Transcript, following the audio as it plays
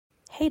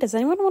hey, does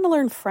anyone want to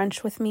learn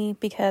French with me?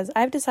 Because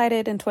I've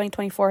decided in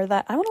 2024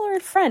 that I want to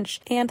learn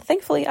French, and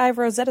thankfully I have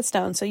Rosetta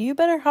Stone, so you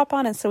better hop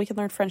on it so we can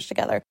learn French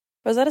together.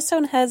 Rosetta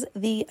Stone has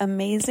the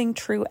amazing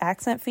True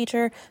Accent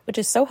feature, which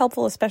is so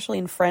helpful, especially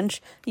in French.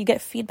 You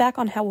get feedback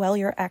on how well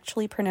you're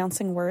actually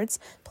pronouncing words.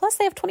 Plus,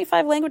 they have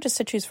 25 languages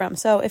to choose from.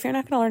 So if you're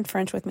not going to learn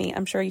French with me,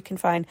 I'm sure you can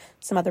find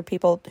some other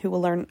people who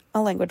will learn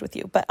a language with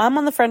you. But I'm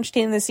on the French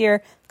team this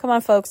year. Come on,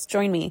 folks,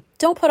 join me.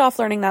 Don't put off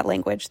learning that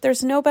language.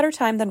 There's no better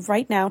time than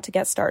right now to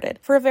get started.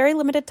 For a very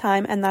limited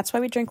time, and that's why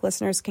We Drink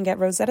listeners can get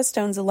Rosetta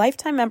Stone's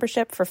lifetime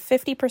membership for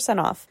 50%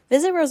 off.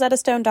 Visit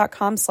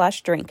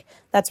rosettastone.com/drink.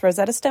 That's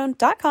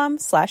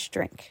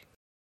rosettastone.com/drink.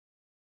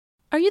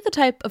 Are you the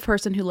type of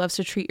person who loves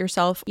to treat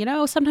yourself? You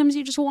know, sometimes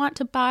you just want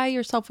to buy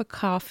yourself a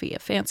coffee, a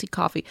fancy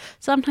coffee.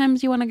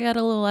 Sometimes you want to get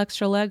a little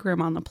extra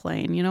legroom on the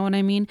plane, you know what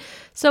I mean?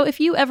 So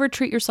if you ever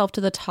treat yourself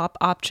to the top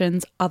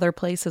options, other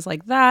places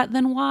like that,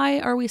 then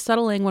why are we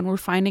settling when we're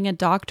finding a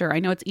doctor?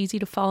 I know it's easy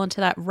to fall into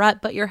that rut,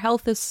 but your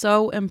health is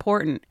so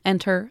important.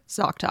 Enter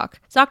ZocDoc.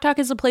 ZocDoc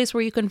is a place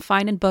where you can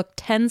find and book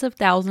tens of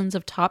thousands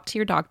of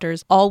top-tier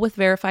doctors, all with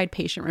verified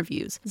patient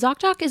reviews.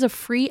 ZocDoc is a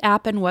free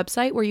app and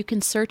website where you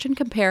can search and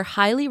compare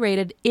highly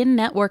rated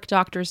in-network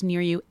doctors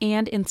near you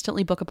and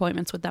instantly book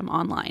appointments with them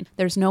online.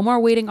 There's no more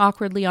waiting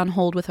awkwardly on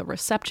hold with a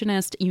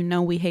receptionist. You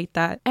know we hate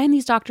that. And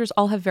these doctors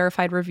all have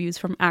verified reviews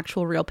from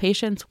actual real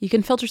patients. You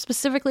can filter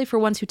specifically for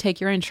ones who take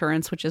your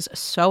insurance, which is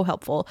so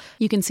helpful.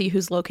 You can see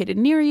who's located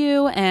near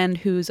you and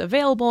who's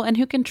available and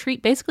who can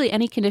treat basically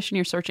any condition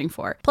you're searching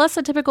for. Plus,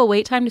 a typical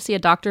wait time to see a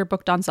doctor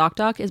booked on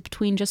ZocDoc is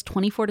between just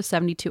 24 to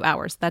 72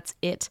 hours. That's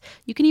it.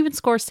 You can even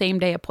score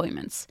same-day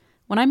appointments.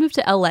 When I moved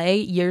to LA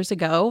years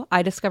ago,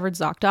 I discovered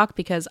ZocDoc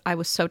because I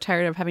was so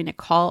tired of having to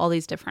call all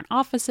these different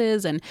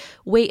offices and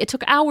wait. It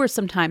took hours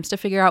sometimes to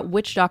figure out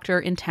which doctor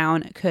in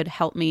town could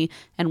help me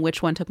and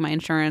which one took my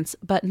insurance,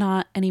 but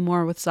not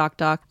anymore with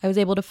ZocDoc. I was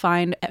able to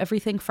find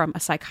everything from a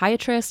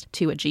psychiatrist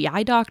to a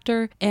GI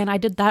doctor, and I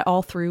did that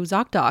all through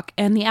ZocDoc.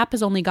 And the app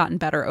has only gotten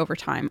better over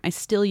time. I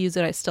still use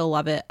it. I still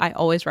love it. I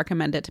always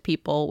recommend it to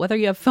people, whether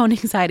you have phone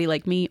anxiety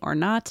like me or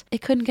not.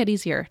 It couldn't get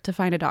easier to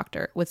find a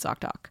doctor with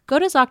ZocDoc. Go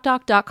to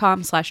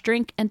ZocDoc.com/drink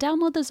and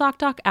download the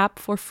ZocDoc app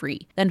for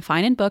free. Then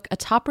find and book a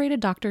top-rated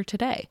doctor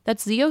today.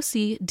 That's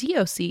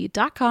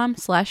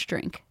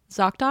ZocDoc.com/drink.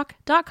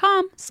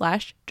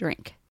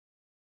 ZocDoc.com/drink.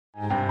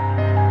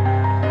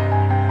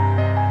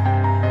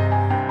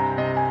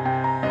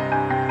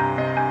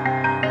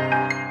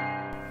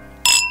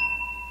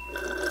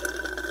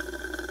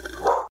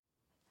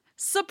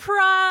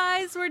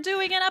 Surprise! We're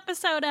doing an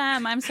episode,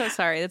 Em. I'm so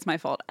sorry. That's my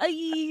fault.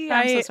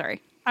 I'm so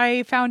sorry.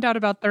 I found out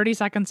about 30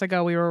 seconds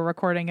ago we were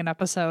recording an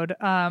episode.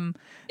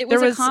 It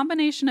was a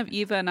combination of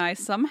Eva and I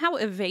somehow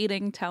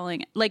evading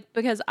telling,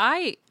 because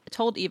I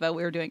told Eva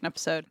we were doing an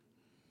episode.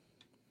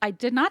 I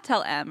did not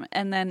tell Em,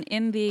 and then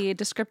in the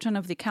description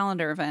of the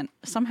calendar event,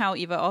 somehow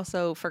Eva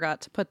also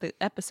forgot to put the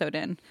episode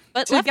in,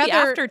 but left the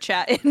after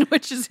chat in,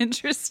 which is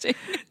interesting.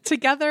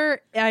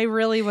 Together, I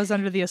really was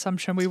under the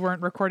assumption we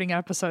weren't recording an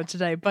episode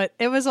today, but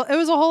it was a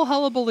whole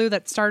hullabaloo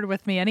that started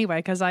with me anyway,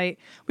 because we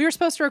were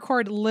supposed to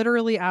record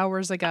literally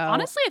hours ago.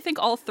 Honestly, I think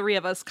all three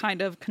of us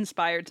kind of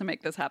conspired to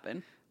make this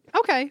happen.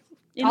 Okay.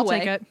 I'll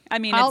take it. I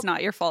mean, it's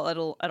not your fault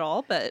at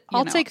all, but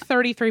I'll take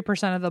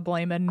 33% of the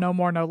blame and no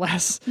more, no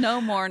less.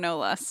 No more, no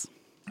less.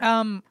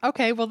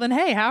 Okay, well then,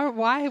 hey,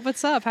 why,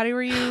 what's up? Why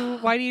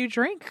do you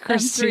drink,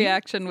 Christy? Em's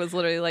reaction was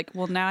literally like,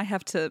 well, now I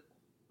have to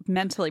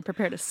mentally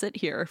prepare to sit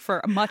here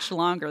for much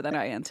longer than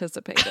I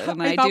anticipated.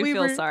 And I do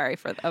feel sorry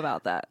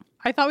about that.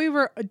 I thought we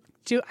were...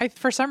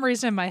 for some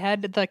reason in my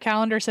head, the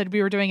calendar said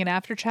we were doing an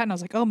after chat, and I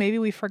was like, oh, maybe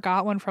we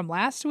forgot one from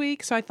last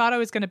week. So I thought I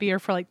was going to be here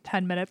for like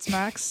 10 minutes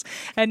max,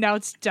 and now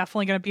it's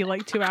definitely going to be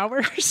like 2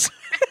 hours.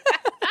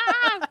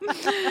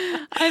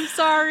 I'm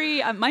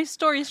sorry. My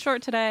story's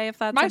short today, if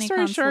that's any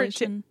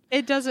consolation.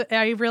 It doesn't.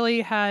 I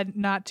really had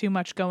not too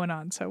much going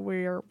on, so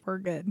we're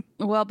good.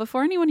 Well,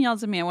 before anyone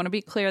yells at me, I want to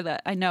be clear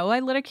that I know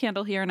I lit a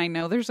candle here, and I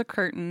know there's a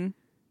curtain.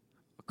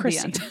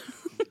 Christy.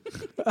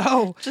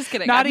 Oh, just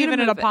kidding. Not even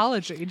an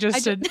apology. I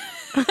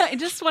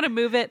just want to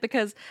move it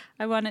because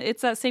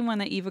it's that same one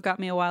that Eva got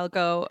me a while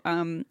ago.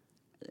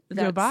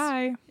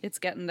 Goodbye. It's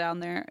getting down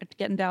there.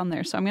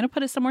 So I'm going to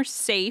put it somewhere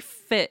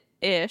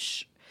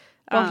safe-ish.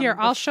 Well, here,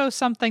 I'll show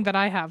something that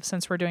I have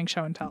since we're doing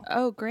show and tell.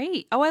 Oh,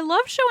 great. Oh, I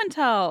love show and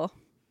tell.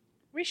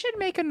 We should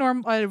make a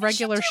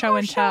regular show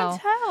and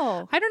tell.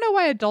 I don't know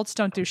why adults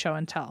don't do show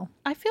and tell.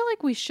 I feel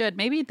like we should.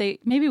 Maybe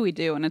we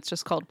do, and it's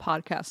just called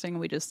podcasting, and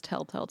we just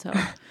tell.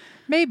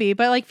 Maybe,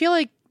 but I feel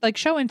like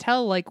show and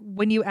tell, like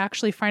when you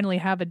actually finally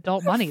have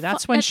adult money,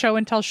 that's when show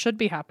and tell should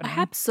be happening.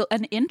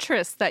 An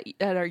interest that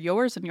are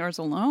yours and yours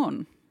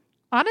alone.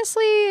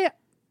 Honestly,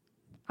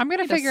 I'm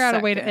going to figure out a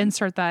way to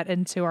insert that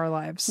into our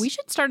lives. We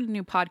should start a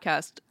new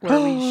podcast where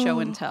we show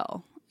and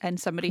tell. And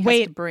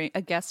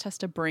a guest has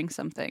to bring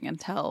something and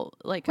tell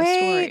like a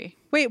story.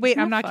 Wait,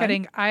 I'm not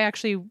kidding.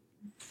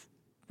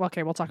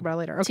 okay, we'll talk about it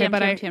later. Okay,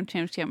 but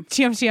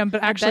TM.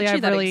 But actually, I bet you I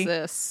that really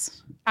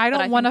exists. I But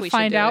I don't want think to we should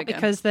find do it out again.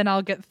 because then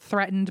I'll get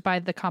threatened by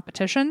the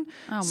competition.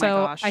 Oh my so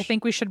gosh. I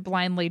think we should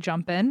blindly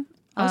jump in.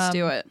 Let's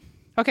do it.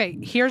 Okay,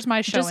 here's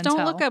my show. Just and don't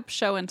tell. look up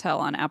show and tell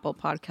on Apple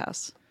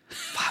Podcasts.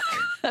 Fuck.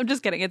 I'm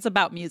just kidding. It's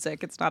about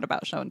music. It's not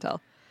about show and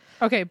tell.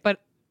 Okay,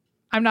 but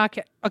I'm not.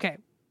 Okay.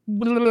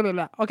 Blah, blah, blah,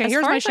 blah. Okay, As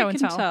here's far my as show I and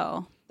can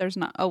tell. There's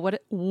not. Oh,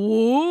 what?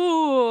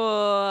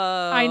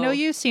 Whoa. I know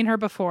you've seen her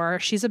before.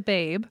 She's a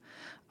babe.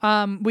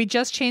 We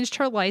just changed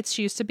her lights.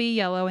 She used to be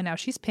yellow and now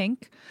she's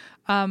pink.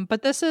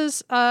 But this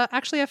is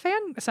actually a fan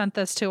sent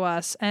this to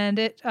us, and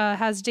it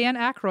has Dan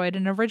Aykroyd,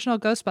 an original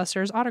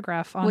Ghostbusters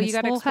autograph on Well, his you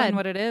got to little explain head.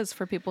 what it is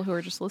for people who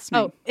are just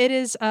listening. Oh, it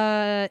is.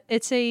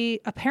 It's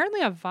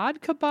apparently a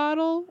vodka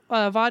bottle.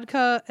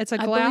 Vodka. It's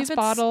a I glass believe it's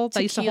bottle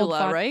that used to hold tequila,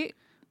 vodka. right?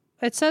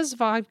 It says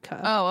vodka,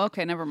 Oh,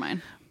 okay. Never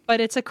mind. but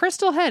it's a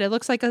crystal head. It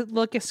looks like a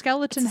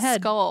skeleton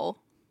head. Skull.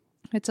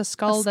 It's a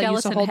skull A that used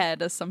to skeleton hold.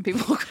 head, as some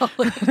people call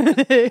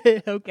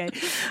it. Okay,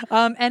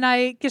 and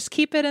I just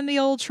keep it in the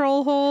old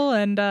troll hole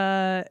and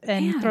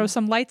throw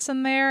some lights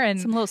in there and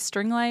Some little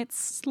string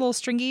lights. little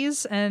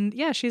stringies, and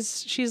yeah,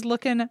 she's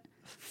looking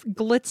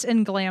glitz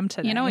and glam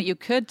today. You know what you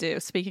could do,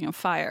 speaking of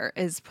fire,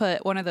 is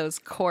put one of those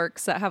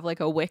corks that have like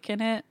a wick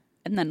in it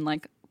and then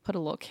like put a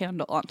little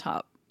candle on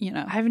top, you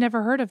know. I've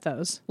never heard of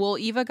those. Well,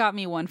 Eva got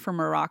me one from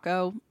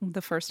Morocco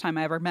the first time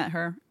I ever met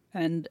her.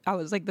 And I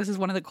was like, this is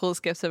one of the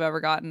coolest gifts I've ever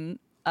gotten.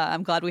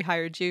 I'm glad we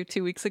hired you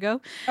 2 weeks ago.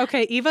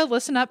 Okay, Eva,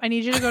 listen up. I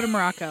need you to go to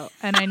Morocco,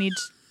 and I need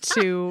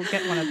to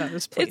get one of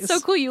those, please. It's so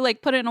cool. You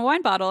like put it in a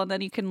wine bottle and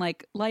then you can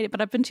like light it. But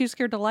I've been too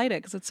scared to light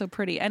it because it's so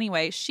pretty.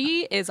 Anyway,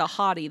 she is a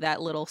hottie,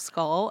 that little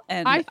skull.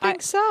 And I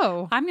think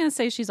so. I'm going to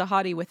say she's a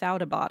hottie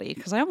without a body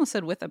because I almost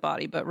said with a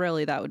body, but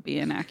really that would be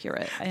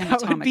inaccurate, That would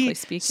anatomically be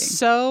speaking.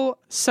 so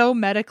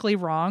medically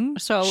wrong.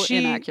 So She-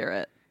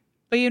 inaccurate.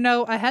 But you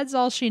know, a head's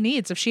all she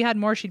needs. If she had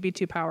more, she'd be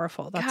too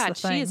powerful. That's God, the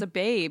thing. she is a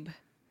babe.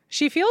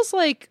 She feels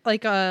like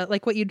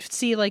what you'd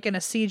see like in a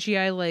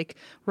CGI like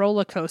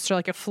roller coaster,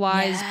 like it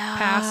flies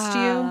past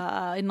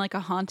you. In like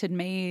a haunted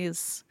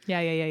maze.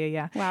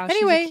 Yeah. Wow,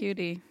 Anyway, she's a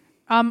cutie.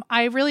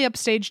 I really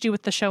upstaged you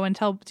with the show and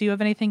tell. Do you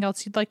have anything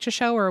else you'd like to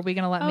show, or are we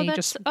gonna let me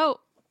just? Oh,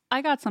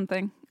 I got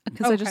something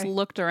because I just Okay.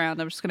 looked around.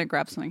 I'm just going to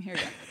grab something. Here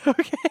you go.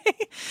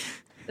 Okay.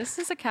 This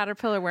is a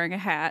caterpillar wearing a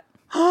hat.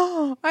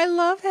 Oh, I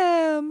love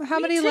him. How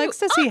Me many too. legs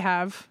does he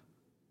have?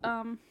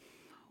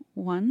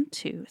 1,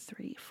 2,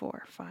 3,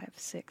 4, 5,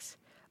 6.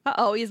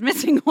 Uh-oh, he's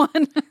missing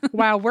one.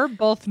 Wow, we're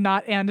both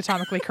not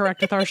anatomically correct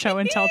with our show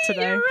and tell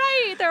today. You're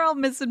right. They're all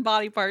missing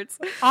body parts.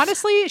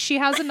 Honestly, she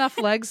has enough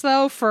legs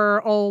though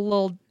for old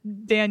little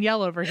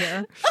Danielle over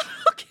here.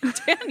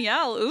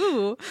 Danielle,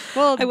 ooh.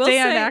 Well, I will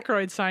Dan say-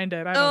 Aykroyd signed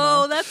it. I don't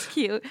Oh, know. that's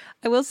cute.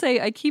 I will say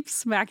I keep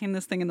smacking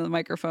this thing into the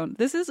microphone.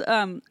 This is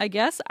I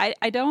guess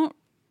I don't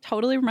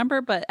totally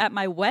remember, but at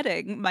my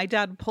wedding, my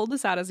dad pulled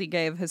this out as he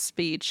gave his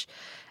speech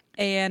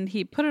and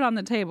he put it on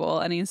the table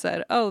and he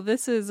said, "Oh,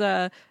 this is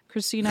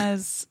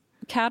Christina's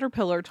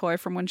caterpillar toy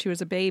from when she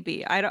was a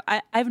baby."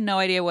 I have no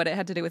idea what it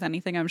had to do with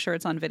anything. I'm sure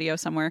it's on video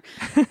somewhere.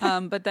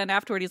 But then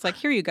afterward he's like,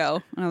 "Here you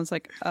go." And I was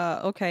like,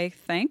 okay,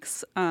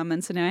 thanks.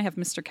 And so now I have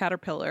Mr.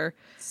 Caterpillar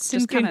It's in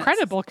just kinda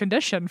incredible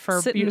condition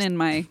for sitting in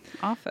my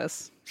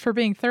office. for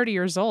being 30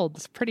 years old.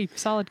 It's pretty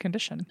solid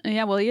condition.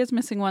 Yeah, well, he is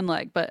missing one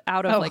leg, but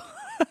out of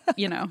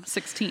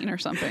 16 or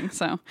something.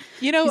 So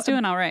You know, he's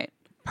doing all right.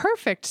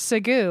 perfect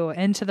segue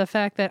into the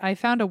fact that I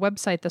found a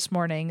website this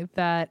morning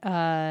that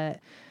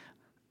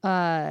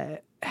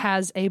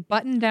has a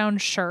button-down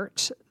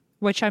shirt,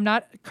 which I'm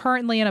not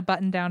currently in a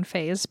button-down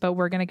phase, but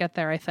we're going to get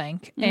there, I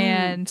think.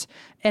 And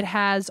it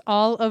has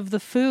all of the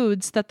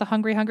foods that the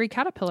Hungry Hungry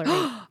Caterpillar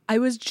ate. I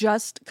was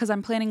just, because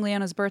I'm planning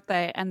Leanna's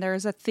birthday, and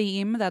there's a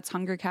theme that's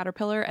Hungry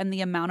Caterpillar, and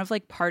the amount of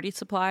like party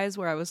supplies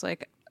where I was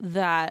like,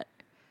 that.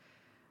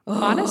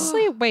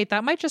 Honestly, wait,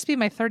 that might just be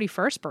my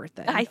 31st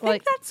birthday. I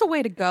think that's the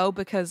way to go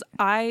because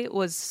I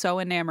was so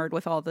enamored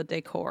with all the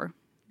decor.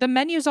 the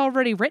menu's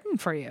already written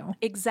for you.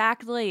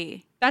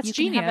 Exactly. That's you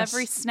can have genius.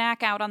 every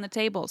snack out on the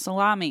table: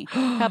 salami,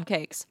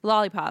 cupcakes,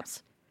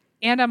 lollipops.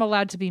 And I'm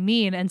allowed to be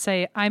mean and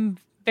say, I'm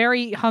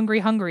very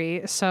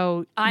hungry,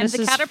 so I'm this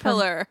the is from-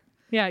 caterpillar.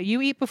 Yeah,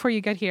 you eat before you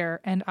get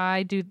here, and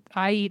I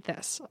eat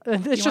this.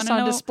 It's just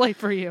wanna on know- display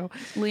for you.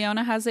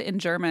 Leona has it in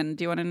German.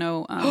 Do you want to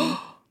know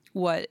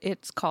what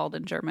it's called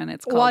in German?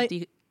 It's called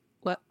Well,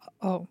 what?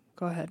 Oh,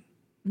 go ahead.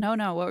 No.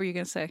 What were you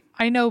gonna say?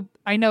 I know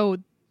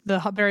the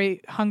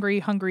very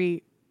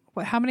hungry.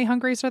 What? How many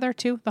hungries are there?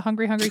 Two. The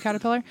hungry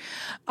caterpillar.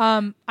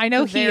 I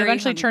know The he very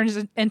eventually turns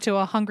into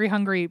a hungry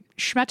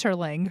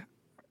Schmetterling,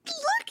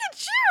 Look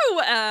at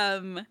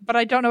you. but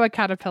I don't know what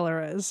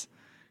caterpillar is.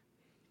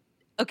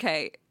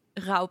 Okay,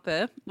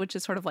 Raupe, which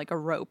is sort of like a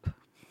rope,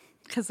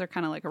 because they're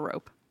kind of like a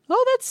rope.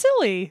 Oh, that's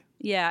silly.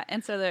 Yeah,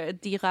 and so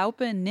die Raupe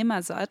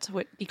Nimmersatt,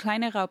 die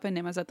kleine Raupe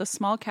Nimmersatt, the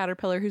small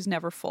caterpillar who's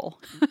never full,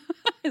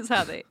 is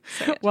how they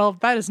say it. Well,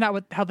 that is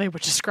not how they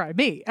would describe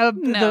me.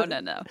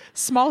 No.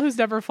 Small who's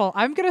never full.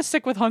 I'm gonna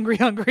stick with hungry.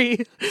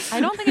 I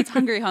don't think it's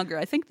hungry.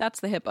 I think that's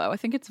the hippo. I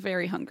think it's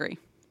very hungry.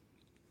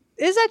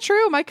 Is that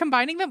true? Am I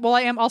combining them? Well,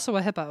 I am also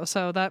a hippo,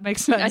 so that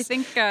makes sense. I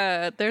think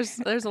there's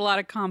a lot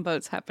of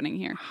combos happening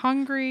here.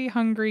 Hungry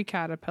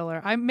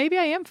caterpillar. Maybe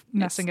I am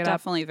messing it up.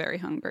 Definitely very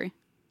hungry.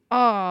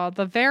 Oh,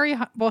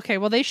 okay.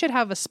 Well, they should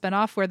have a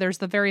spinoff where there's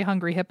the very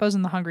hungry hippos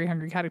and the hungry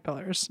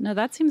caterpillars. No,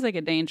 that seems like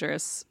a danger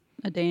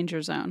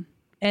zone.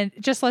 And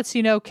it just lets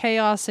you know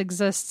chaos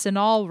exists in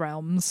all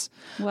realms.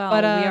 Well,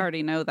 but, we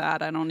already know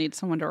that. I don't need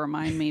someone to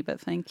remind me,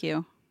 but thank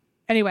you.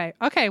 Anyway,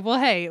 okay. Well,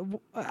 hey,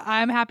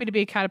 I'm happy to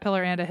be a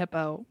caterpillar and a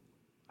hippo.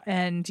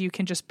 And you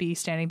can just be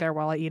standing there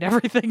while I eat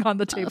everything on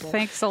the table.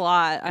 Thanks a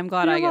lot. I'm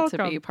glad You're I get welcome.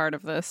 to be part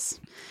of this.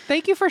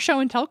 Thank you for show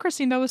and tell,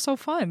 Christine. That was so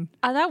fun.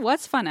 That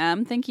was fun,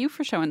 Em. Thank you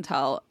for show and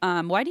tell.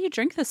 Why do you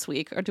drink this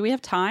week? Or do we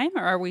have time?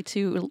 Or are we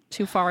too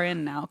far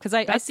in now? Because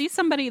I see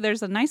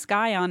there's a nice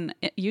guy on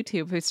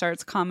YouTube who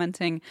starts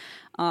commenting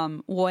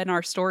when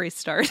our stories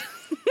start.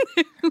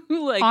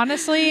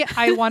 Honestly,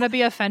 I want to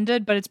be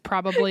offended, but it's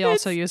probably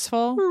also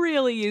useful.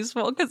 Really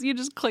useful because you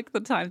just click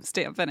the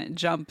timestamp and it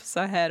jumps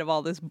ahead of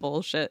all this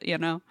bullshit, you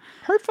know?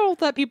 Hurtful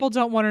that people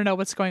don't want to know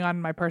what's going on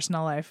in my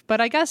personal life.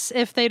 But I guess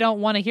if they don't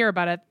want to hear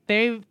about it,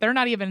 they're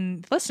not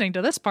even listening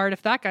to this part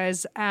if that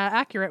guy's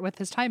accurate with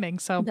his timing.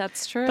 So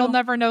that's true. They'll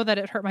never know that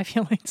it hurt my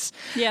feelings.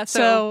 Yeah,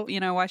 so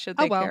why should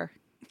they care?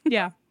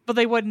 Yeah. But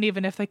they wouldn't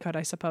even if they could,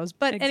 I suppose.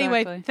 But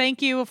Anyway,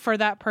 thank you for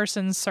that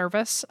person's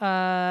service.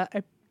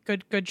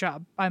 Good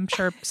job. I'm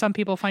sure some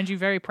people find you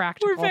very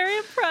practical. We're very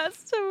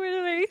impressed. And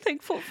we're very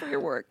thankful for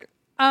your work.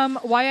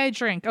 Why I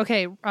drink.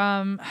 Okay.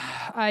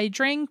 I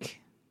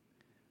drink.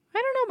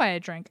 I don't know why I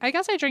drink. I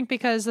guess I drink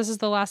because this is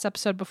the last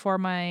episode before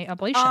my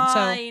ablation.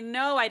 I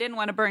know. I didn't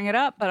want to bring it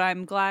up, but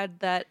I'm glad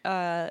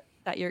that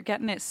you're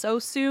getting it so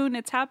soon.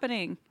 It's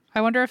happening. I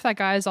wonder if that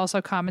guy is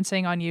also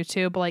commenting on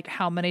YouTube, like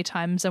how many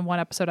times in one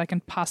episode I can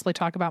possibly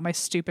talk about my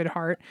stupid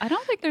heart. I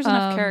don't think there's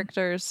enough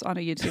characters on a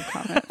YouTube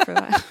comment for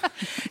that.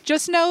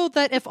 Just know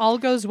that if all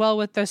goes well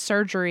with this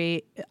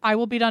surgery, I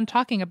will be done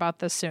talking about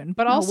this soon.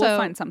 But also, we'll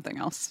find something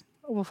else.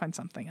 We'll find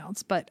something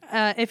else. But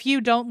if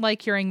you don't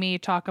like hearing me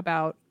talk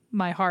about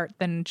my heart,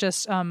 then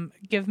just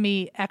give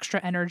me extra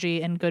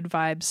energy and good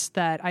vibes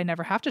that I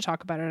never have to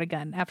talk about it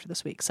again after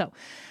this week. So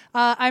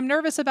I'm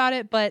nervous about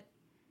it, but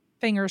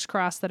fingers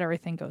crossed that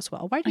everything goes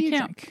well. Why do you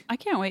drink? I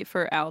can't wait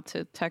for Al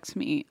to text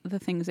me the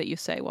things that you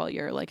say while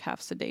you're like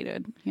half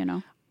sedated, you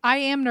know? I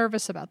am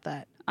nervous about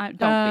that.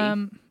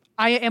 Don't be.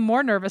 I am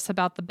more nervous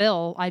about the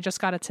bill. I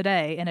just got it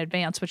today in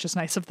advance, which is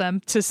nice of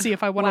them to see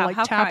if I want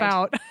to tap kind.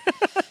 out.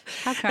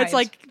 How kind. It's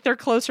like they're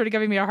closer to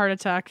giving me a heart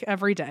attack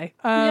every day.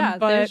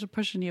 They're just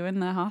pushing you in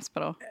the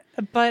hospital.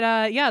 But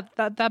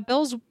that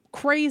bill's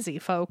crazy,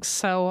 folks.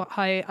 So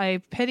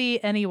I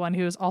pity anyone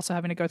who is also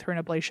having to go through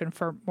an ablation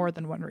for more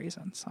than one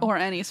reason. So. Or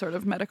any sort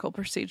of medical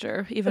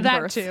procedure, even that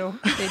birth. Too.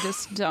 They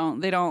just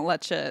don't. They don't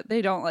let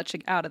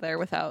you out of there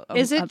without.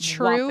 Is it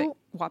true?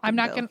 Whopping I'm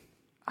not bill. gonna.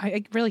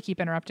 I really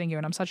keep interrupting you,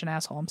 and I'm such an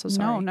asshole. I'm so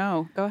sorry.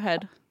 No, go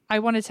ahead. I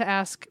wanted to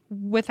ask,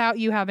 without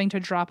you having to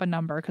drop a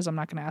number, because I'm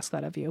not going to ask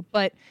that of you,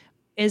 but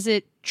is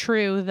it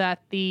true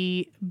that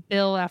the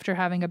bill after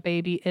having a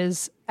baby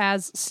is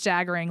as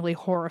staggeringly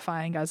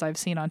horrifying as I've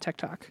seen on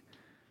TikTok?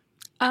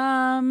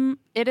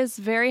 It is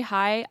very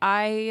high.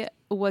 I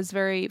was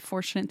very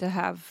fortunate to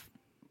have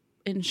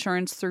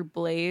insurance through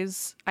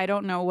Blaze. I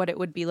don't know what it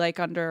would be like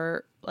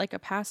under like a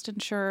past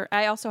insurer.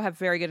 I also have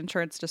very good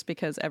insurance just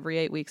because every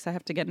 8 weeks I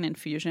have to get an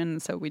infusion.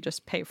 So we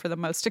just pay for the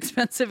most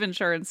expensive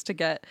insurance to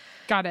get.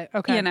 Got it.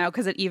 Okay.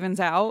 Because it evens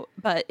out.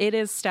 But it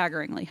is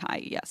staggeringly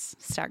high. Yes,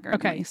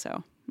 staggeringly. Okay.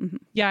 So.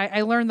 Yeah,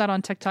 I learned that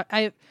on TikTok.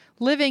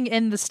 Living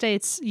in the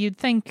States, you'd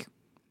think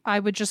I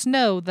would just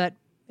know that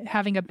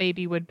having a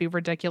baby would be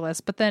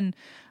ridiculous. But then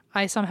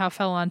I somehow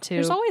fell onto...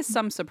 There's always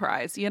some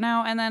surprise,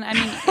 And then,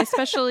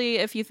 especially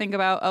if you think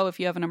about, if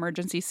you have an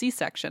emergency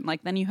C-section,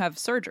 like then you have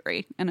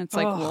surgery. And it's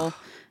like, well,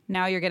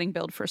 now you're getting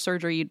billed for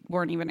surgery you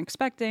weren't even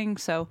expecting.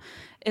 So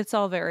it's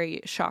all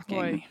very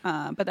shocking.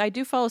 But I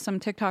do follow some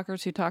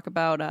TikTokers who talk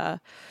about...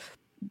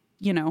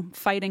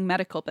 fighting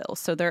medical bills.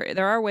 So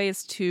there are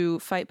ways to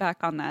fight back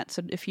on that.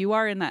 So if you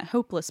are in that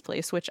hopeless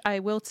place, which I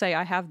will say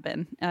I have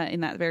been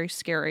in that very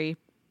scary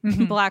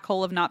black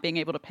hole of not being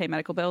able to pay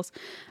medical bills,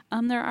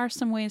 there are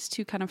some ways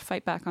to kind of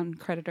fight back on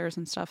creditors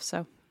and stuff.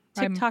 So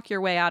TikTok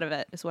your way out of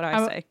it is what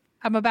I say.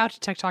 I'm about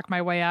to TikTok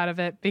my way out of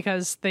it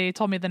because they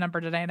told me the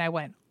number today and I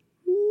went,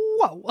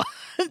 whoa,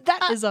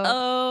 that is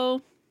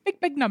a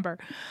big number.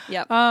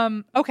 Yep.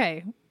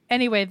 Okay.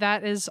 Anyway,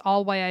 that is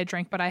all why I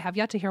drink, but I have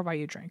yet to hear why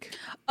you drink.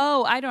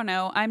 Oh, I don't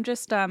know. I'm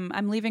just,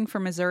 I'm leaving for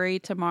Missouri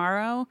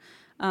tomorrow.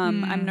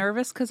 I'm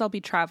nervous because I'll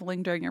be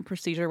traveling during your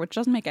procedure, which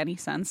doesn't make any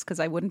sense because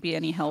I wouldn't be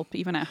any help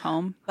even at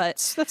home.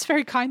 But that's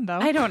very kind, though.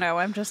 I don't know.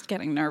 I'm just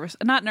getting nervous.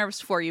 Not nervous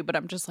for you, but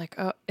I'm just like,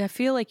 I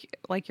feel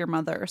like your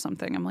mother or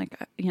something. I'm like,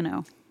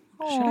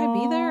 Should I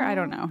be there? I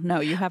don't know.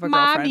 No, you have a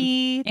girlfriend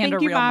Mommy, and thank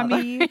a you, real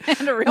Mommy. mother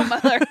and a real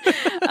mother.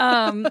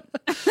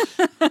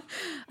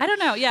 I don't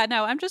know. Yeah,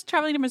 no, I'm just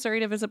traveling to Missouri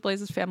to visit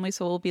Blaze's family,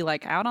 so we'll be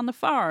like out on the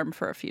farm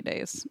for a few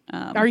days.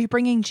 Are you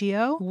bringing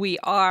Geo? We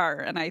are,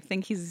 and I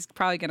think he's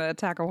probably going to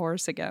attack a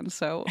horse again.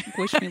 So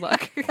wish me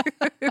luck.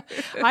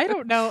 I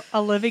don't know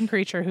a living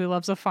creature who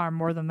loves a farm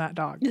more than that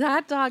dog.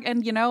 That dog,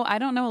 and I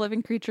don't know a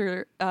living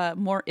creature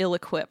more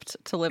ill-equipped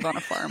to live on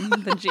a farm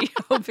than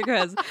Geo,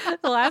 because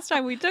the last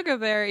time we took him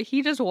there,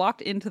 he just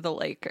walked into the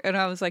lake, and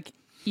I was like,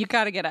 you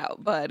got to get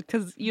out, bud,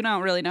 because you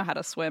don't really know how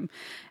to swim.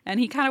 And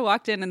he kind of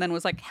walked in and then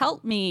was like,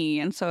 help me.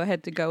 And so I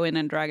had to go in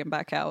and drag him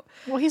back out.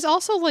 Well, he's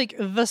also like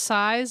the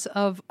size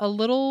of a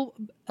little,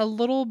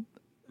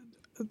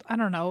 I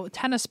don't know,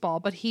 tennis ball,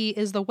 but he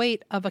is the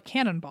weight of a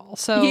cannonball.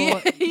 So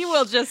he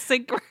will just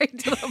sink right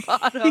to the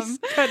bottom. He's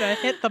gonna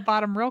hit the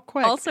bottom real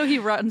quick. Also, he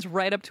runs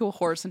right up to a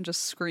horse and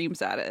just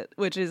screams at it,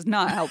 which is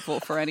not helpful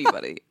for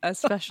anybody,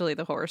 especially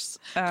the horse.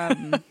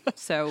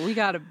 So we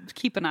got to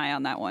keep an eye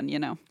on that one,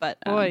 But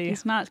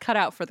he's not cut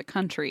out for the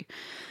country.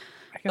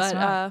 I guess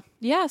not.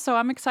 Yeah, so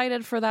I'm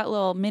excited for that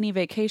little mini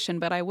vacation,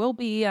 but I will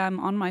be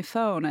on my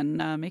phone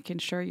and making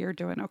sure you're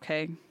doing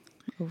okay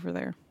over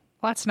there.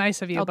 Well, that's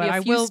nice of you, I'll but be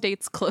a few I will.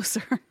 states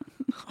closer.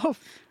 Oh,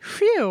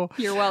 phew!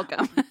 You're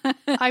welcome.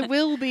 I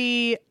will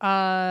be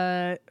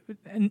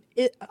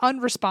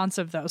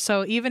unresponsive though.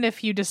 So even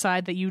if you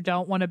decide that you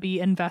don't want to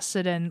be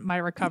invested in my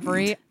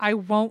recovery, I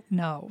won't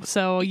know.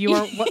 So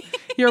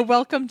you're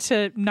welcome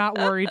to not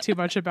worry too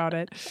much about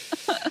it.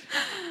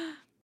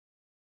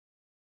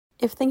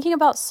 If thinking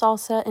about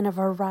salsa in a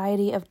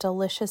variety of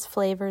delicious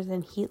flavors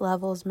and heat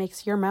levels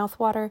makes your mouth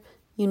water,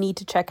 you need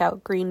to check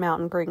out Green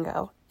Mountain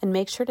Gringo. And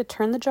make sure to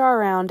turn the jar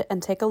around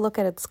and take a look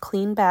at its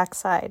clean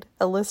backside,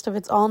 a list of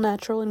its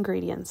all-natural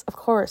ingredients. Of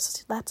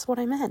course, that's what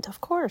I meant,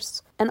 of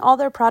course. And all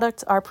their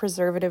products are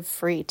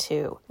preservative-free,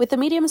 too. With the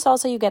medium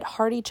salsa, you get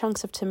hearty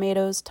chunks of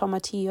tomatoes,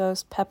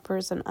 tomatillos,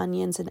 peppers, and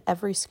onions in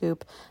every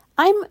scoop.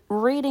 I'm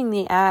reading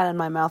the ad and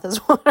my mouth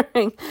is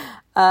watering.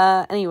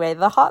 Anyway,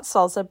 the hot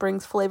salsa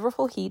brings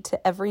flavorful heat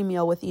to every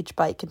meal with each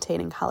bite,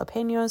 containing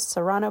jalapenos,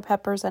 serrano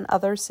peppers, and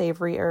other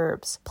savory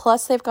herbs.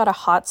 Plus, they've got a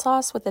hot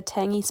sauce with a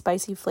tangy,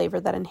 spicy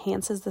flavor that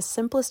enhances the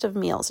simplest of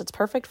meals. It's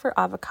perfect for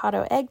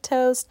avocado egg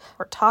toast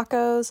or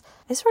tacos.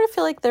 I sort of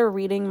feel like they're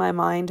reading my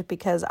mind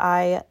because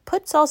I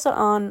put salsa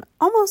on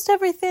almost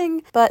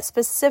everything, but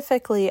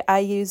specifically I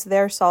use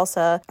their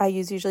salsa. I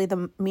use usually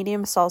the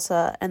medium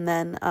salsa and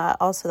then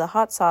also the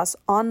hot sauce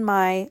on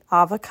my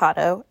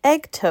avocado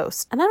egg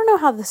toast. And I don't know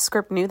how the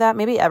script knew that.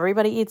 Maybe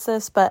everybody eats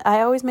this, but I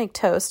always make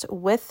toast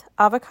with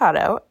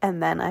avocado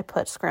and then I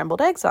put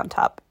scrambled eggs on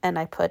top and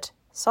I put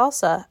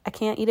salsa. I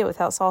can't eat it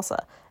without salsa.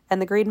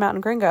 And the Green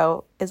Mountain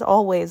Gringo is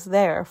always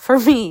there for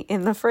me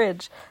in the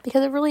fridge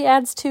because it really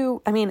adds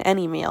to,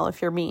 any meal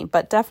if you're me,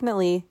 but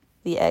definitely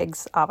the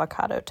eggs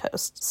avocado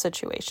toast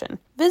situation.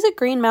 Visit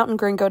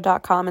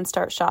greenmountaingringo.com and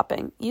start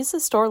shopping. Use the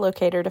store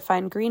locator to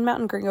find Green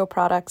Mountain Gringo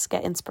products,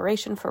 get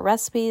inspiration for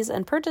recipes,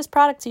 and purchase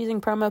products using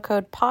promo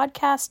code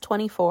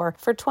PODCAST24 for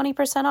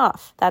 20%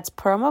 off. That's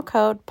promo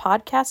code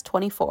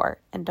PODCAST24.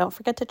 And don't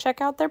forget to check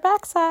out their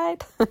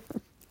backside.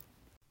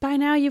 By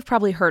now, you've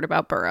probably heard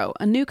about Burrow,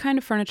 a new kind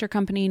of furniture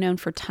company known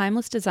for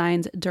timeless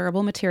designs,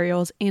 durable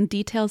materials, and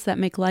details that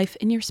make life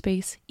in your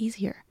space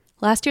easier.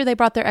 Last year, they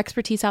brought their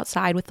expertise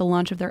outside with the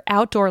launch of their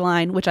outdoor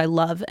line, which I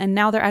love, and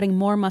now they're adding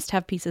more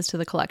must-have pieces to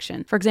the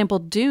collection. For example,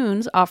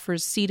 Dunes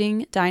offers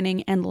seating,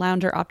 dining, and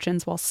lounger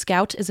options, while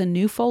Scout is a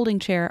new folding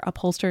chair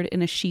upholstered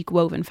in a chic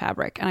woven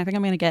fabric. And I think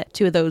I'm going to get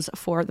 2 of those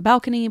for the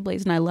balcony.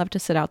 Blaze and I love to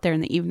sit out there in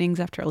the evenings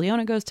after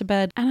Leona goes to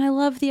bed. And I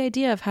love the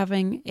idea of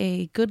having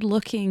a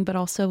good-looking, but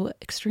also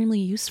extremely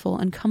useful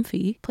and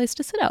comfy place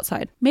to sit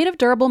outside. Made of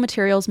durable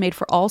materials made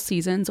for all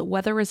seasons,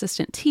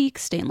 weather-resistant teak,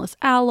 stainless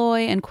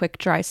alloy, and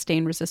quick-dry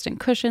stain-resistant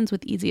cushions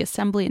with easy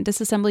assembly and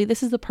disassembly,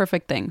 this is the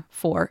perfect thing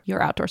for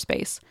your outdoor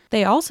space.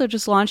 They also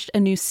just launched a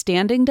new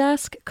standing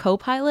desk,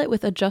 Copilot,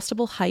 with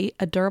adjustable height,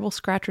 a durable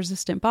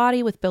scratch-resistant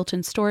body with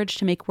built-in storage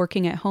to make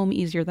working at home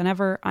easier than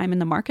ever. I'm in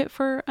the market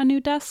for a new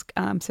desk,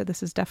 so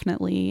this is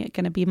definitely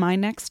going to be my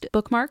next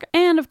bookmark.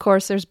 And of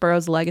course, there's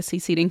Burrow's legacy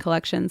seating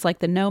collections like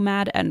the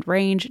Nomad and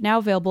Range, now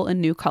available in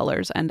new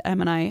colors. And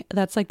Em and I,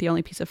 that's like the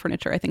only piece of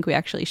furniture I think we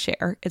actually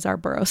share is our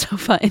Burrow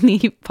sofa in the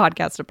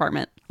podcast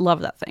department.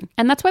 Love that thing.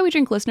 And that's why We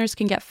Drink listeners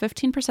can get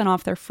 15%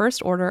 off their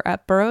first order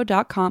at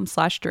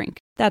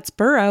burrow.com/drink. That's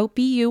Burrow,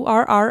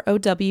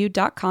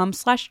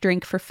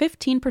 BURROW.com/drink for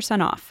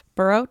 15% off.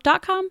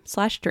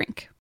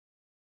 Burrow.com/drink.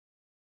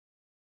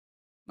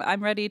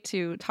 I'm ready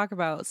to talk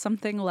about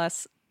something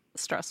less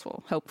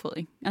stressful,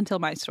 hopefully, until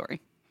my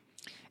story.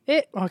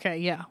 Okay,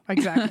 yeah,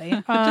 exactly.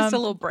 Just a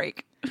little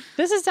break.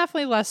 This is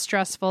definitely less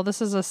stressful. This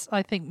is,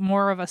 I think,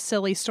 more of a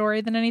silly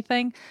story than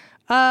anything.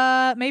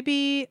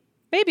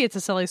 Maybe it's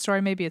a silly story.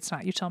 Maybe it's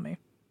not. You tell me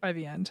by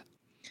the end.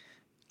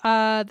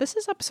 This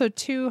is episode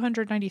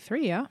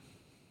 293, yeah?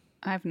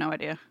 I have no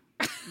idea.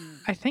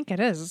 I think it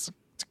is.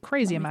 It's a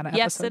crazy amount of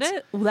yes, episodes. Yes, it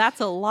is. Well, that's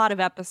a lot of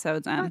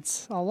episodes, Em.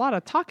 That's a lot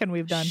of talking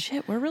we've done.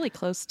 Shit, we're really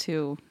close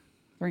to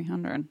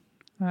 300.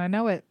 I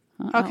know it.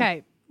 Uh-oh.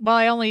 Okay.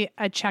 Well,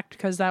 I checked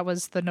because that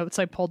was the notes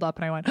I pulled up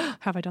and I went,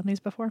 have I done these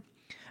before?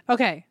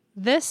 Okay.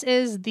 This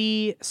is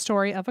the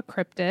story of a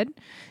cryptid,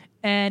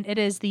 and it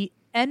is the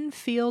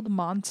Enfield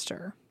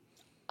Monster.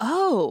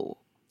 Oh.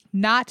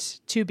 Not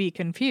to be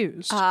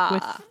confused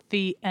with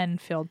the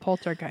Enfield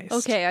Poltergeist.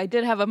 Okay, I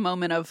did have a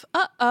moment of,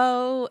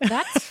 uh-oh,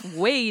 that's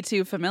way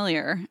too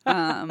familiar.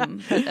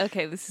 But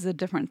okay, this is a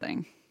different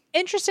thing.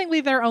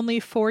 Interestingly, they're only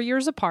 4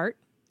 years apart.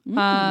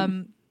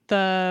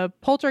 The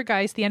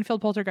Poltergeist, the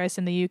Enfield Poltergeist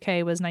in the UK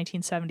was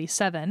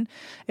 1977.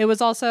 It was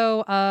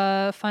also,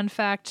 fun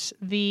fact,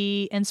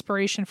 the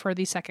inspiration for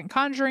the second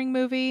Conjuring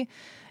movie.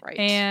 Right.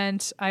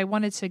 And I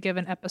wanted to give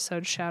an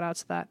episode shout out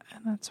to that.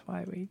 And that's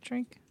why we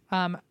drink.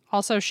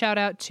 Also, shout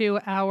out to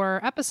our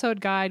episode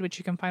guide, which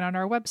you can find on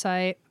our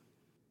website.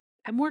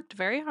 I worked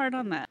very hard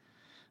on that.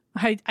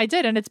 I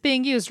did, and it's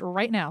being used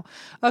right now.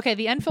 Okay,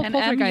 the Enfield And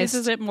Poltergeist. Em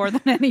uses it more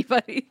than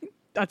anybody.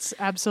 That's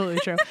absolutely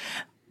true.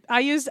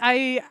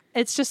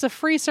 It's just a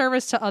free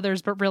service to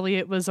others, but really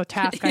it was a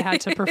task I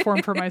had to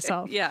perform for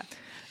myself. Yeah.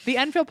 The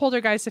Enfield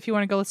Poltergeist, if you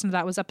want to go listen to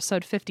that, was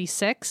episode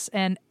 56.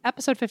 And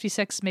episode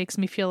 56 makes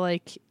me feel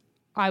like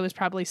I was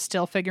probably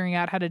still figuring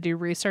out how to do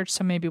research.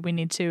 So maybe we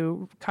need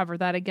to cover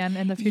that again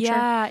in the future.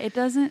 Yeah,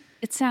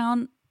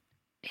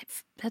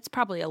 that's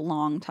probably a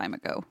long time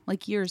ago,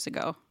 like years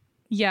ago.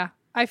 Yeah.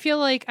 I feel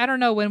like, I don't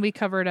know when we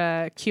covered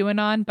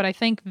QAnon, but I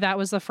think that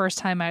was the first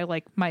time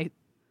my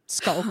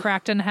skull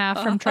cracked in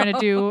half from trying to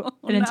do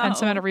an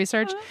intense amount of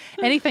research.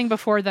 Anything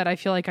before that, I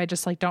feel like I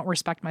just don't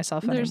respect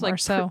myself anymore.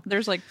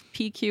 There's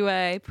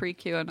PQA,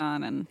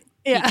 pre-QAnon, and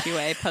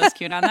PQA,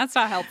 post-QAnon. That's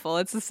not helpful.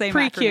 It's the same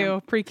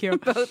pre-Q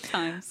both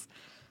times.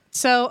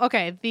 So,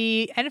 okay,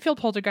 the Enfield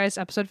Poltergeist,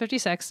 episode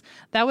 56,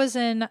 that was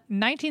in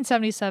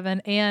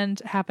 1977 and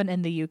happened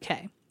in the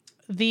UK.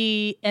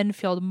 The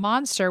Enfield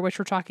Monster, which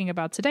we're talking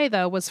about today,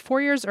 though, was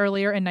 4 years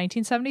earlier in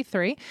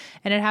 1973,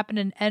 and it happened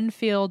in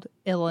Enfield,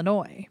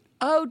 Illinois.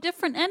 Oh,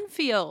 different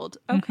Enfield.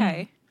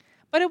 Okay.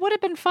 But it would have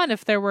been fun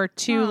if there were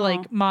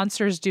two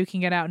monsters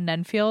duking it out in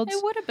Enfield.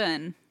 It would have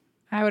been.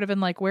 I would have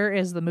been like, where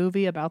is the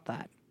movie about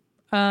that?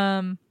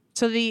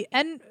 So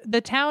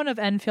the town of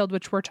Enfield,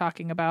 which we're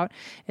talking about,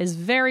 is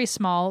very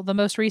small. The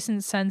most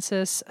recent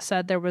census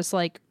said there was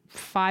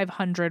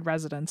 500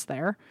 residents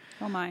there.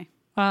 Oh my.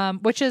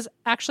 Which is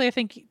actually, I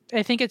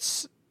think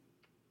it's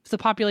the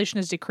population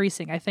is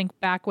decreasing. I think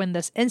back when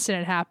this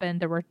incident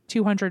happened, there were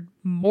 200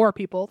 more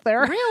people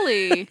there.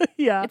 Really?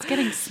 Yeah. It's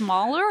getting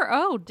smaller?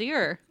 Oh,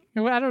 dear.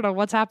 I don't know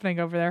what's happening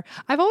over there.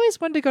 I've always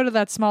wanted to go to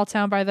that small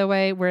town, by the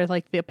way, where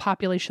the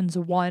population's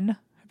 1. Have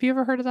you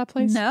ever heard of that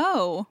place?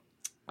 No.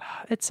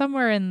 It's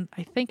somewhere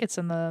I think it's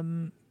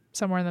somewhere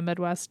in the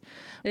Midwest.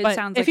 It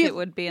sounds like it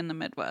would be in the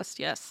Midwest,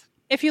 yes.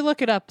 If you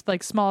look it up,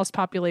 smallest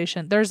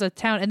population, there's a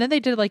town, and then they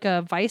did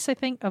a Vice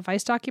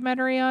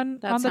documentary on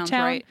the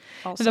town. Right.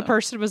 Also. And the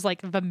person was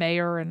the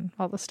mayor and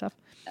all this stuff.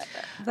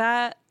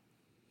 That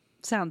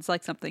sounds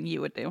like something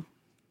you would do.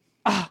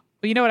 Oh,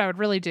 well, you know what I would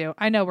really do?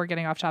 I know we're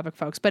getting off topic,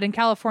 folks, but in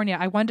California,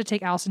 I wanted to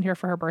take Allison here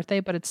for her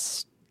birthday, but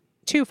it's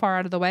too far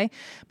out of the way.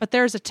 But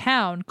there's a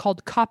town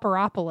called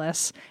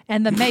Copperopolis,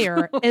 and the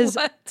mayor is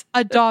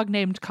a dog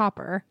named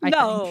Copper. I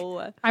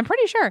think. I'm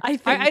pretty sure. I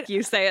think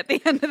you say at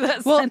the end of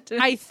that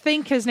sentence. I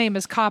think his name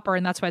is Copper,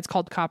 and that's why it's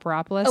called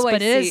Copperopolis. Oh,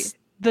 but I see.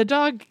 The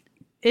dog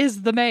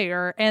is the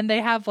mayor, and they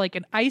have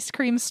an ice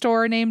cream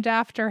store named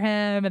after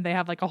him, and they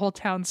have a whole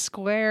town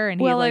square. And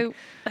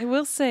I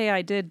will say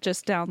I did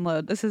just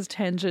download. This is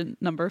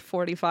tangent number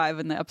 45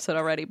 in the episode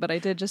already, but I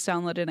did just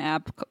download an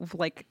app.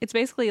 It's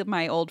basically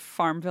my old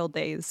Farmville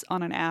days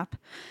on an app.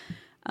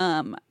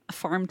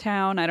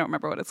 Farmtown. I don't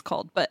remember what it's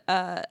called, but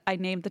I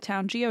named the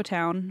town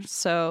Geotown.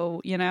 So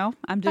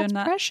I'm doing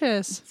that.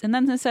 Precious. And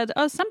then it said,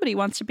 "Oh, somebody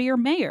wants to be your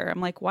mayor." I'm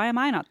like, "Why am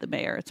I not the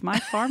mayor? It's my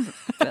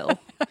Farmville."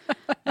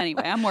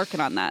 Anyway, I'm working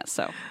on that.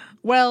 So,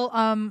 well,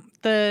 to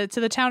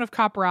the town of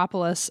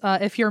Copperopolis,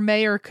 if your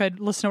mayor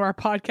could listen to our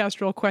podcast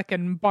real quick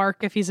and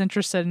bark if he's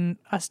interested in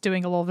us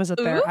doing a little visit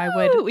there, I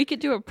would. We could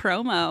do a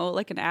promo,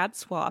 an ad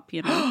swap.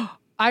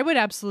 I would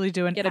absolutely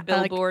do get a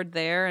billboard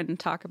there and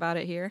talk about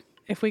it here.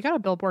 If we got a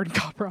billboard in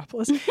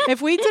Copperopolis,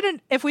 if we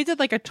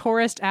did a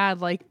tourist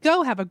ad,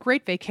 go have a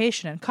great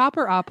vacation in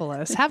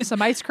Copperopolis, have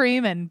some ice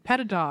cream and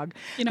pet a dog.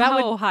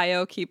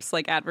 Ohio keeps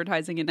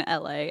advertising in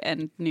LA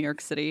and New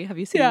York City. Have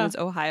you seen those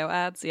Ohio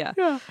ads? Yeah.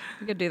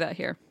 We could do that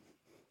here.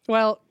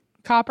 Well,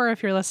 Copper,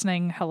 if you're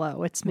listening,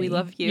 hello, it's me. We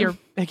love you. Your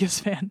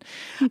biggest fan.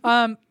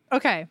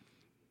 Okay.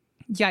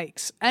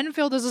 Yikes.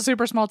 Enfield is a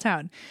super small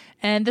town.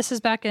 And this is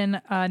back in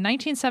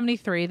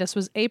 1973. This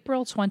was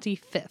April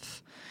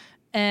 25th.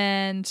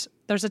 And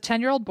there's a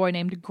 10-year-old boy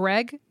named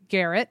Greg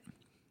Garrett,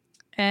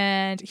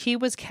 and he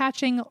was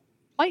catching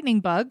lightning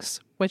bugs,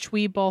 which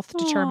we both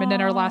determined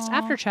in our last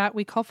after chat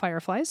we call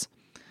fireflies.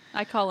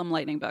 I call them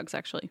lightning bugs,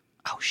 actually.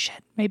 Oh,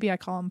 shit. Maybe I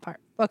call them fire.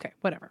 Okay,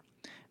 whatever.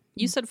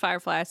 You said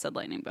firefly, I said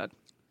lightning bug.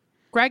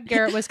 Greg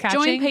Garrett was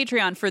catching... Join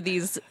Patreon for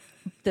this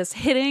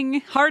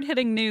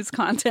hard-hitting news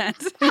content.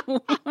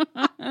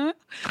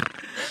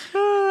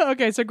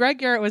 Okay, so Greg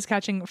Garrett was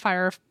catching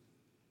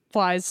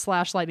flies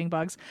 / lightning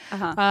bugs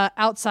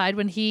outside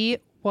when he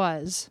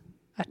was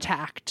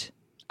attacked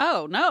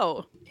Oh,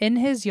 no. in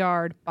his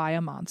yard by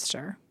a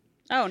monster.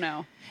 Oh,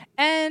 no.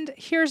 And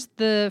here's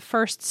the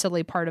first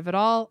silly part of it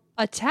all.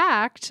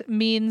 Attacked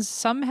means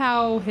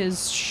somehow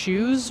his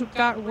shoes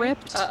got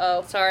ripped.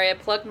 Uh-oh. Sorry, I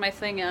plugged my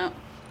thing out.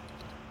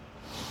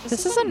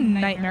 This is a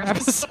nightmare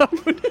episode.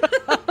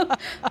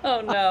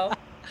 Oh, no.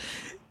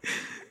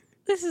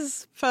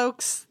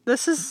 Folks,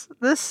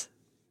 this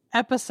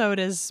episode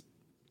is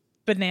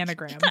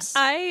bananagrams.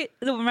 I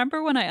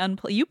remember when I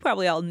unplugged. You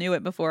probably all knew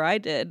it before I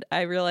did.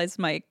 I realized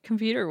my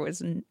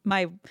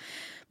my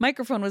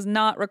microphone was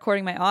not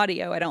recording my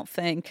audio, I don't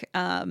think.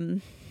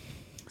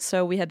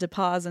 So we had to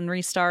pause and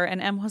restart.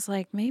 And Em was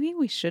like, maybe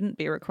we shouldn't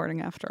be recording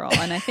after all.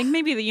 And I think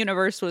maybe the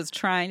universe was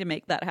trying to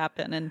make that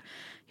happen. And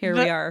here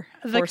we are.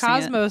 The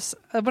cosmos.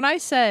 When I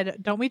said,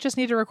 don't we just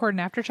need to record an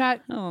after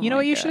chat? Oh you know my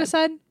what you God. should have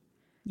said?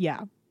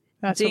 Yeah.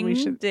 That's ding, what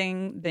we should.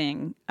 ding,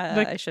 ding.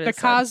 The, I should the have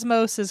said.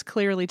 cosmos is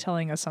clearly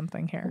telling us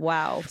something here.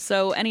 Wow.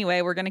 So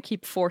anyway, we're going to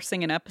keep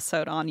forcing an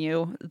episode on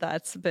you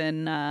that's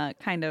been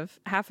kind of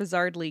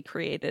haphazardly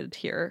created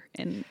here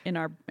in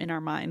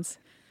our minds.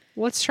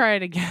 Let's try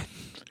it again.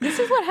 This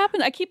is what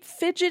happened. I keep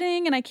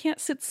fidgeting and I can't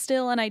sit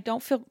still and I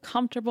don't feel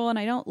comfortable and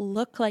I don't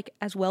look like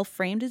as well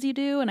framed as you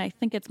do. And I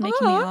think it's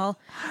making me all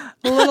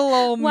Little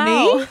old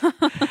wow.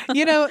 me.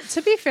 You know,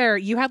 to be fair,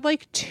 you had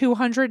like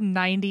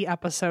 290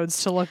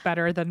 episodes to look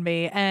better than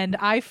me. And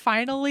I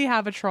finally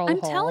have a troll I'm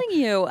hole. telling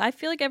you, I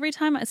feel like every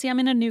time I'm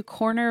in a new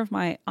corner of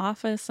my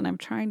office and I'm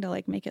trying to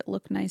like make it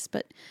look nice,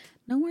 but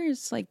nowhere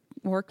is like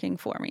working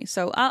for me.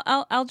 So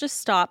I'll just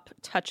stop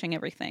touching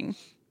everything.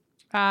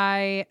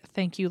 I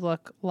think you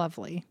look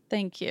lovely.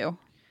 Thank you.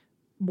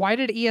 Why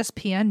did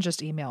ESPN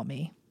just email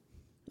me?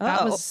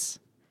 That Oh. was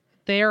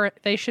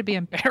they should be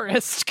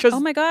embarrassed because Oh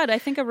my God, I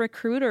think a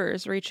recruiter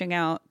is reaching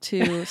out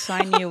to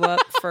sign you up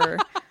for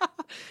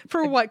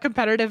for what,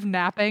 competitive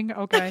napping?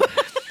 Okay.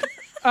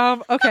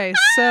 Okay,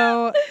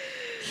 so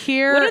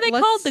here what are they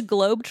let's- called? The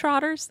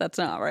Globetrotters? That's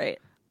not right.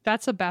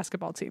 That's a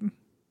basketball team.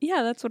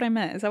 Yeah, that's what I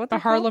meant. Is that what The they're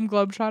called? Harlem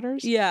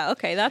Globetrotters? Yeah,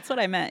 okay, that's what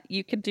I meant.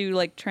 You could do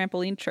like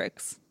trampoline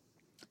tricks.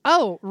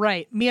 Oh,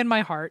 right. Me and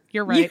my heart.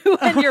 You're right. You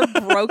and your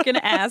broken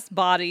ass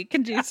body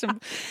can do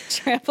some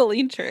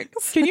trampoline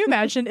tricks. Can you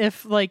imagine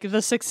if like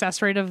the success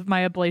rate of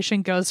my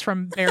ablation goes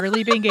from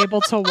barely being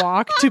able to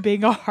walk to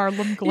being a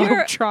Harlem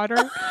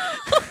Globetrotter?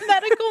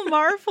 Medical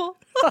marvel.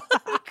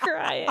 I'm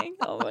crying.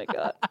 Oh my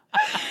God.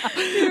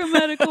 You're a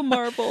medical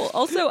marvel.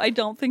 Also, I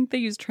don't think they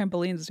use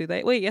trampolines, do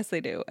they? Wait, yes,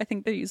 they do. I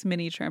think they use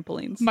mini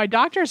trampolines. My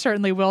doctor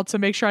certainly will to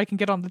make sure I can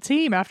get on the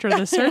team after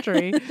the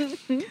surgery.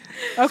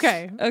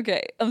 Okay.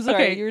 Okay, I'm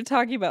sorry. Okay. You were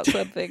talking about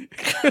something.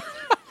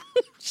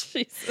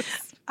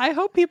 Jesus. I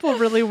hope people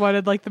really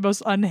wanted like the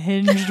most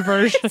unhinged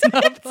version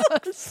of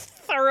us.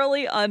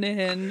 Thoroughly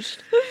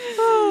unhinged.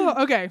 Oh,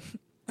 okay.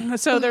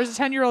 So there's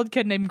a 10-year-old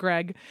kid named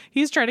Greg.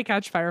 He's trying to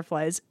catch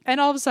fireflies, and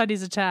all of a sudden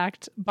he's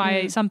attacked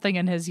by something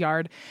in his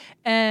yard.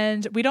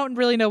 And we don't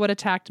really know what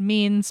attacked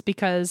means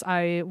because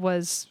I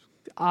was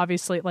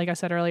obviously, like I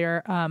said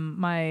earlier,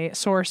 my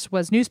source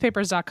was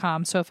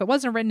newspapers.com. So if it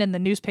wasn't written in the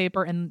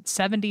newspaper in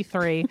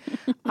 73,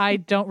 I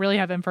don't really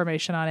have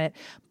information on it.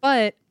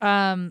 But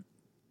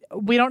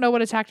we don't know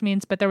what attacked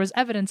means, but there was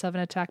evidence of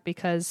an attack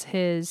because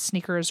his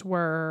sneakers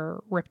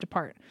were ripped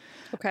apart.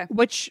 Okay.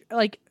 Which,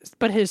 like,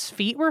 but his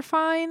feet were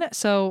fine.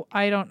 So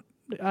I don't,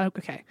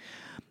 okay.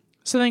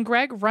 So then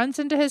Greg runs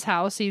into his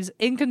house. He's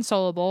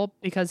inconsolable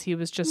because he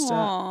was just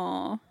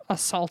Aw.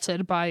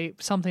 assaulted by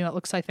something that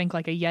looks, I think,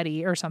 like a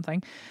Yeti or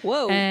something.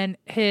 Whoa. And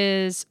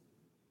his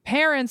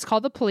parents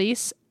call the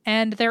police.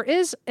 And there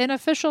is an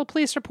official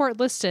police report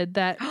listed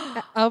that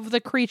of the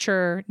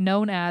creature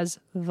known as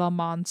the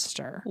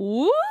monster.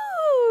 Woo.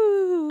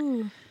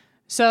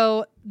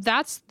 So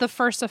that's the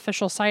first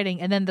official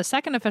sighting. And then the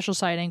second official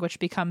sighting, which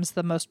becomes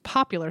the most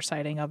popular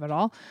sighting of it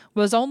all,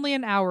 was only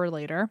an hour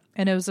later.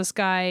 And it was this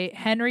guy,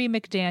 Henry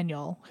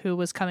McDaniel, who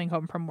was coming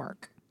home from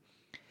work.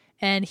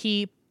 And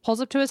he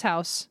pulls up to his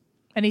house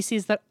and he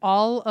sees that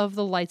all of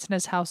the lights in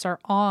his house are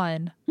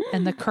on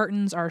and the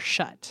curtains are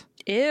shut.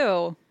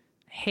 Ew.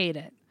 Hate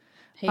it.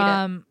 Hate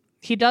it.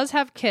 He does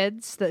have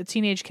kids, the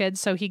teenage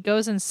kids, so he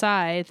goes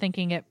inside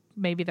thinking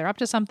maybe they're up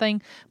to something,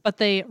 but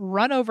they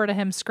run over to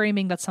him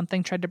screaming that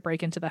something tried to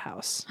break into the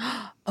house.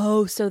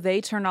 Oh, so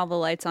they turned all the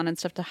lights on and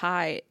stuff to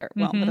hide.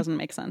 Well, that doesn't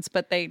make sense,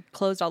 but they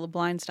closed all the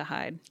blinds to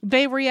hide.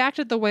 They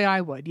reacted the way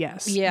I would,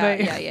 yes.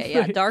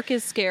 Yeah. Dark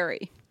is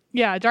scary.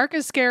 Yeah, dark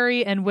is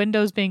scary and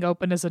windows being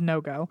open is a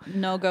no-go.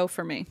 No go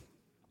for me.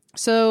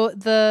 So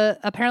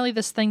apparently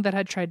this thing that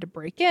had tried to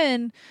break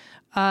in,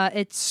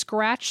 it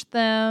scratched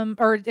them,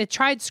 or it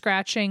tried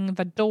scratching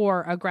the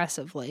door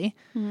aggressively.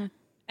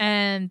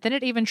 And then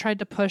it even tried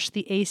to push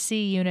the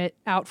AC unit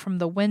out from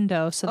the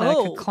window so that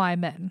it could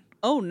climb in.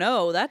 Oh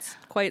no, that's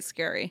quite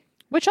scary.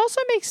 Which also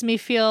makes me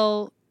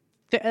feel,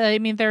 I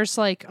mean, there's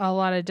like a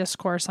lot of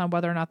discourse on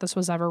whether or not this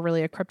was ever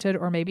really a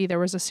cryptid, or maybe there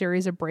was a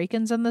series of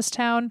break-ins in this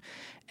town.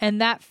 And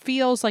that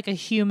feels like a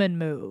human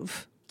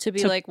move To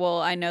be like,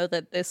 well, I know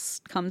that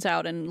this comes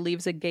out and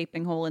leaves a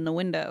gaping hole in the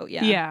window.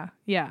 Yeah.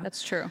 Yeah.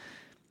 That's true.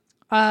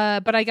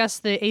 But I guess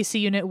the AC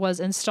unit was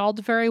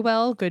installed very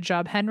well. Good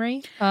job,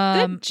 Henry.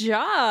 Good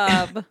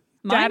job.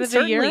 Mine of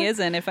the year? certainly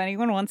isn't. If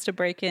anyone wants to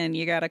break in,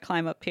 you got to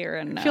climb up here.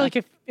 And I feel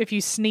like if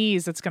you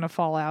sneeze, it's going to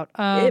fall out.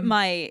 it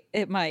might.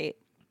 It might.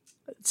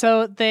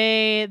 So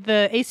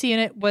the AC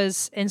unit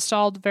was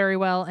installed very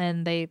well,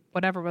 and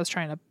whatever was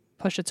trying to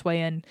push its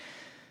way in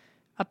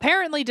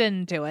apparently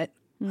didn't do it.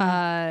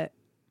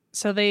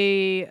 So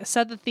they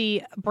said that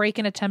the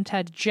break-in attempt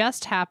had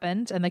just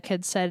happened, and the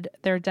kids said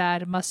their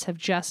dad must have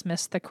just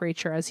missed the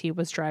creature as he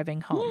was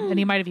driving home, and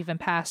he might have even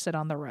passed it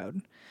on the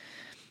road.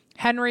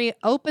 Henry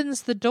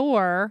opens the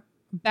door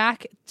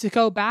to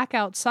go back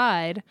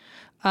outside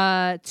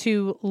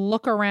to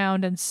look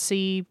around and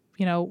see,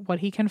 what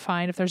he can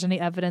find, if there's any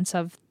evidence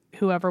of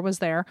whoever was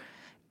there.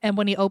 And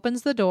when he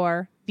opens the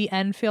door, the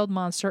Enfield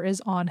monster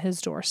is on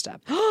his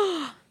doorstep.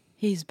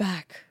 He's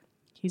back.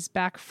 He's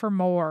back for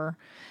more.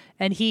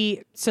 And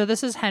so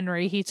this is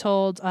Henry. He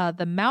told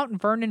the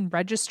Mount Vernon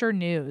Register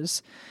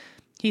News.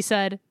 He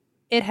said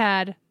it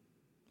had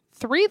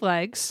 3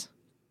 legs,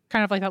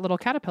 kind of like that little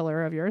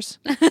caterpillar of yours.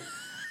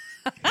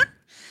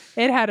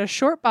 It had a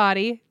short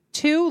body,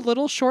 2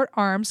 little short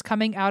arms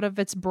coming out of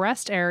its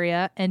breast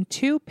area, and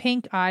 2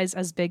 pink eyes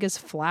as big as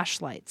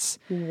flashlights.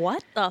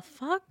 What the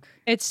fuck?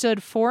 It stood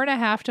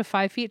 4.5 to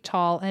 5 feet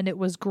tall, and it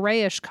was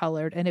grayish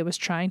colored, and it was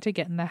trying to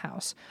get in the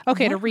house.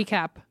 Okay, to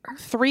recap,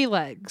 3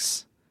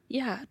 legs.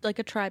 Yeah, like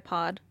a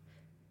tripod.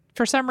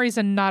 For some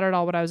reason, not at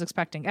all what I was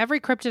expecting. Every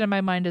cryptid in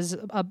my mind is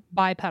a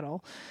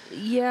bipedal.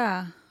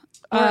 Yeah.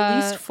 Or at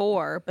least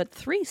 4, but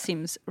 3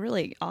 seems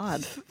really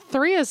odd.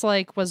 3 is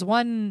was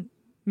 1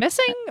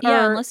 missing?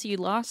 Yeah, or unless you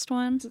lost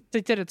one.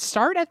 did it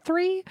start at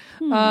 3?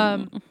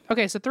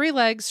 Okay, so 3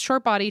 legs,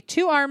 short body,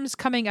 2 arms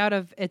coming out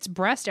of its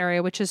breast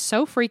area, which is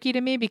so freaky to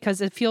me because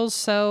it feels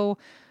so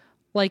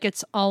like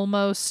it's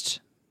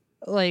almost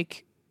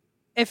like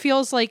it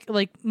feels like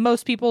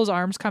most people's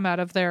arms come out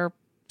of their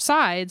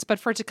sides, but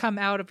for it to come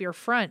out of your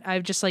front,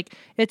 I've just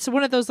it's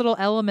one of those little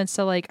elements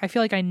that I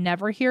feel like I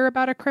never hear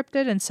about a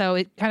cryptid, and so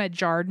it kind of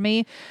jarred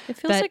me. It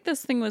feels like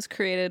this thing was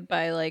created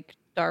by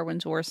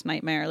Darwin's worst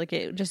nightmare.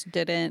 It just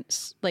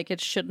didn't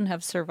it shouldn't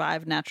have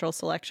survived natural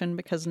selection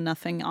because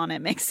nothing on it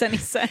makes any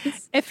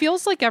sense. It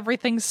feels like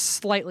everything's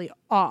slightly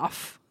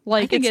off.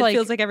 I think it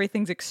feels like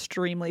everything's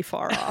extremely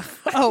far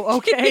off. Oh,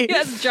 okay. He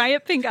has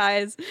giant pink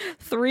eyes,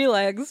 3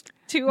 legs,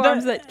 2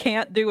 arms that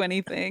can't do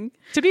anything.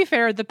 To be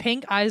fair, the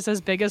pink eyes as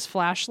big as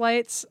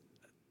flashlights,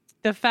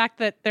 the fact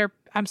that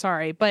I'm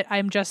sorry, but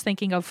I'm just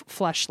thinking of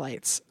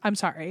fleshlights. I'm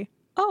sorry.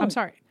 Oh, I'm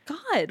sorry.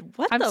 God,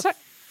 what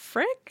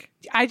frick?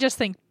 I just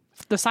think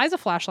the size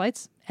of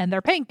flashlights, and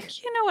they're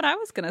pink. You know what I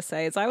was going to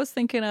say is I was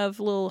thinking of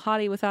little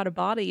hottie without a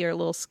body or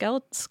little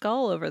skull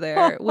over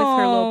there with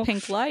her little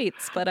pink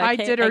lights, but I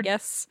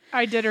guess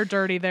I did her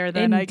dirty there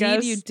then, I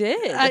guess. Indeed you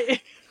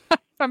did.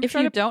 If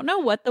you don't know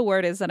what the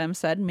word is that I'm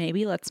said,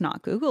 maybe let's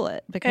not Google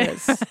it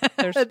because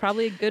there's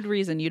probably a good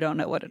reason you don't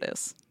know what it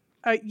is.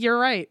 You're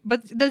right.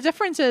 But the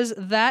difference is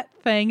that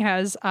thing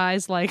has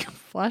eyes like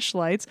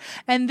flashlights,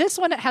 and this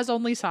one, it has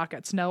only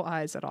sockets, no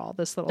eyes at all,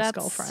 this little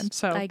skull friend.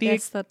 So I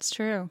guess that's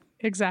true.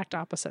 Exact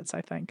opposites,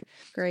 I think.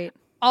 Great.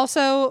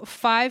 Also,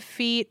 5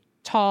 feet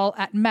tall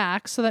at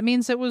max, so that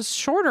means it was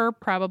shorter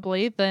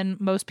probably than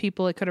most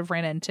people it could have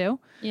ran into.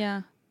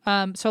 Yeah.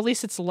 So at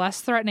least it's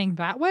less threatening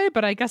that way,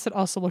 but I guess it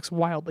also looks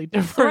wildly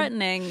different.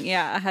 Threatening,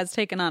 yeah, has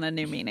taken on a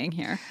new meaning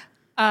here.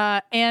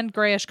 And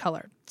grayish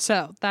colored.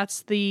 So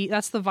that's the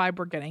vibe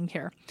we're getting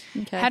here.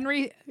 Okay.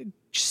 Henry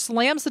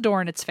slams the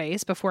door in its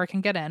face before it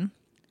can get in,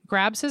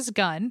 grabs his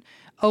gun,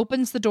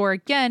 opens the door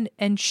again,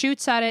 and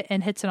shoots at it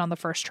and hits it on the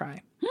first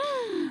try.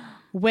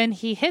 When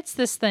he hits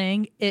this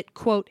thing, it,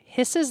 quote,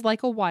 hisses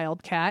like a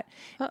wildcat,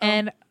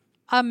 and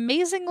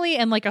amazingly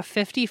in a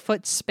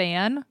 50-foot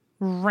span,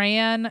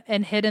 ran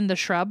and hid in the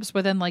shrubs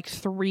within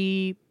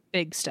 3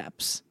 big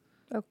steps.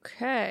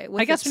 Okay.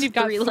 I guess when you've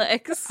got 3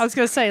 legs. I was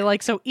going to say,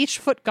 so each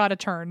foot got a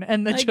turn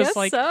and then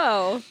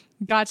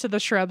got to the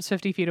shrubs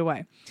 50 feet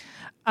away.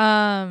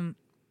 So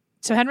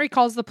Henry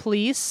calls the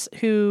police,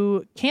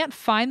 who can't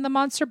find the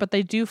monster, but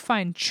they do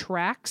find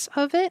tracks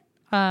of it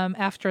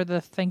after the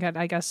thing had,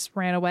 I guess,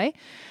 ran away.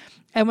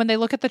 And when they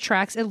look at the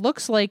tracks, it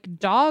looks like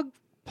dog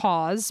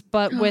paws,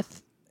 but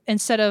with,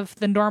 instead of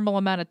the normal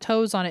amount of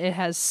toes on it, it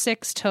has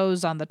 6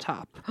 toes on the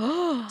top.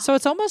 So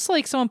it's almost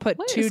like someone put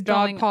 2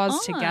 dog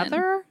paws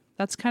together.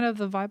 That's kind of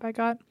the vibe I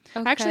got.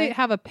 Okay. I actually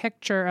have a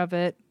picture of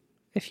it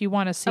if you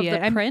want to see it.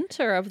 Of the print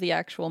or of the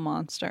actual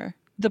monster?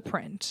 The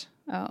print.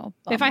 Oh,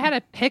 bummer. If I had a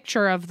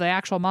picture of the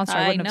actual monster,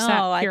 I wouldn't have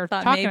sat here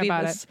talking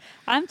about it.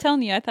 I'm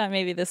telling you, I thought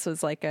maybe this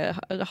was a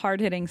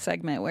hard-hitting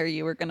segment where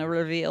you were going to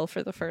reveal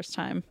for the first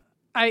time.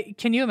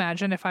 Can you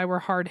imagine if I were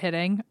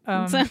hard-hitting?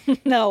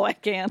 No, I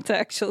can't,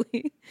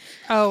 actually.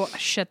 Oh,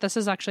 shit. This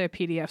is actually a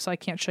PDF, so I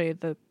can't show you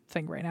the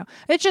thing right now.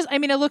 It's just,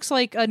 it looks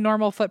like a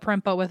normal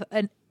footprint, but with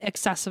an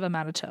excessive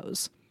amount of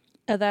toes.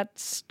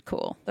 That's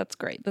cool. That's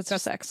great. That's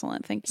just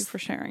excellent. Thank you for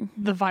sharing.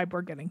 The vibe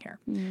we're getting here.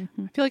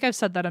 I feel like I've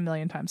said that a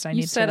million times.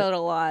 You said it a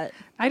lot.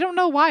 I don't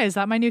know why. Is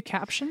that my new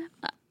caption?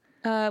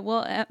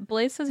 Well,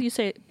 Blaze says you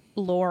say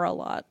lore a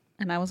lot.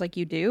 And I was like,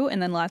 you do? And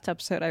then last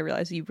episode, I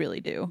realized you really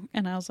do.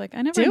 And I was like,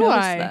 I never noticed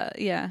that.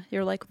 Yeah.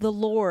 You're like, the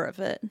lore of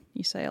it.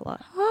 You say a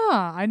lot.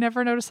 Huh. I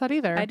never noticed that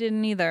either. I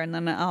didn't either. And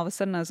then all of a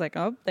sudden, I was like,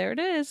 oh, there it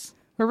is.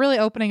 We're really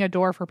opening a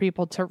door for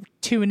people to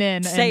tune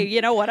in. Say, you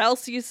know what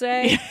else you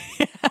say?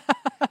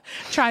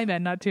 Chime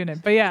in, not tune in.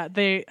 But yeah,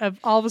 they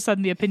all of a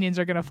sudden the opinions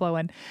are going to flow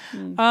in.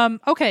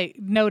 Okay,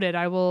 noted.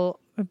 I will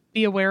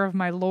be aware of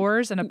my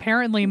lores, and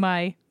apparently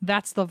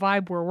that's the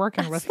vibe we're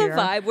working with here.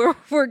 That's the vibe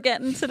we're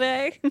getting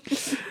today.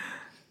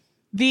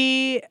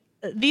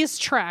 These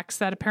tracks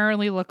that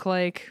apparently look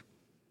like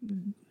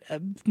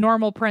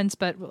normal prints,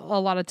 but a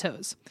lot of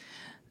toes.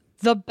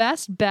 The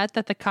best bet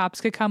that the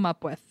cops could come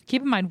up with,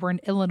 keep in mind we're in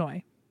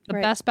Illinois, the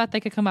best bet they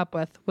could come up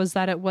with was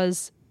that it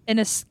was an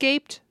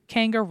escaped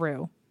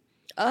kangaroo.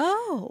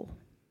 Oh.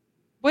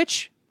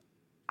 Which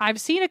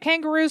I've seen a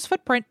kangaroo's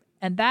footprint,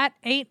 and that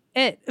ain't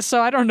it.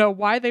 So I don't know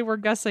why they were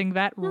guessing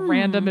that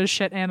random as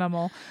shit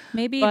animal.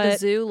 Maybe the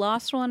zoo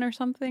lost one or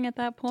something at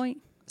that point.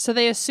 So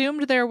they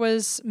assumed there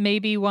was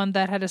maybe one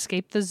that had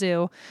escaped the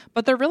zoo,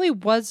 but there really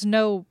was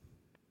no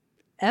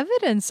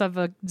evidence of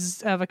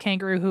a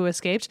kangaroo who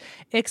escaped,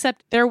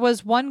 except there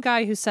was one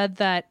guy who said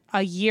that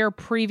a year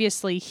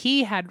previously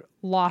he had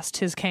lost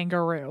his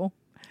kangaroo.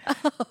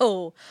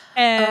 Oh.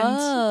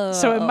 And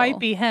so it might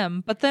be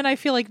him. But then I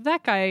feel like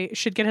that guy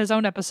should get his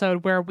own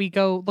episode where we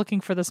go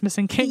looking for this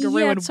missing kangaroo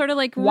and and sort of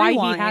like why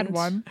rewind. he had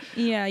one.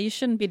 Yeah, you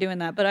shouldn't be doing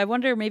that. But I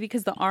wonder maybe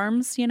because the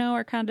arms,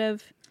 are kind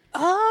of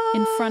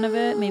in front of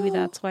it. Maybe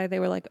that's why they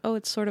were like, oh,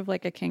 it's sort of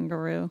like a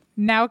kangaroo.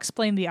 Now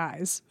explain the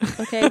eyes.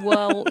 Okay,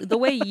 well, the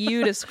way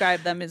you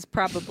describe them is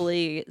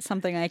probably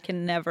something I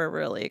can never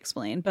really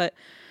explain. But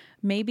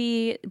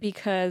maybe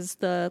because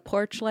the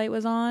porch light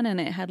was on and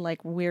it had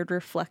like weird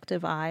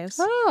reflective eyes.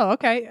 Oh,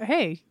 okay.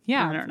 Hey,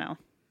 yeah. I don't know.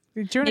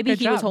 You're doing Maybe a good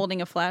he job. was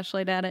holding a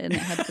flashlight at it and it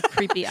had the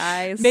creepy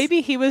eyes.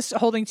 Maybe he was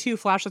holding two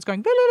flashlights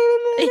going.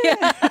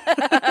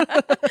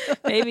 Yeah.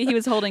 Maybe he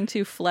was holding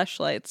two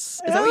fleshlights.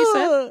 Is that what you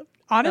said?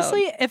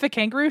 Honestly, if a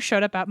kangaroo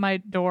showed up at my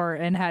door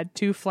and had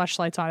two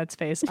fleshlights on its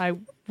face, I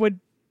would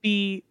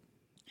be.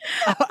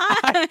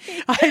 I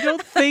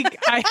don't think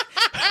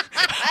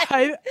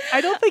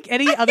I don't think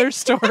any other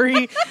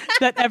story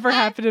that ever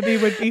happened to me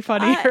would be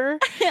funnier.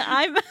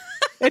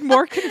 And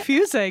more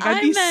confusing. I'd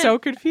be so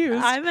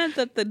confused. I meant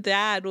that the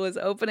dad was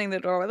opening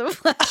the door with a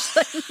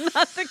flashlight,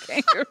 not the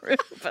kangaroo.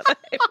 But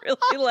I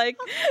really like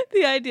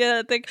the idea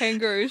that the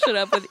kangaroo showed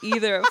up with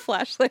either a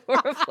flashlight or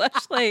a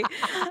flashlight.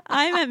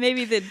 I meant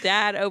maybe the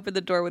dad opened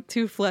the door with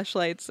two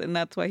flashlights, and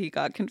that's why he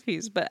got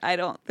confused. But I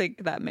don't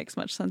think that makes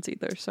much sense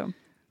either. So,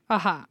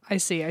 aha, I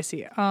see.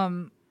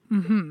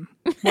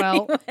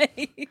 Well,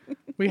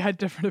 we had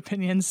different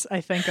opinions,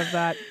 I think, of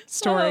that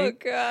story. Oh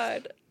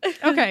God.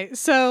 Okay,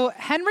 so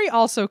Henry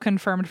also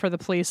confirmed for the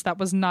police that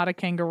was not a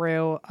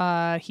kangaroo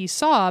he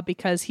saw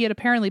because he had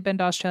apparently been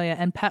to Australia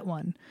and pet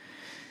one.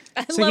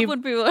 I love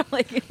when people are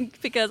like,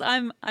 because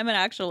I'm an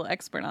actual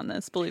expert on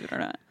this, believe it or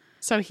not.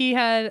 So he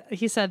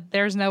said,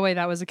 there's no way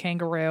that was a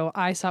kangaroo.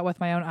 I saw it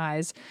with my own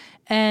eyes.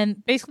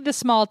 And basically the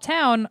small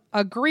town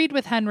agreed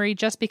with Henry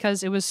just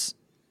because it was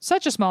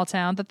such a small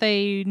town that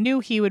they knew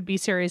he would be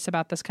serious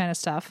about this kind of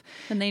stuff.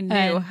 And they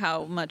knew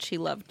how much he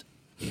loved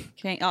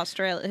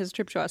Australia, his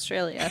trip to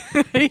Australia.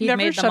 He never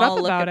made shut them all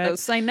up look about at it.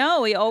 those. I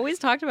know. He always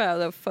talked about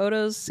the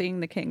photos,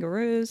 seeing the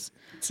kangaroos.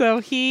 So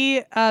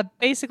he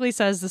basically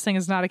says this thing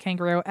is not a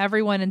kangaroo.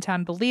 Everyone in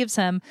town believes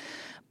him.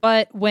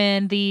 But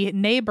when the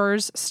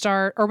neighbors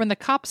when the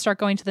cops start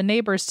going to the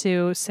neighbors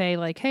to say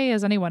like, hey,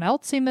 has anyone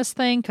else seen this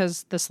thing?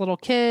 Because this little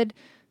kid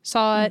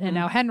saw it and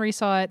now Henry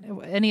saw it.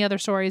 Any other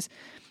stories?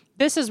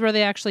 This is where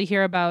they actually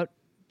hear about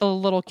the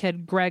little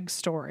kid Greg's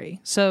story.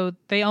 So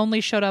they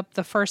only showed up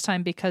the first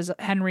time because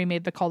Henry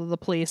made the call to the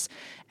police.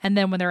 And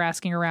then when they're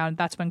asking around,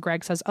 that's when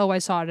Greg says, oh, I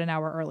saw it an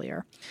hour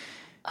earlier.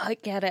 I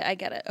get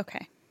it.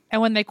 Okay.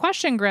 And when they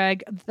question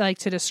Greg, like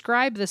to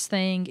describe this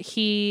thing,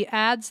 he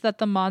adds that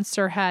the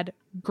monster had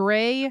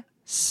gray,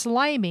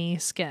 slimy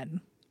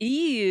skin.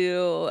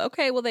 Ew.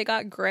 Okay, well, they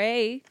got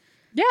gray.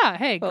 Yeah,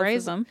 hey, Both gray.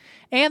 of them.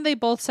 And they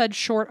both said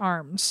short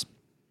arms.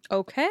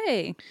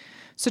 Okay.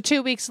 So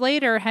 2 weeks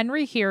later,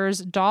 Henry hears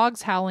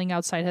dogs howling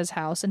outside his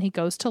house, and he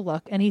goes to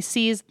look, and he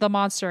sees the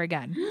monster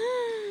again.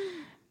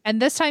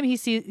 And this time he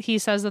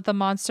says that the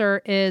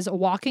monster is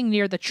walking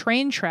near the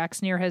train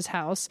tracks near his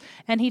house,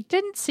 and he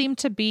didn't seem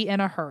to be in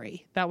a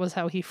hurry. That was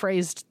how he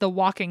phrased the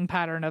walking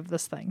pattern of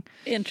this thing.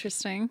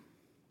 Interesting.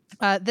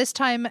 This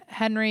time,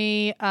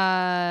 Henry,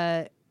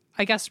 I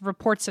guess,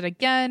 reports it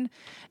again,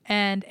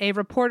 and a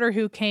reporter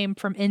who came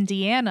from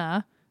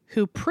Indiana,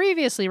 who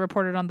previously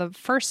reported on the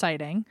first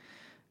sighting,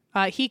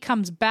 he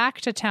comes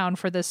back to town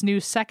for this new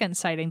second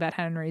sighting that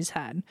Henry's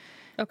had.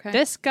 Okay.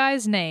 This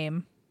guy's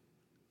name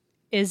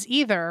is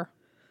either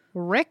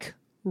Rick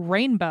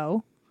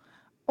Rainbow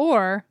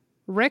or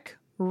Rick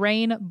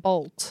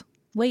Rainbolt.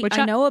 Wait,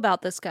 I know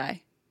about this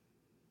guy.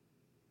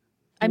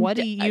 What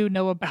do you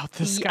know about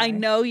this guy? I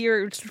know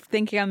you're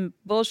thinking I'm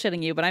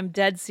bullshitting you, but I'm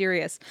dead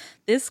serious.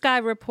 This guy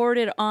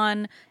reported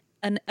on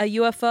a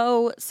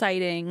UFO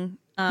sighting.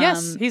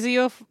 Yes, he's a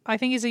UFO. I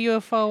think he's a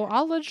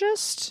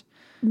UFOologist.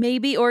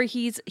 Maybe, or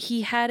he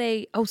had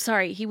a. Oh,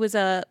 sorry, he was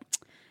a.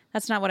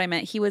 That's not what I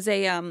meant. He was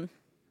a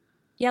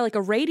like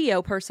a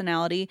radio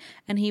personality,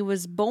 and he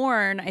was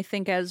born, I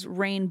think, as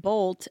Rain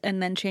Bolt,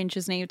 and then changed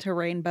his name to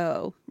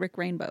Rainbow, Rick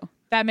Rainbow.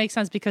 That makes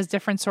sense because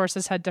different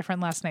sources had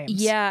different last names.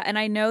 Yeah, and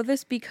I know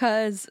this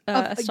because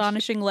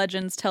Astonishing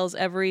Legends tells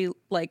every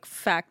like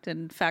fact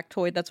and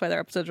factoid. That's why their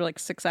episodes are like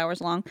 6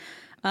 hours long.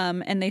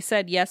 And they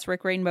said yes,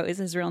 Rick Rainbow is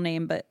his real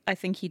name, but I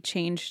think he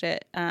changed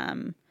it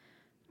to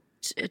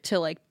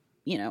like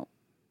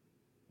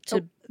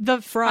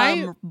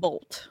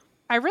Bolt.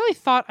 I really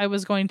thought I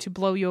was going to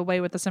blow you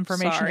away with this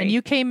information, Sorry. and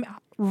you came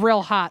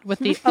real hot with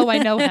the, I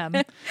know him.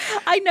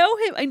 I know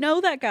him. I know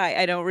that guy.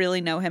 I don't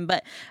really know him,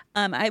 but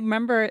I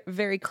remember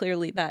very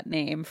clearly that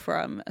name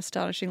from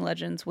Astonishing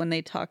Legends when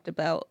they talked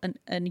about a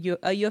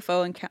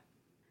UFO encounter.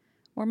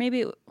 Or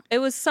maybe it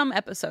was some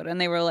episode,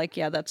 and they were like,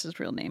 yeah, that's his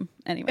real name.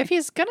 Anyway. If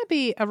he's going to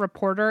be a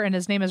reporter and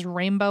his name is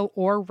Rainbow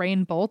or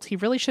Rain Bolt, he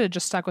really should have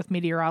just stuck with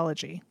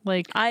meteorology.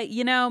 Like,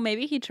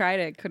 maybe he tried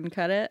it, couldn't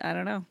cut it. I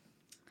don't know.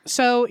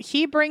 So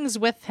he brings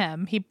with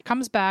him, he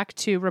comes back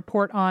to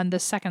report on the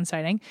second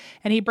sighting,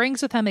 and he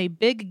brings with him a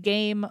big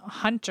game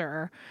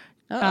hunter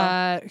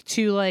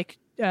to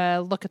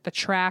look at the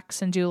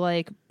tracks and do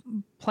like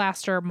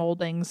plaster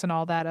moldings and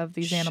all that of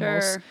these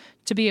animals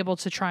to be able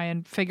to try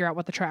and figure out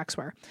what the tracks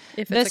were.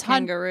 If it's a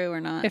kangaroo or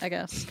not, I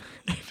guess.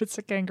 If it's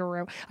a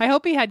kangaroo. I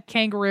hope he had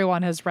kangaroo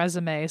on his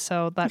resume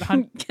so that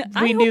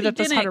we knew that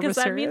this hunter was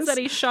serious. That means that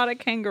he shot a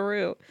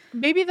kangaroo.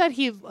 Maybe that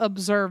he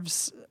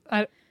observes...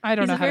 I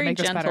don't know how to make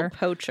this better. He's a very gentle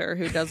poacher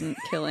who doesn't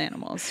kill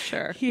animals,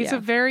 sure. He's a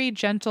very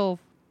gentle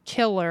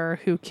killer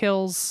who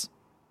kills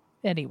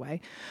anyway.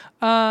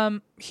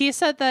 He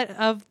said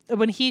that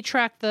when he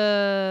tracked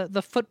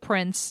the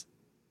footprints,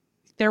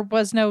 there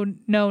was no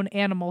known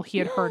animal he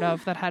had heard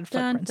of that had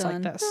footprints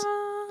like this.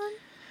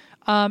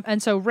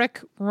 And so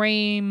Rick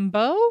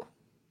Rainbow?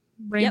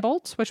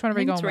 Rainbolt? Which one are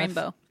we going with?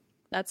 Rainbow.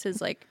 That's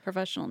his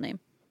professional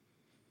name.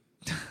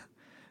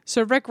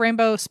 So Rick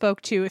Rainbow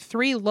spoke to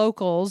 3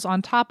 locals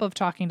on top of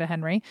talking to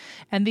Henry.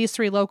 And these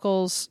 3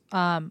 locals,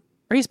 or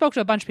he spoke to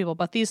a bunch of people,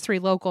 but these 3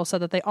 locals said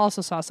that they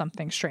also saw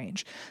something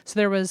strange. So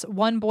there was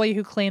one boy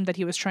who claimed that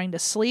he was trying to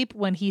sleep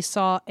when he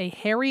saw a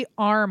hairy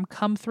arm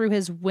come through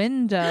his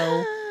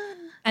window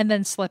and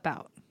then slip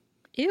out.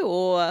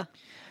 Ew.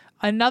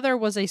 Another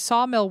was a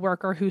sawmill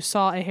worker who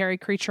saw a hairy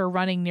creature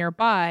running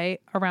nearby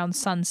around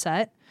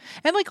sunset.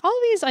 And all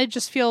of these, I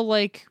just feel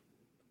like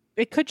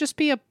it could just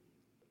be a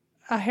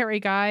hairy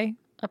guy.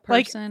 A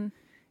person.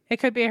 It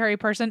could be a hairy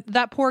person.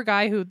 That poor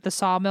guy who the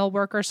sawmill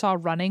worker saw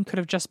running could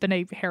have just been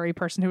a hairy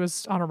person who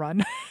was on a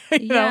run.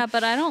 Yeah,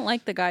 but I don't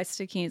like the guy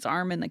sticking his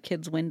arm in the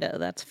kid's window.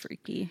 That's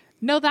freaky.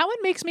 No, that one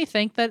makes me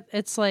think that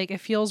it's it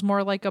feels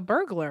more like a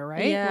burglar,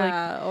 right?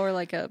 Yeah, or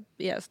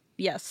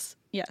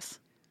yes.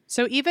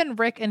 So even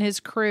Rick and his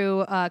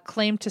crew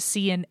claimed to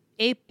see an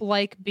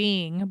ape-like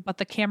being, but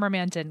the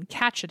cameraman didn't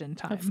catch it in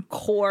time. Of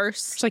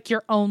course. It's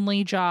your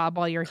only job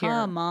while you're here.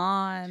 Come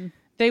on.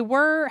 They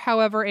were,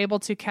 however, able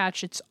to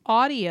catch its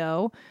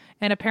audio,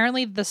 and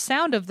apparently the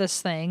sound of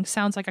this thing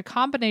sounds like a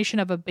combination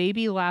of a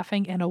baby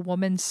laughing and a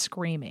woman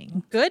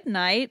screaming. Good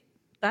night.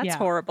 That's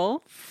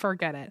horrible.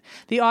 Forget it.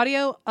 The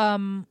audio,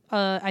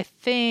 I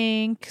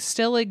think,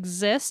 still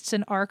exists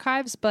in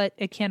archives, but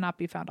it cannot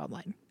be found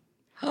online.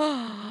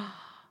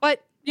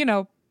 But,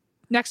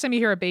 next time you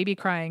hear a baby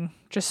crying,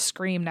 just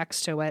scream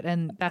next to it,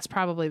 and that's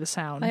probably the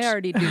sound. I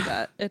already do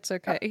that. It's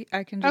okay.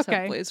 I can just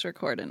have Blaze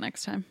record it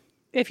next time.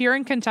 If you're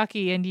in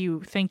Kentucky and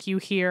you think you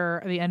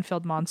hear the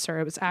Enfield monster,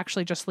 it was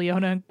actually just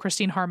Leona and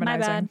Christine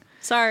harmonizing. My bad.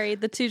 Sorry,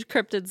 the 2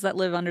 cryptids that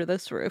live under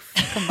this roof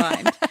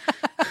combined.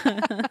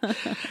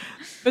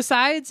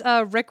 Besides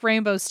Rick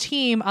Rainbow's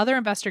team, other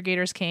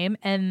investigators came,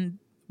 and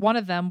one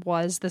of them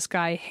was this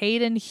guy,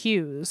 Hayden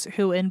Hughes,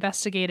 who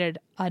investigated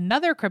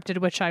another cryptid,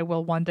 which I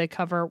will one day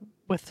cover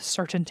with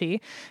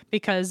certainty,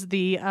 because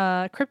the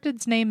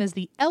cryptid's name is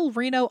the El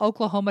Reno,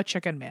 Oklahoma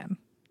Chicken Man.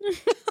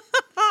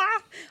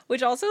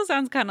 Which also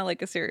sounds kind of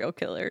like a serial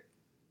killer.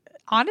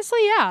 Honestly,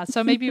 yeah.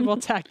 So maybe we'll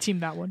tag team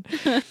that one.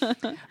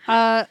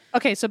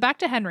 Okay, so back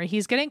to Henry.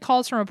 He's getting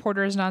calls from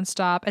reporters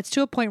nonstop. It's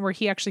to a point where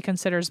he actually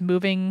considers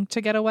moving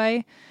to get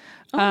away.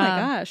 Oh my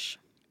gosh.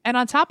 And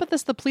on top of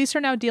this, the police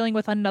are now dealing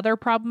with another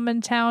problem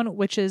in town,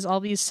 which is all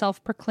these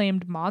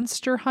self-proclaimed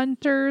monster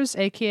hunters,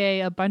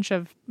 aka a bunch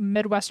of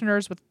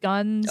Midwesterners with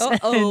guns.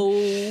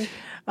 Uh-oh.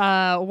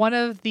 One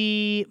of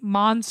the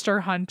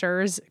monster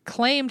hunters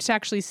claimed to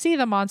actually see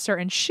the monster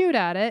and shoot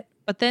at it,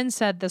 but then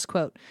said this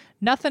quote,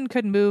 "Nothing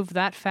could move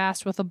that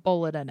fast with a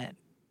bullet in it."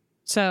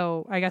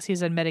 So I guess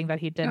he's admitting that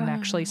he didn't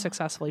actually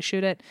successfully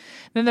shoot it.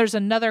 Then there's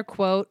another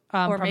quote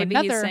or from maybe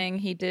another... he's saying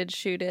he did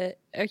shoot it.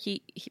 Or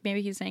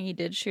maybe he's saying he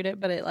did shoot it,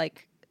 but it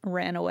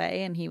ran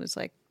away, and he was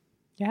like,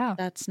 "Yeah,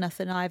 that's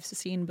nothing I've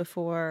seen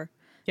before.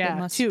 Yeah, it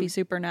must be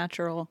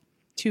supernatural.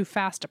 Too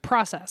fast to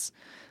process."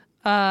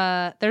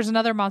 there's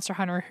another monster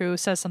hunter who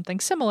says something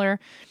similar.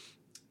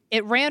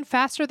 It ran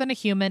faster than a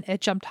human.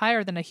 It jumped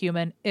higher than a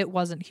human. It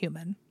wasn't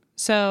human.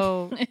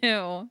 So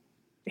Ew.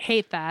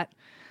 hate that.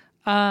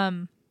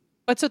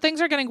 But so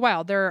things are getting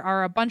wild. There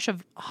are a bunch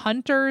of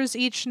hunters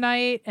each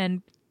night,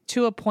 and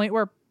to a point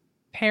where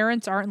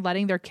parents aren't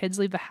letting their kids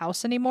leave the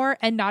house anymore,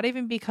 and not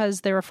even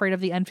because they're afraid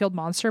of the Enfield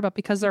monster, but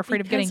because they're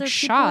afraid of getting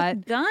shot.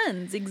 With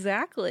guns,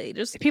 exactly.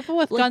 Just People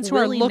with like guns who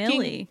are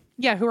willy-nilly.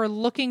 who are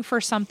looking for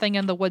something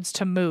in the woods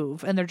to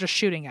move, and they're just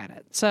shooting at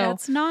it. So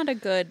That's not a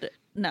good.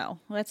 No,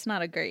 that's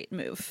not a great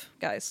move,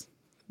 guys.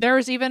 there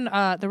was even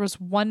there was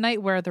one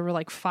night where there were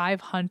like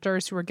 5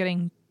 hunters who were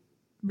getting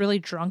really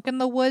drunk in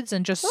the woods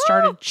and just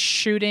started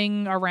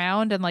shooting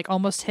around and like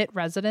almost hit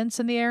residents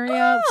in the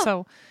area.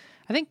 So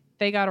I think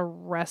they got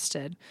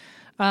arrested.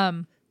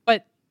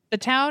 But the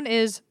town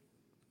is,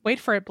 wait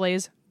for it,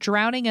 Blaze,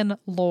 drowning in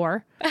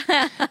lore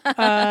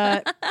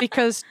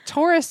because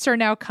tourists are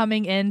now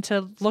coming in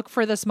to look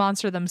for this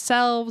monster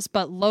themselves,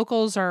 but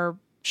locals are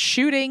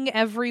shooting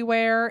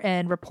everywhere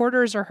and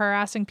reporters are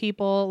harassing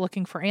people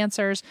looking for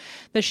answers.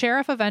 The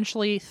sheriff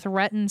eventually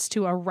threatens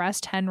to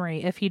arrest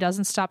Henry if he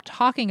doesn't stop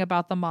talking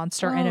about the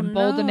monster and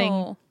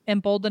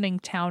emboldening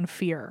town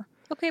fear.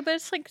 Okay, but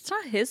it's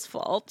not his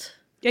fault.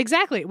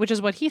 Exactly, which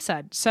is what he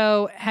said.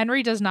 So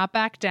Henry does not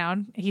back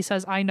down. He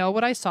says, I know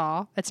what I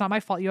saw. It's not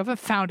my fault. You haven't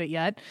found it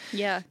yet.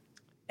 Yeah.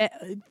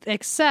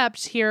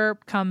 Except here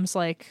comes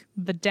like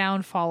the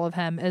downfall of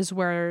him is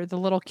where the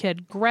little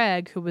kid,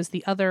 Greg, who was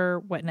the other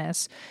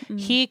witness,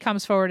 he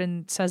comes forward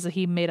and says that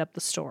he made up the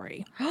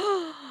story.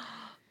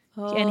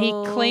 And he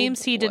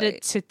claims he did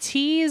it to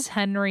tease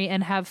Henry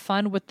and have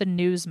fun with the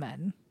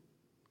newsmen.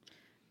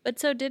 But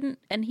so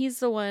and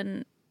he's the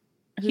one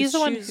whose He's the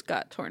one shoes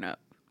got torn up.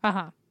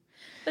 Uh-huh.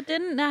 But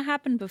didn't that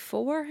happen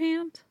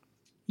beforehand?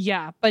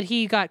 Yeah, but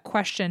he got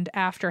questioned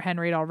after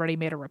Henry had already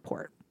made a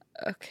report.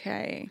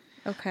 Okay.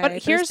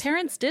 But his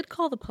parents did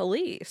call the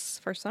police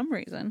for some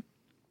reason.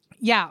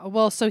 Yeah,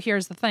 well, so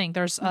here's the thing.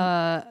 There's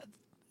for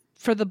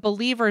the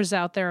believers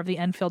out there of the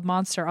Enfield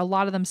monster, a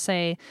lot of them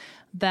say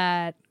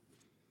that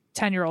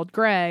 10-year-old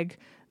Greg,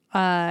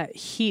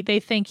 they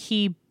think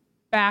he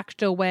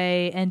backed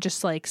away and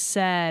just like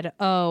said,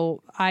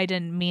 "Oh, I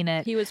didn't mean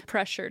it." He was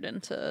pressured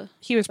into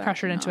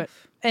it.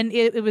 And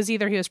it was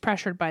either he was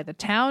pressured by the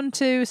town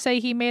to say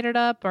he made it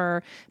up,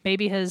 or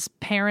maybe his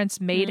parents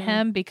made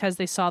him because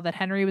they saw that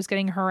Henry was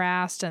getting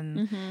harassed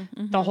and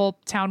the whole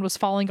town was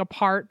falling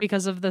apart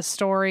because of this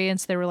story. And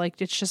so they were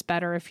like, it's just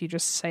better if you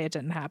just say it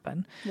didn't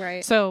happen.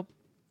 Right. So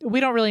we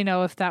don't really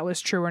know if that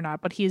was true or not,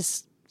 but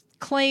he's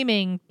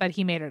claiming that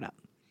he made it up.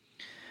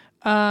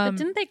 But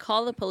didn't they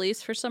call the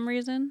police for some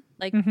reason?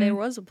 Like there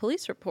was a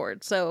police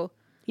report. So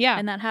yeah.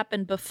 And that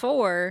happened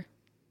before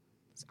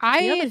the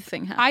other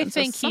thing happened. I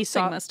think so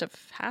something must have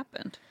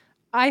happened.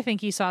 I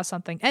think he saw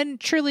something. And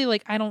truly,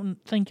 like, I don't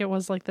think it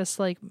was like this,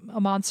 like a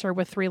monster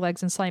with 3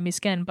 legs and slimy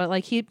skin, but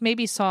like he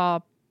maybe saw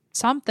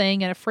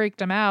something and it freaked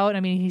him out.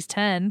 I mean, he's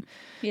 10.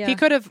 Yeah. He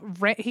could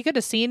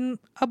have seen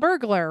a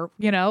burglar,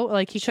 you know,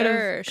 like he could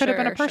have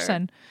been a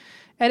person.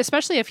 And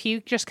especially if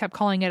he just kept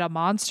calling it a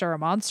monster,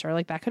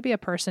 like that could be a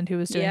person who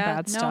was doing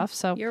bad stuff.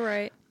 So you're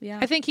right. Yeah.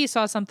 I think he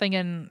saw something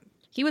and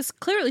he was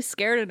clearly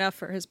scared enough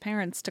for his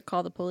parents to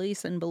call the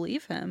police and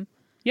believe him.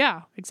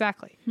 Yeah,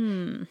 exactly.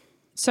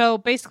 So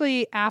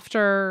basically,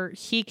 after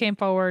he came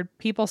forward,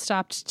 people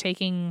stopped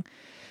taking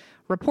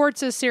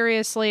reports as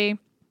seriously.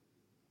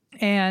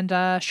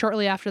 And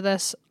shortly after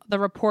this, the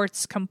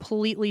reports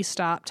completely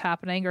stopped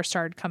happening or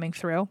started coming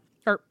through.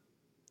 Or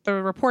the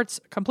reports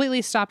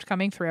completely stopped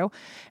coming through.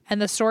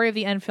 And the story of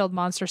the Enfield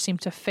monster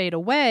seemed to fade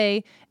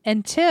away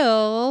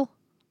until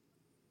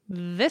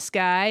this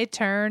guy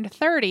turned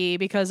 30,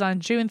 because on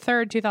June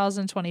 3rd,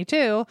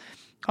 2022,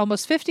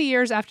 almost 50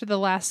 years after the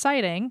last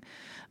sighting,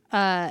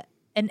 an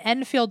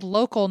Enfield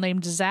local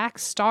named Zach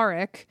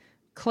Starrick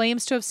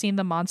claims to have seen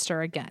the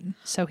monster again.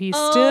 So he's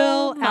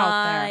still out there.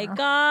 Oh my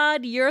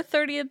God, your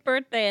 30th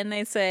birthday, and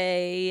they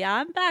say,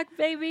 I'm back,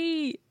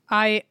 baby.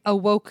 I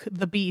awoke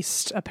the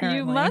beast, apparently.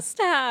 You must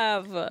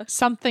have.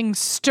 Something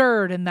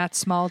stirred in that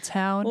small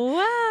town.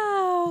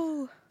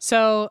 Wow.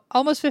 So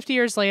almost 50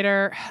 years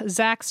later,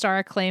 Zach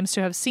Starrick claims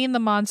to have seen the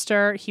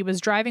monster. He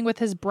was driving with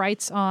his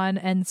brights on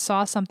and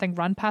saw something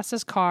run past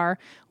his car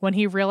when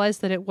he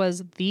realized that it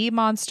was the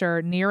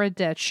monster near a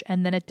ditch,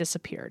 and then it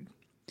disappeared.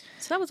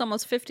 So that was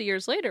almost 50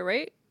 years later,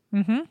 right?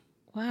 Mm-hmm.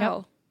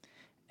 Wow.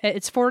 Yep.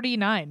 It's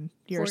 49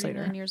 years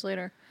 49 years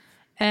later.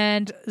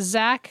 And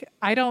Zach,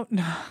 I don't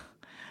know.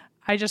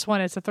 I just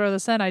wanted to throw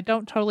this in. I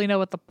don't totally know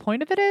what the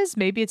point of it is.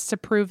 Maybe it's to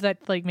prove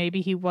that, like,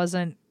 maybe he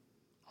wasn't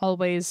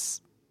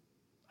always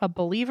a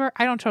believer.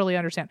 I don't totally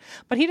understand.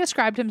 But he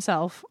described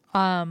himself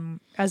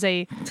as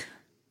a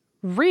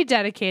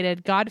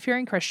rededicated,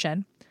 God-fearing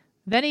Christian.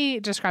 Then he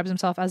describes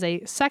himself as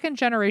a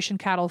second-generation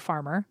cattle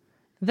farmer.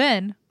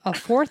 Then a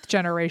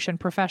fourth-generation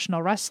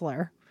professional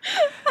wrestler.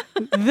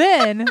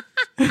 Then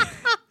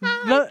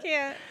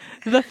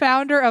the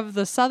founder of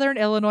the Southern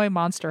Illinois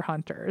Monster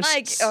Hunters.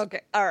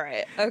 Okay. All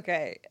right.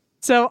 Okay.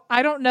 So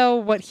I don't know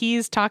what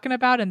he's talking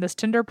about in this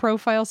Tinder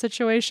profile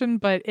situation,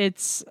 but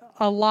it's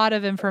a lot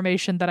of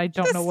information that I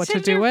don't know what to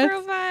do with.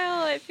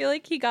 Profile. I feel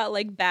like he got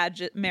like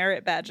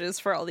merit badges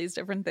for all these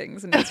different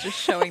things, and he's just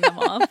showing them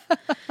off.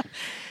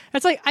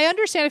 It's like, I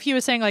understand if he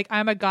was saying like,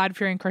 I'm a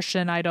God-fearing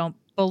Christian, I don't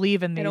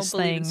believe in these things. I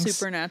don't believe in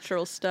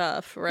supernatural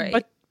stuff,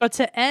 right? But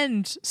to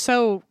end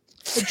so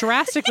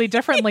drastically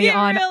differently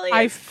on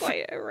really is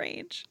quite a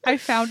range. I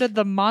founded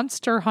the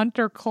Monster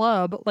Hunter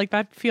Club. Like,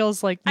 that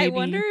feels like maybe... I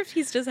wonder if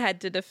he's just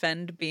had to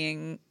defend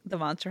being the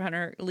Monster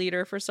Hunter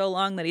leader for so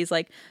long that he's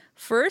like,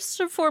 first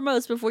and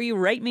foremost, before you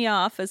write me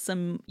off as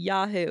some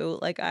Yahoo,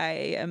 like, I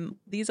am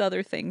these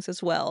other things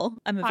as well.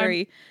 I'm a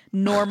very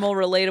normal,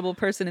 relatable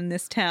person in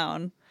this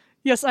town.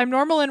 Yes, I'm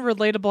normal and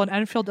relatable in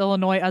Enfield,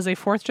 Illinois as a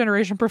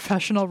fourth-generation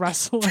professional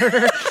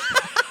wrestler.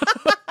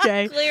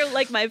 Okay. Clear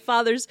like my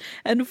fathers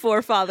and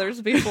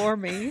forefathers before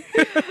me.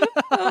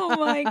 Oh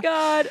my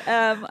God.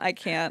 I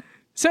can't.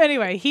 So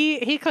anyway,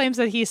 he claims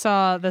that he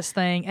saw this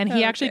thing, and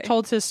he actually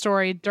told his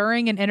story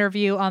during an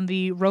interview on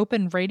the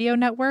Ropin Radio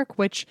Network,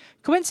 which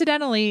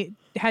coincidentally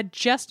had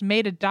just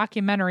made a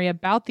documentary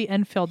about the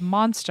Enfield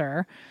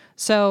monster.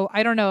 So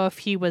I don't know if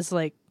he was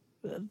like,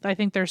 I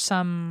think there's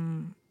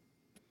some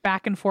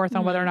back and forth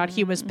on whether or not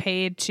he was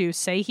paid to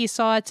say he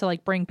saw it to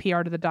like bring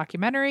PR to the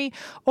documentary,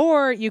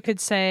 or you could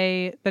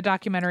say the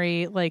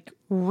documentary like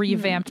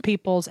revamped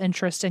people's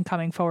interest in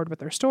coming forward with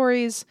their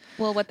stories.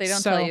 Well, what they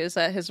don't tell you is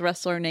that his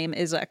wrestler name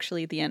is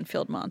actually the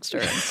Enfield Monster,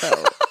 and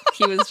so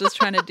he was just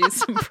trying to do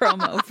some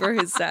promo for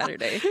his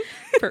Saturday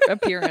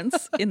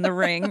appearance in the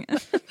ring.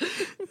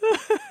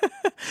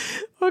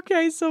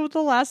 Okay, so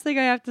the last thing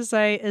I have to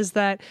say is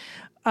that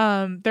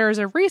there is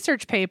a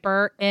research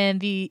paper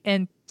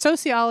in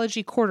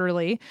Sociology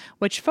Quarterly,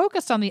 which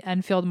focused on the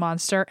Enfield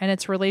monster and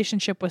its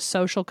relationship with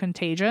social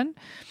contagion.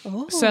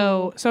 Oh.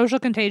 So social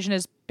contagion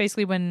is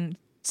basically when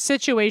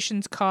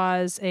situations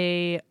cause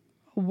a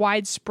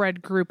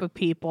widespread group of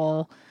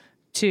people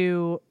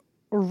to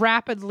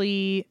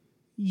rapidly,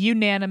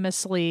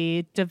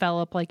 unanimously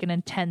develop like an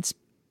intense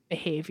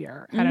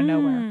behavior out of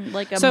nowhere.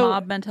 Like a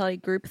mob mentality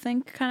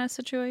groupthink kind of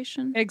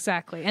situation?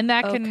 Exactly. And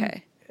that can...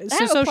 Okay.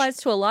 That applies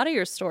to a lot of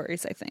your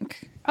stories, I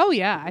think. Oh,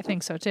 yeah, I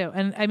think so, too.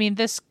 And I mean,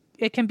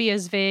 it can be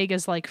as vague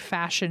as like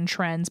fashion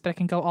trends, but it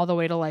can go all the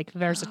way to like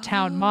there's a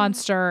town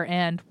monster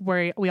and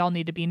where we all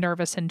need to be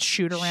nervous and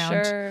shoot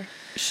around. Sure.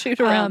 Shoot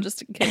around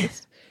just in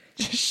case.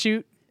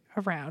 Shoot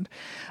around.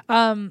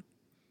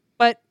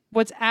 But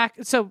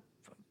so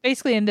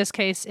basically in this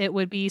case, it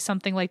would be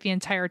something like the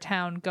entire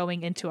town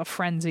going into a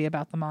frenzy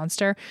about the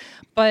monster.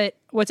 But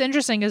what's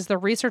interesting is the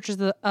researchers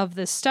of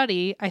this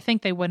study, I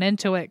think they went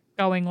into it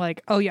going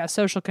like, oh yeah,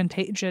 social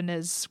contagion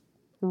is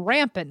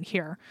rampant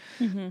here.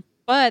 Mm-hmm.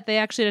 But they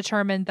actually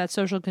determined that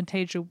social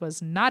contagion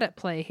was not at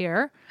play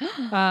here.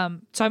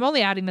 So I'm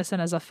only adding this in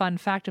as a fun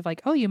fact of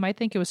like, oh, you might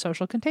think it was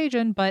social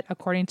contagion, but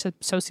according to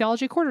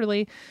Sociology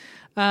Quarterly,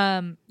 they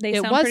sound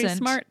pretty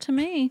smart to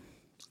me.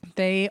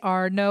 They're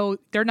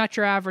not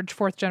your average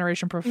fourth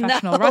generation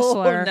professional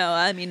wrestler. No,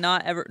 I mean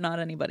not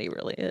anybody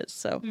really is.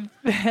 So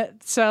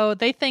So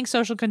they think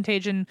social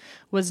contagion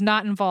was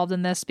not involved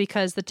in this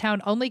because the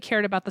town only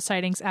cared about the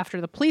sightings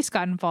after the police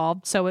got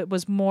involved. So it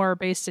was more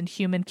based in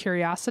human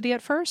curiosity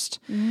at first.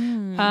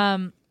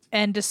 And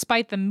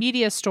despite the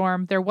media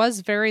storm, there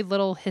was very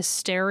little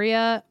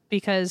hysteria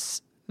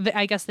because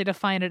I guess they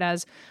define it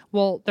as,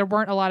 well, there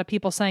weren't a lot of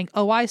people saying,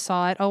 oh, I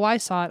saw it. Oh, I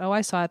saw it. Oh,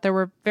 I saw it. There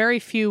were very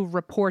few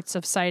reports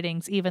of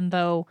sightings, even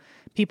though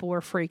people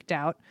were freaked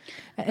out.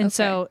 And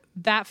so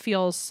that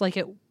feels like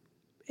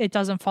it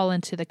doesn't fall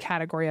into the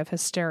category of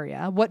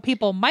hysteria. What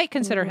people might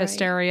consider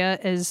hysteria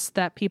is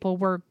that people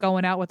were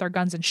going out with their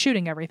guns and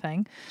shooting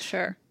everything.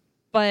 Sure.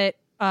 But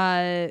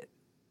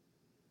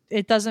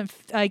it doesn't,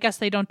 I guess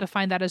they don't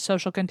define that as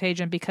social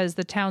contagion because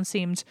the town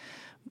seemed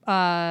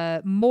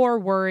more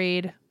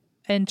worried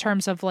in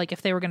terms of like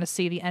if they were going to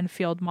see the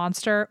Enfield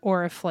monster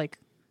or if like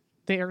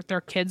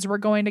their kids were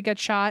going to get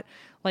shot.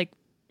 Like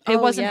it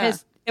wasn't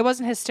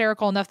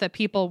hysterical enough that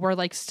people were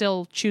like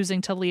still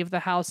choosing to leave the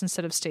house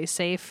instead of stay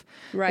safe.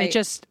 Right.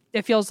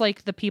 It feels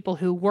like the people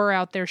who were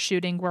out there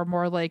shooting were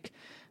more like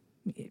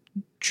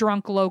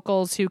drunk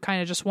locals who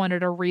kind of just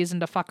wanted a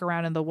reason to fuck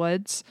around in the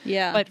woods.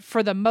 Yeah. But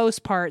for the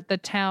most part, the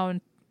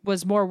town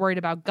was more worried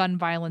about gun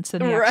violence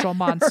than the actual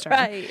monster.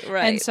 Right.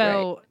 And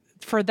so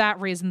for that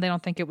reason, they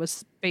don't think it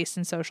was based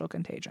in social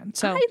contagion.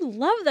 So I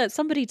love that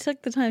somebody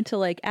took the time to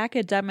like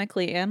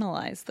academically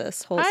analyze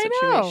this whole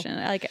situation.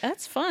 Like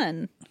that's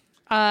fun.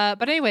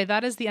 But anyway,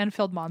 that is the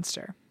Enfield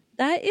monster.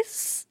 That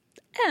is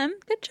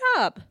good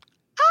job.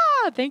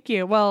 Thank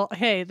you. Well,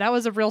 hey, that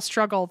was a real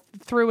struggle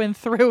through and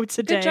through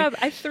today. Good job.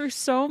 I threw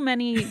so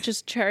many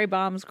just cherry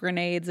bombs,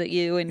 grenades at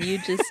you, and you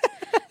just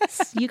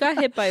you got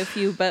hit by a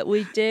few, but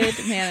we did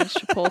manage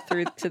to pull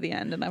through to the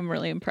end, and I'm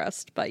really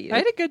impressed by you. I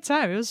had a good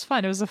time. It was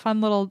fun. It was a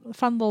fun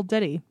little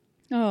ditty.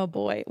 Oh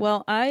boy.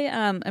 Well, I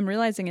am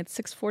realizing it's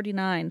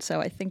 6:49,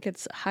 so I think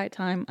it's high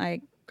time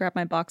I grab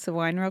my box of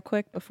wine real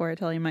quick before I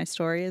tell you my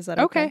story. Is that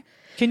okay?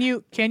 Can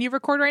you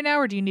record right now,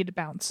 or do you need to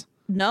bounce?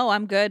 No,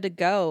 I'm good to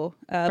go.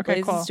 Okay,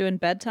 Blaze cool. is doing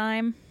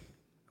bedtime.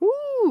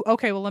 Ooh,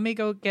 okay, well, let me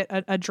go get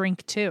a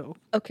drink too.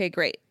 Okay,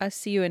 great. I'll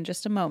see you in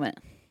just a moment.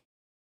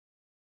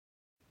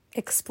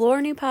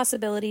 Explore new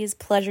possibilities,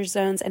 pleasure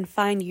zones, and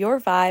find your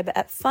vibe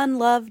at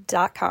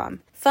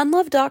funlove.com.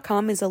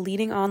 Funlove.com is a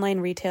leading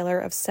online retailer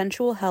of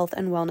sensual health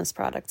and wellness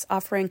products,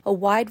 offering a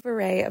wide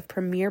array of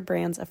premier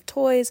brands of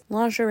toys,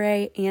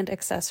 lingerie, and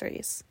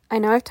accessories. I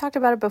know I've talked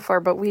about it before,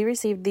 but we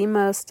received the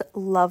most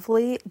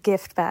lovely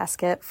gift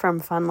basket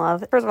from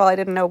Funlove. First of all, I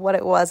didn't know what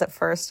it was at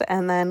first,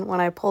 and then when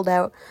I pulled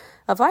out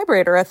a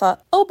vibrator, I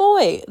thought, oh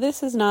boy,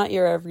 this is not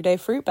your everyday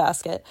fruit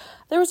basket.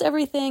 There was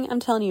everything, I'm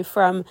telling you,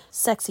 from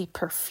sexy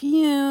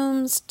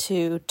perfumes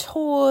to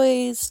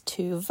toys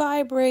to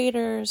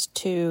vibrators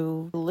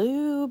to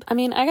lube. I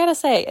mean, I gotta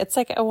say, it's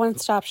like a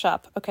one-stop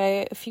shop,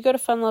 okay? If you go to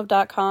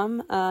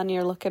funlove.com and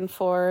you're looking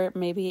for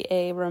maybe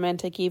a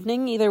romantic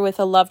evening, either with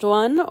a loved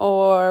one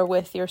or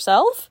with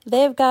yourself,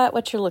 they've got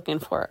what you're looking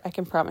for, I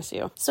can promise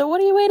you. So what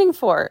are you waiting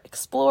for?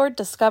 Explore,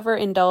 discover,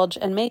 indulge,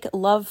 and make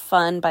love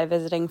fun by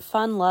visiting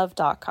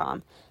funlove.com.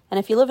 And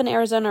if you live in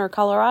Arizona or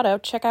Colorado,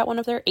 check out one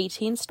of their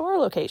 18 store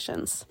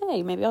locations.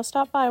 Hey, maybe I'll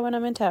stop by when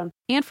I'm in town.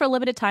 And for a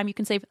limited time, you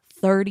can save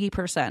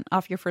 30%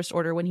 off your first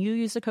order when you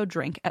use the code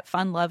DRINK at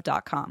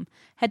funlove.com.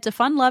 Head to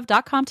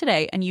funlove.com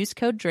today and use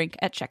code DRINK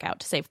at checkout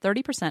to save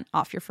 30%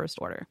 off your first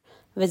order.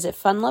 Visit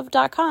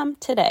funlove.com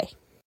today.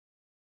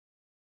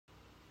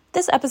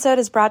 This episode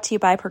is brought to you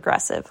by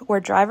Progressive, where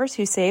drivers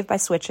who save by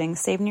switching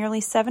save nearly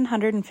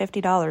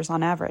 $750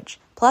 on average.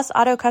 Plus,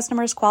 auto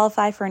customers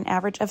qualify for an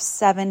average of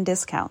 7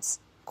 discounts.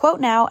 Quote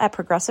now at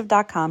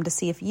progressive.com to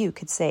see if you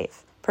could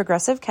save.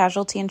 Progressive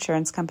Casualty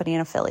Insurance Company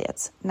and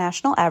Affiliates.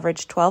 National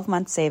average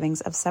 12-month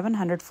savings of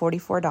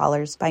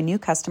 $744 by new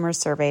customers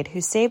surveyed who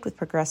saved with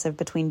Progressive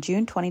between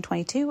June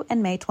 2022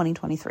 and May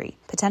 2023.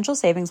 Potential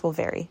savings will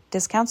vary.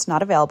 Discounts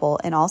not available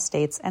in all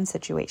states and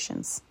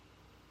situations.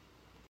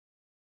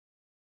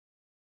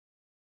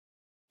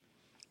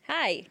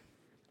 Hi.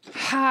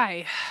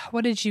 Hi,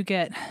 what did you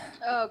get?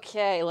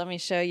 Okay, let me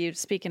show you.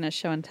 Speaking of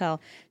show and tell.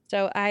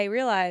 So I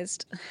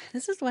realized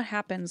this is what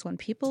happens when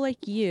people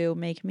like you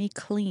make me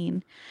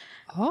clean.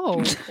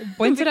 Oh,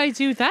 when did I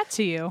do that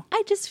to you?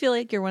 I just feel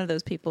like you're one of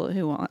those people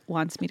who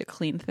wants me to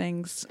clean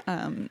things.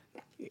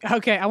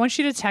 Okay, I want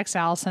you to text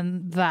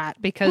Allison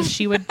that because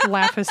she would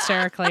laugh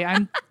hysterically.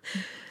 I'm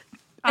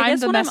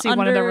the messy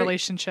one of the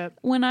relationship.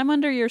 When I'm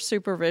under your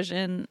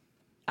supervision,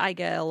 I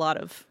get a lot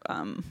of,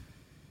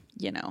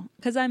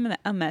 because I'm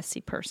a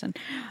messy person.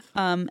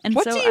 And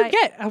what so do you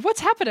get? What's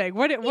happening?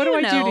 What do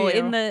I do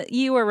to you?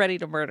 You were ready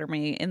to murder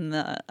me in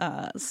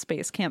the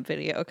space camp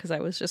video because I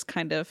was just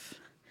kind of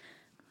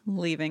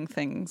leaving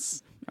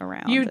things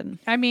around.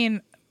 I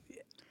mean,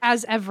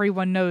 as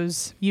everyone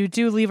knows, you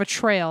do leave a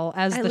trail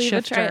as the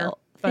shifter. A trail.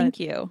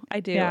 Thank you. I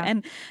do. Yeah.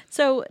 And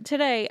so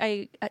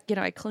today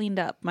I cleaned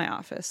up my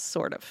office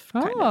sort of.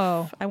 Kind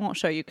of. I won't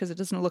show you because it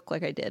doesn't look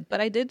like I did, but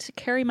I did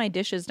carry my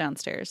dishes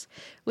downstairs,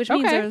 which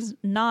means there's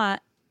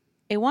not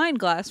a wine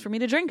glass for me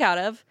to drink out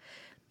of.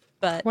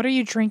 But what are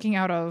you drinking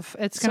out of?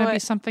 It's going to be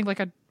something like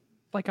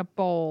a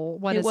bowl.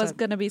 It was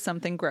going to be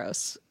something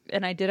gross.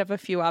 And I did have a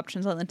few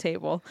options on the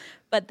table.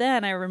 But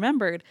then I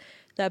remembered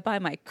that by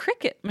my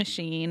Cricut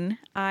machine,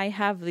 I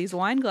have these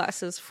wine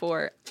glasses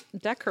for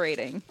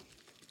decorating.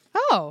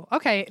 Oh,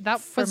 okay.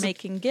 For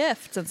making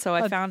gifts. And so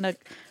I found a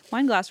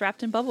wine glass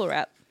wrapped in bubble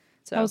wrap.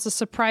 So that was a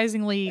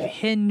surprisingly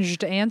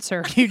hinged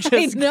answer you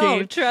just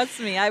gave.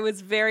 Trust me. I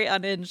was very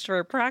unhinged for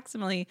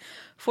approximately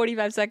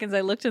 45 seconds.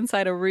 I looked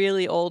inside a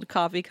really old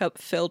coffee cup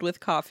filled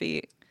with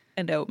coffee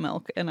and oat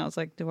milk. And I was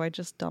like, do I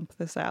just dump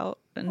this out?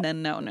 And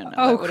then no.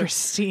 Oh,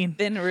 Christine.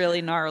 Been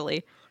really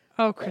gnarly.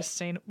 Oh,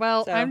 Christine.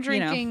 Well, so, I'm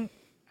drinking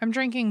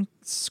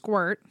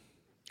Squirt.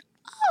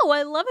 Oh,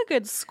 I love a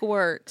good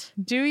squirt.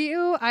 Do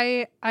you?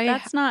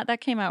 That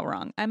came out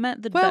wrong. I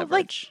meant the beverage.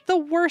 Like the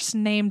worst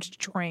named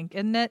drink,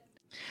 isn't it?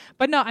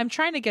 But no, I'm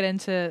trying to get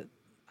into.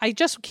 I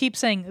just keep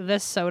saying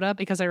this soda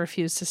because I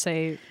refuse to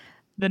say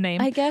the name.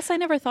 I guess I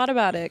never thought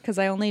about it because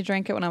I only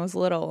drank it when I was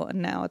little,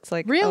 and now it's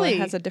like really it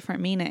has a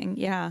different meaning.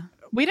 Yeah,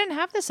 we didn't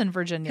have this in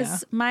Virginia.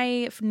 Because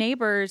my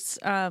neighbors,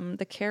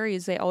 the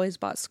Carries, they always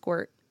bought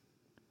Squirt.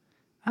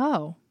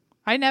 Oh.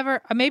 I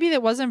never. Maybe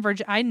it was in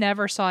Virginia. I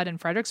never saw it in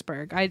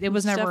Fredericksburg. It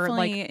was never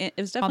it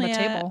was definitely on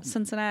the table. A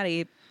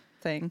Cincinnati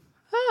thing.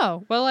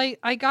 Oh well,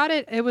 I got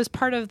it. It was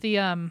part of the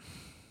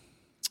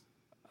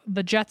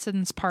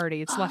Jetsons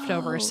party. It's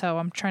leftover, so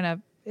I'm trying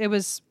to. It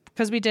was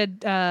because we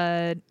did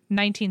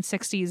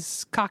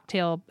 1960s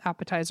cocktail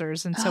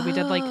appetizers, and so we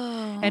did like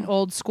an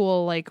old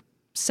school like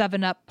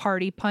 7-Up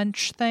party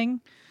punch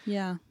thing.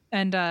 Yeah.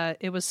 And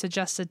it was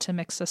suggested to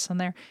mix this in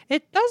there.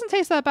 It doesn't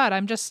taste that bad.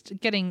 I'm just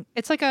getting...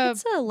 It's a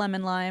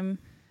lemon lime.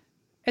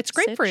 It's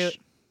grapefruit.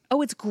 Sitch.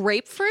 Oh, it's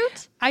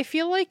grapefruit? I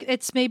feel like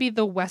it's maybe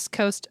the West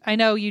Coast. I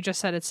know you just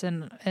said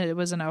it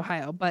was in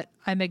Ohio, but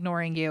I'm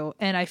ignoring you.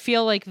 And I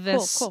feel like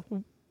this...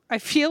 Cool. I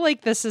feel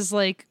like this is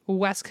like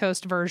West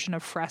Coast version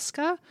of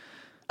Fresca.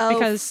 Oh,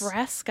 because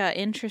Fresca.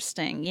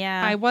 Interesting.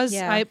 Yeah.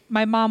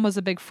 my mom was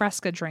a big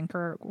Fresca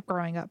drinker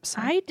growing up.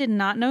 So. I did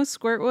not know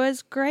Squirt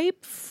was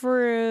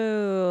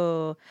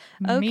grapefruit.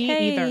 Okay.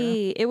 Me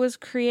either. It was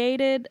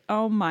created.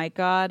 Oh my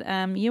God.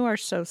 You are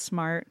so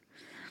smart.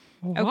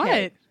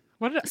 Okay.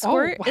 What?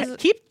 Squirt what? is-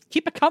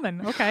 Keep it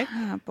coming. Okay.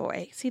 Oh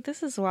boy. See,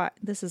 this is why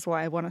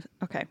I want to.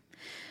 Okay.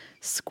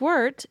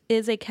 Squirt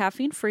is a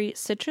caffeine-free,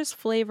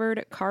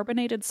 citrus-flavored,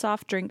 carbonated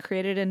soft drink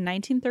created in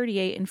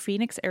 1938 in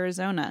Phoenix,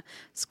 Arizona.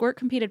 Squirt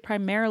competed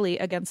primarily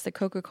against the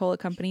Coca-Cola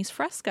Company's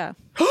Fresca.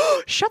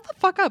 Shut the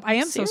fuck up. I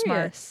am so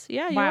smart. Serious.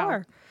 Yeah, you Wow.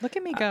 are. Look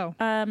at me go.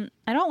 I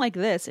don't like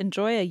this.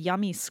 Enjoy a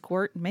yummy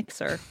Squirt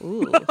mixer.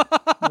 Ooh.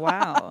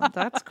 Wow.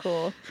 That's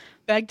cool.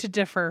 Beg to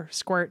differ,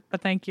 Squirt,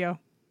 but thank you.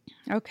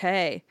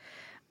 Okay.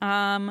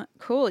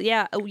 Cool.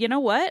 Yeah. Oh, you know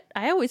what?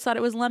 I always thought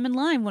it was lemon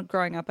lime when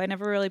growing up. I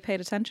never really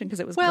paid attention because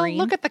it was Well, green.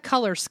 look at the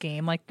color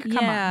scheme. Like, come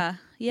on. Yeah.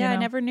 you I know?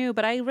 never knew,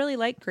 but I really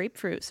like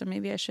grapefruit, so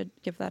maybe I should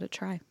give that a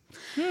try.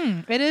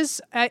 It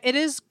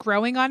is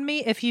growing on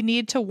me. If you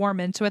need to warm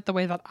into it the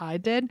way that I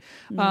did,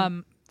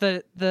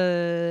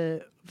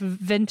 the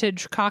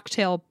vintage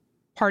cocktail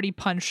party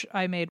punch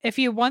I made. If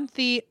you want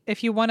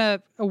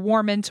to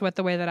warm into it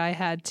the way that I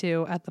had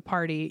to at the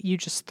party, you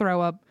just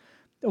throw up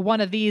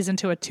one of these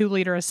into a 2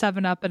 liter of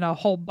 7-Up and a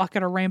whole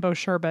bucket of rainbow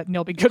sherbet, and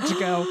you'll be good to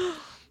go.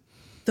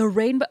 The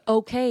rainbow.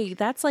 Okay,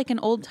 that's like an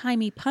old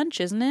timey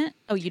punch, isn't it?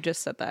 Oh, you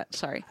just said that.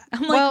 Sorry.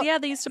 I'm like, Well- yeah,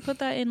 they used to put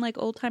that in like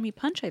old timey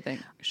punch. I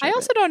think. I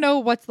also don't know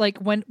what's like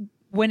when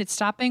it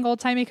stopped being old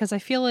timey, because I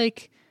feel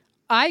like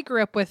I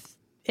grew up with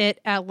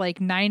it at like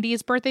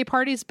 90s birthday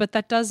parties, but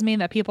that does mean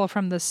that people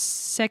from the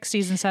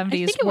 60s and 70s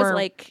think it was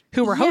like-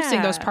 who were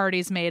hosting those yeah.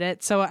 parties made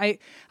it. So I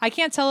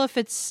can't tell if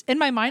it's in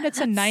my mind it's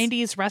a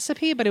 90s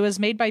recipe, but it was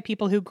made by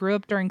people who grew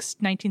up during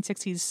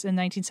 1960s and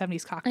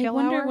 1970s cocktail I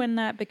wonder hour. when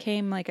that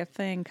became like a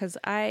thing because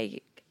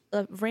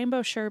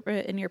rainbow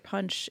sherbet in your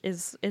punch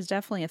is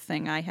definitely a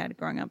thing I had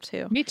growing up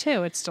too. Me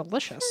too. It's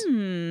delicious.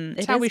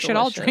 It's It's how we should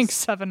all drink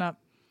 7-Up.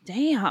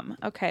 Damn.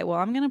 Okay. Well,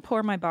 I'm gonna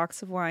pour my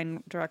box of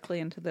wine directly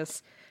into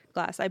this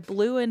glass. I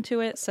blew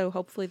into it, so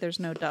hopefully there's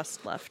no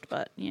dust left.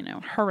 But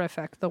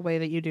Horrific the way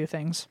that you do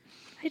things.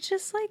 I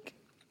just like,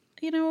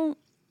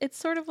 it's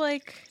sort of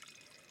like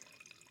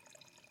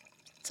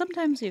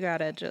sometimes you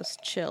gotta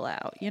just chill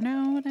out. You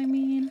know what I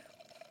mean?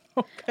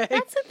 Okay.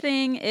 That's the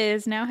thing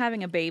is now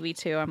having a baby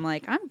too. I'm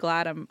like, I'm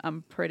glad I'm a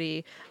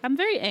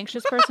very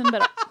anxious person,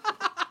 but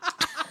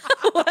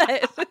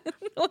what?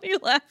 What are you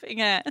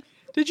laughing at?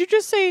 Did you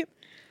just say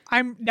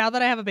now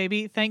that I have a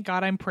baby, thank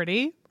God I'm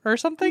pretty or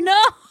something?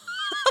 No.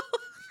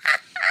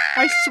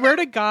 I swear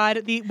to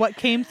God, what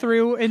came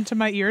through into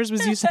my ears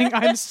was you saying,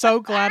 I'm so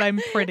glad I'm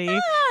pretty.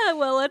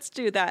 Well, let's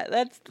do that.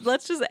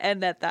 Let's just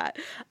end at that.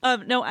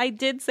 No, I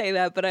did say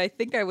that, but I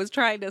think I was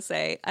trying to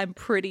say I'm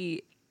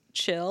pretty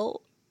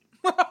chill.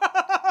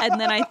 And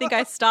then I think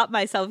I stopped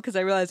myself because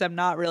I realized I'm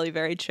not really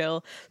very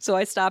chill. So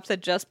I stopped at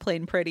just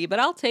plain pretty, but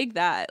I'll take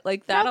that.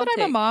 Like that. Now that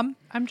I'm a mom,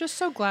 I'm just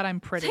so glad I'm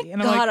pretty. Thank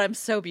and God, I'm like, I'm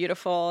so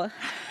beautiful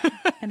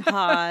and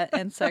hot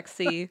and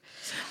sexy.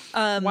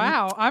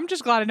 wow, I'm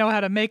just glad I know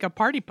how to make a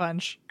party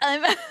punch.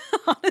 I'm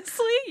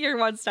honestly, you're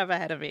one step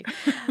ahead of me.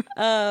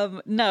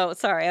 No,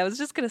 sorry. I was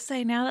just gonna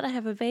say now that I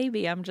have a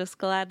baby, I'm just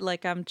glad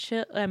like I'm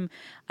chill.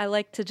 I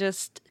like to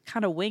just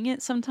kind of wing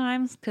it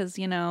sometimes because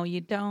you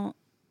don't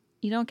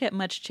get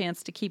much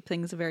chance to keep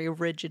things very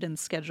rigid and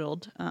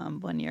scheduled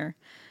when you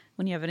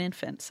have an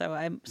infant.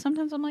 So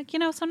sometimes I'm like,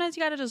 sometimes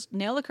you got to just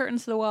nail the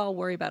curtains to the wall,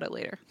 worry about it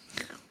later.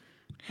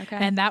 Okay.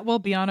 And that will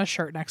be on a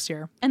shirt next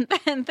year. And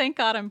thank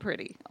God I'm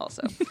pretty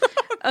also.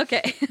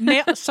 Okay.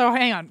 So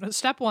hang on.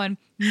 Step 1,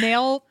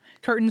 nail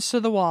curtains to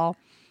the wall.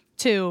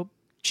 2,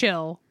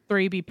 chill.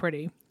 3, be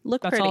pretty.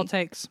 Look That's pretty. all it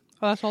takes.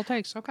 Oh, that's all it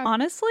takes. Okay.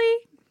 Honestly,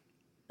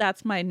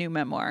 that's my new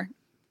memoir.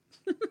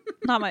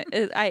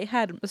 I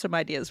had some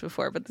ideas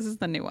before, but this is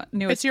the new one.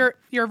 It's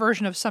your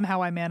version of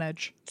Somehow I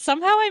Manage.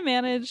 Somehow I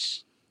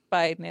manage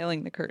by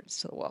nailing the curtains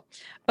to the wall.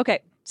 Okay,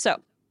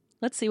 so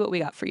let's see what we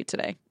got for you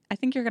today. I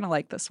think you're going to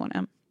like this one,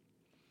 Em.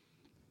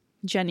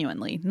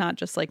 Genuinely, not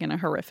just like in a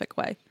horrific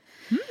way.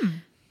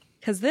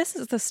 Because this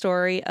is the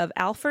story of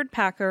Alfred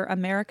Packer,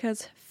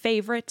 America's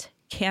favorite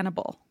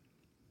cannibal.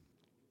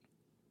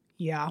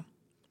 Yeah.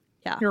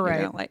 Yeah, You're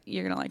right.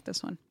 You're gonna like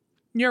this one.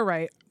 You're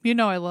right.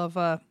 I love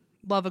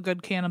a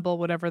good cannibal,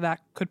 whatever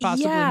that could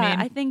possibly mean.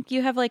 I think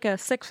you have like a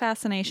sick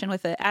fascination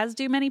with it, as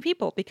do many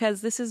people,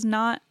 because this is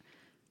not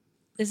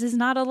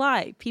a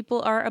lie.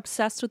 People are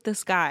obsessed with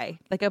this guy,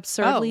 like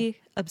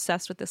absurdly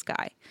obsessed with this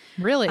guy.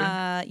 Really?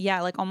 Yeah,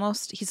 like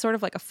almost, he's sort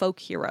of like a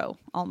folk hero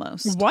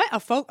almost. What?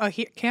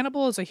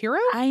 Cannibal is a hero?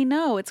 I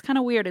know, it's kind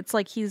of weird. It's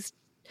like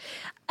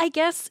I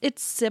guess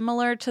it's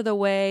similar to the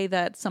way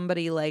that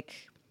somebody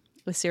like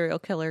a serial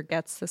killer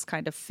gets this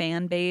kind of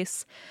fan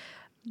base,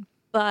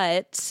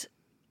 but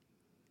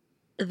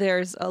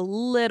there's a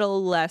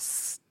little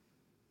less.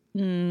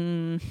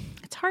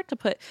 It's hard to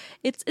put.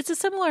 It's a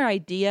similar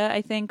idea,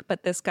 I think,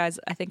 but this guy's,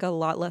 I think, a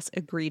lot less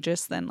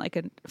egregious than like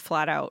a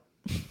flat out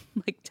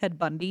like Ted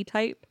Bundy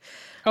type.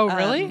 Oh,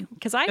 really?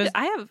 Because I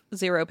have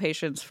zero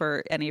patience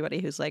for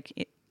anybody who's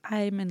like,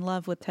 I'm in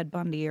love with Ted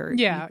Bundy, or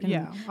Yeah, you can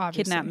yeah,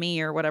 obviously. kidnap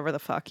me or whatever the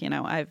fuck.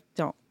 I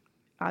don't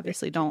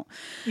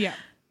Yeah.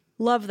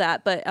 love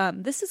that. But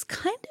this is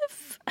kind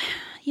of,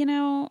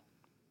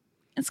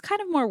 it's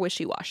kind of more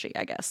wishy-washy,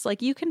 I guess.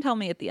 Like, you can tell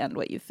me at the end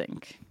what you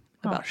think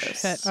about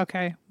this. Shit.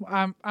 Okay.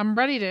 I'm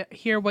ready to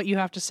hear what you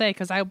have to say,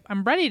 because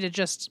I'm ready to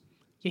just,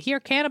 you hear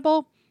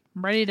cannibal,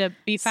 I'm ready to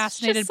be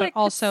fascinated, but like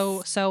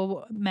also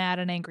so mad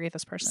and angry at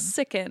this person.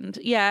 Sickened.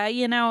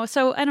 Yeah,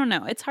 so I don't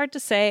know. It's hard to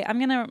say. I'm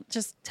going to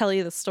just tell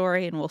you the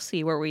story and we'll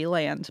see where we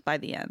land by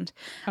the end.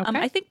 Okay.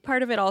 I think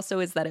part of it also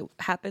is that it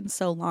happened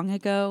so long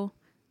ago.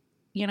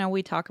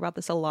 We talk about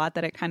this a lot,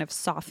 that it kind of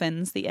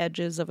softens the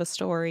edges of a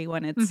story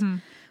when it's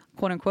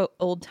quote unquote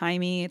old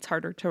timey. It's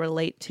harder to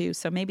relate to.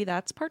 So maybe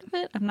that's part of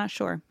it. I'm not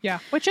sure. Yeah.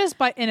 Which is,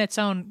 but in its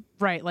own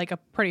right, like a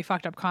pretty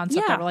fucked up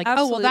concept. Yeah, That we're like,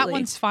 absolutely. oh, well, that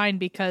one's fine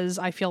because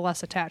I feel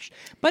less attached.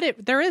 But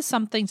there is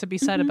something to be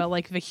said about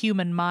like the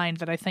human mind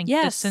that I think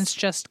Yes. distance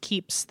just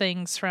keeps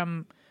things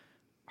from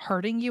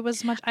hurting you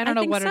as much. I don't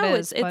know think what so. it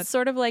is. It's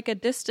sort of like a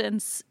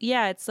distance.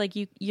 Yeah, it's like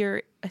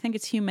you're. I think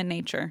it's human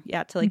nature.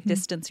 Yeah, to like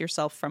distance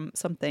yourself from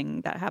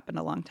something that happened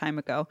a long time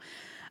ago,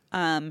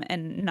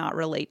 and not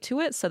relate to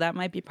it. So that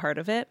might be part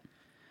of it.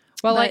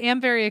 Well, I But- am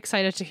very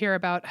excited to hear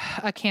about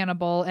a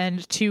cannibal,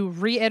 and to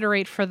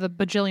reiterate for the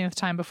bajillionth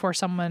time before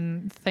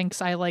someone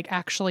thinks I like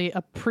actually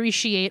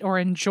appreciate or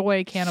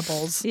enjoy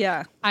cannibals.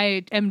 Yeah.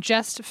 I am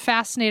just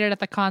fascinated at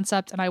the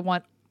concept, and I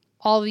want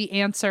all the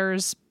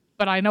answers,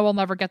 but I know I'll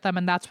never get them,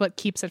 and that's what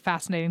keeps it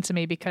fascinating to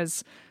me,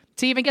 because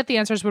to even get the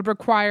answers would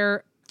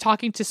require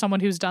talking to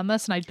someone who's done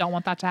this, and I don't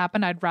want that to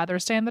happen. I'd rather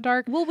stay in the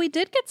dark. Well, we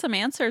did get some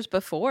answers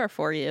before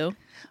for you,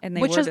 and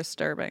they Which were is-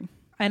 disturbing.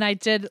 And I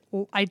did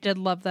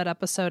love that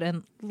episode,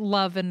 and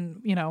love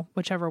in,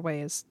 whichever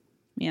way is,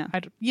 Yeah.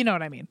 you know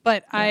what I mean.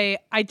 But I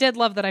did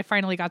love that I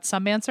finally got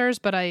some answers,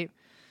 but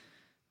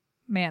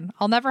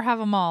I'll never have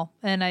them all.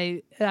 And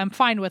I'm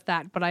fine with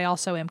that, but I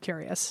also am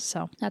curious.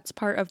 So That's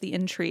part of the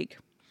intrigue.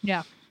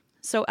 yeah.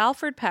 So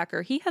Alfred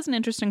Packer, he has an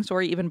interesting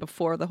story even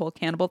before the whole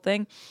cannibal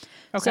thing.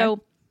 Okay.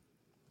 So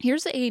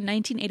here's a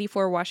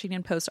 1984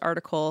 Washington Post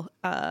article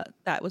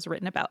that was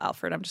written about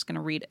Alfred. I'm just going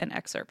to read an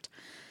excerpt.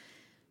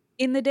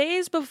 In the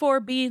days before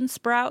bean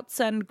sprouts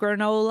and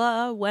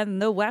granola, when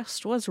the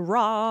West was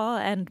raw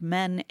and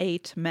men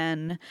ate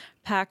men,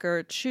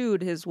 Packer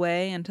chewed his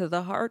way into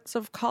the hearts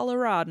of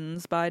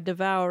Coloradans by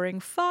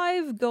devouring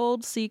 5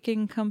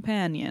 gold-seeking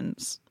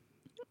companions.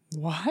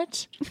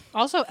 What?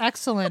 Also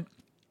excellent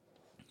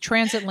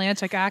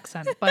transatlantic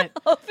accent, but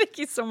Oh, thank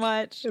you so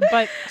much.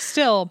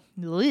 still,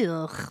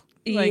 ugh.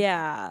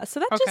 Yeah, so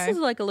that just okay. is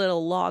like a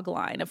little log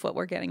line of what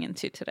we're getting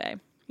into today.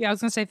 Yeah, I was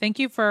gonna say thank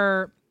you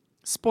for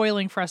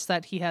spoiling for us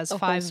that he has whole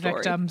 5 story.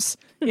 victims.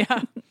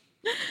 Yeah.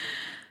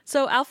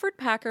 So Alfred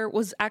Packer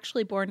was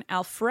actually born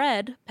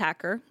Alfred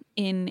Packer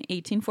in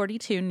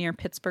 1842 near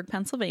Pittsburgh,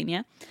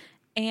 Pennsylvania.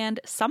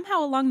 And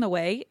somehow along the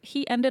way,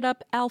 he ended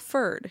up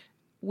Alfred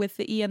with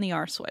the E and the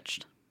R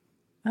switched.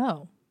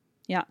 Oh,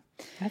 Yeah.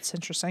 that's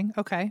interesting.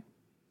 Okay.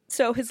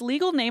 So his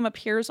legal name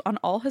appears on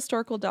all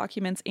historical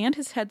documents and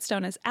his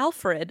headstone as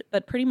Alfred,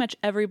 but pretty much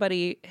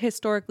everybody,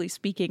 historically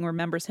speaking,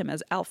 remembers him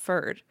as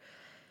Alfred.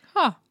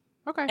 Huh.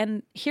 Okay.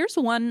 And here's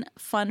one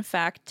fun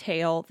fact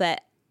tale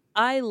that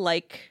I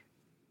like,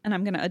 and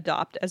I'm going to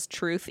adopt as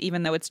truth,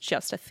 even though it's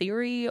just a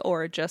theory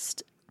or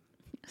just,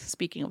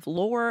 speaking of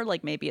lore,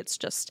 like maybe it's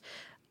just,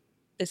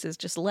 this is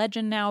just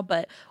legend now.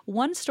 But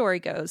one story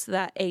goes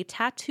that a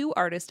tattoo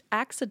artist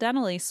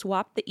accidentally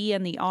swapped the E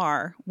and the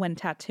R when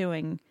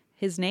tattooing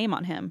his name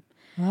on him.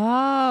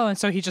 Oh, and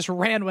so he just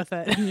ran with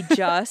it. He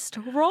just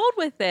rolled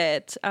with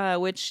it,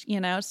 which,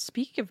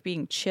 speak of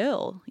being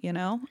chill,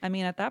 I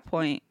mean, at that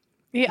point.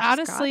 Yeah,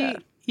 just honestly,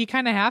 gotta. you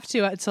kind of have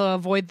to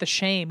avoid the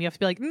shame. You have to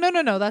be like,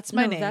 no, that's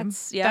my No, name.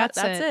 That's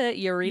it.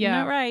 You're reading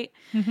Yeah. it right.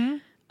 Mm-hmm.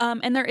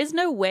 And there is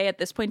no way at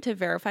this point to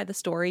verify the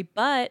story,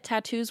 but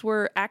tattoos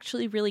were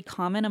actually really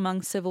common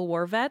among Civil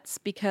War vets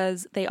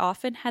because they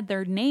often had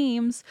their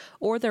names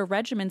or their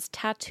regiments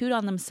tattooed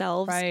on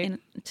themselves, Right.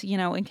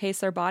 in case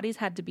their bodies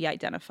had to be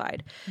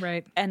identified.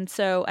 Right. And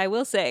so I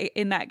will say,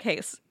 in that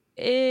case,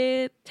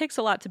 it takes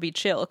a lot to be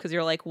chill because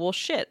you're like, well,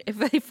 shit, if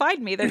they find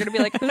me, they're going to be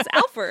like, who's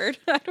Alfred?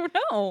 I don't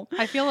know.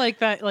 I feel like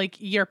that, like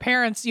your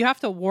parents, you have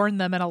to warn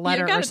them in a letter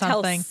You or gotta tell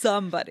something.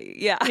 somebody.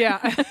 Yeah.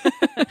 Yeah.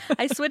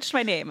 I switched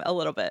my name a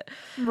little bit.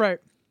 Right.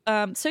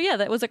 So yeah,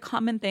 that was a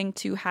common thing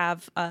to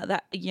have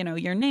that,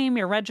 your name,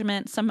 your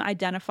regiment, some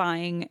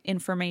identifying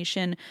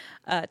information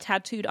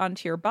tattooed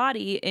onto your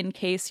body in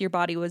case your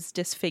body was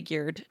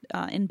disfigured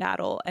in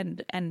battle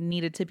and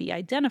needed to be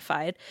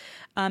identified.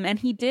 And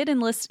he did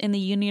enlist in the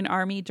Union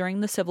Army during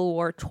the Civil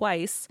War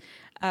twice.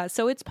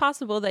 So it's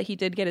possible that he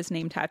did get his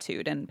name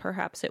tattooed and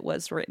perhaps it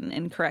was written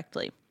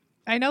incorrectly.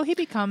 I know he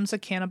becomes a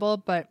cannibal,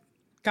 but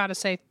gotta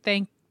say,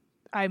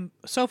 I'm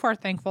so far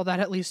thankful that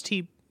at least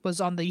he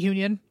was on the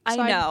Union I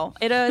side. know.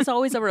 It is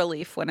always a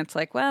relief when it's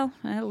like, well,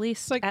 at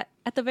least, like-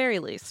 at the very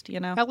least, you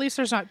know? At least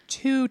there's not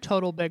two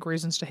total big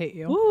reasons to hate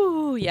you.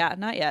 Ooh, yeah,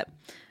 not yet.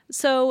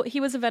 So he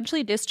was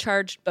eventually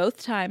discharged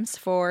both times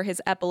for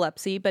his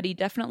epilepsy, but he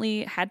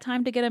definitely had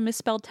time to get a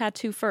misspelled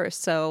tattoo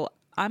first. So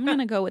I'm going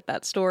to go with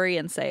that story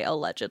and say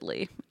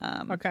allegedly.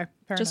 Okay,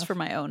 fair Just enough. for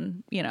my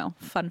own,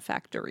 fun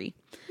factory.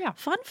 Yeah.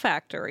 Fun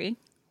factory.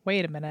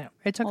 Wait a minute.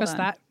 It took Hold us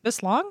on.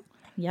 this long?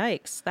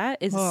 Yikes. That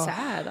is Ugh.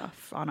 sad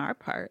on our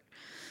part.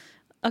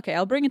 Okay,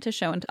 I'll bring it to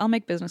show and I'll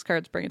make business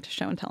cards, bring it to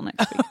show and tell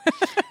next week.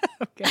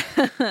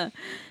 Okay.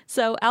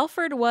 So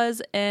Alfred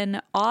was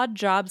an odd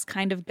jobs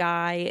kind of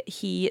guy.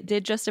 He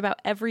did just about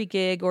every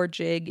gig or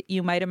jig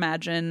you might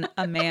imagine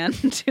a man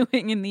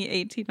doing in the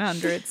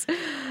 1800s,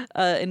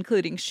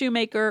 including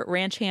shoemaker,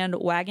 ranch hand,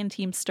 wagon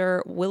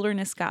teamster,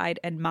 wilderness guide,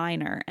 and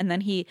miner. And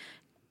then he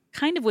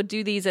kind of would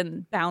do these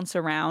and bounce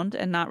around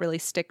and not really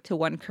stick to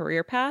one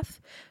career path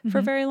for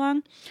very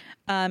long.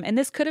 And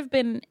this could have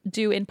been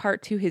due in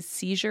part to his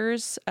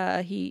seizures.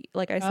 He,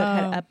 like I said,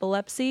 had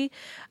epilepsy.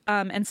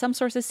 And some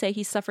sources say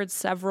he suffered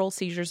several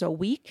seizures a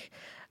week.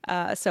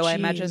 So I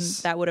imagine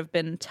Jeez. that would have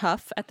been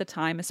tough at the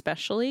time,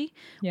 especially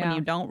when Yeah.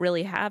 you don't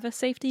really have a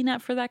safety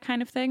net for that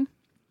kind of thing.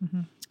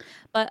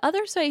 But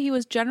others say he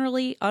was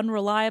generally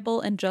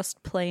unreliable and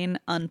just plain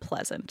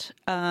unpleasant.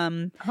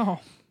 Oh.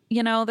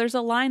 There's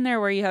a line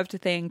there where you have to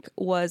think,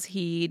 was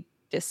he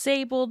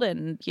disabled?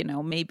 And,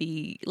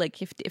 maybe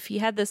like if he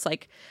had this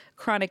like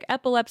chronic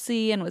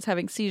epilepsy and was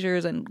having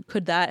seizures, and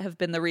could that have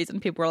been the reason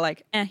people were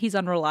like, he's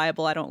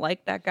unreliable, I don't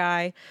like that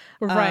guy.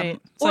 Right.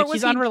 It's or like was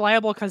he's he-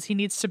 unreliable because he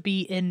needs to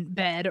be in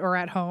bed or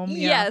at home.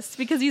 Yeah. Yes,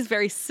 because he's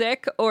very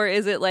sick. Or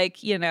is it like,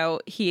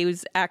 he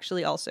was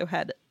actually also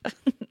had a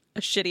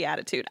shitty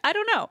attitude? I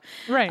don't know.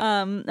 Right.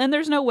 And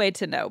there's no way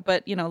to know.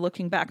 But,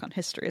 looking back on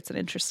history, it's an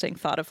interesting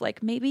thought of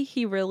like, maybe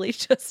he really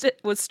just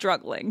was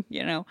struggling,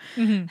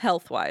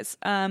 health wise.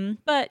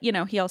 But,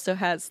 he also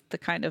has the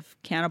kind of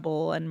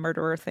cannibal and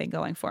murderer thing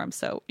going for him.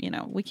 So,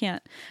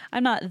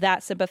 I'm not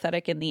that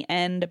sympathetic in the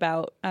end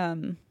about,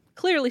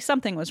 clearly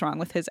something was wrong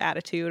with his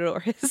attitude or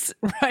his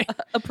Right.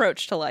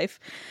 approach to life.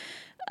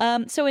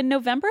 So in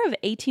November of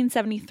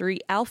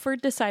 1873,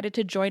 Alfred decided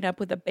to join up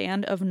with a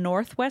band of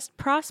Northwest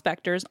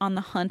prospectors on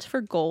the hunt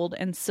for gold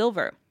and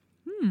silver.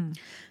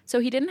 So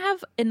he didn't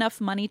have enough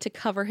money to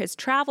cover his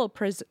travel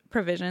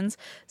provisions.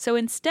 So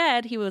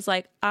instead, he was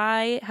like,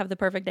 I have the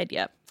perfect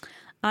idea.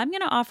 I'm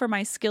going to offer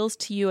my skills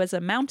to you as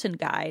a mountain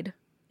guide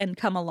and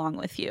come along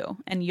with you.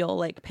 And you'll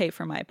like pay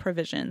for my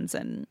provisions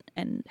and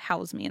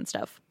house me and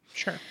stuff.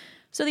 Sure.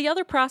 So the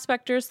other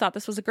prospectors thought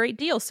this was a great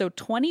deal. So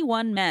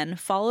 21 men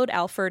followed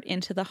Alfred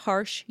into the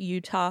harsh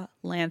Utah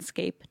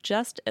landscape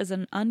just as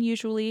an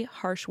unusually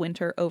harsh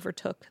winter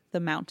overtook the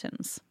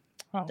mountains.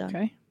 Oh, Done.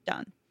 okay.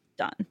 Done.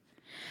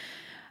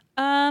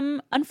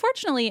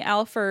 Unfortunately,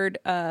 Alfred,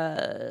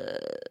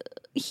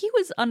 he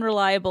was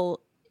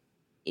unreliable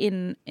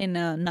in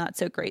a not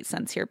so great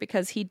sense here,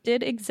 because he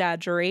did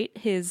exaggerate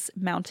his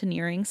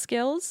mountaineering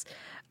skills.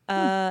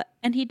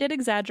 And he did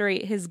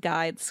exaggerate his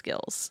guide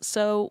skills.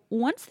 So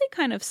once they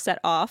kind of set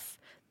off,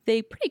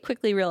 they pretty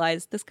quickly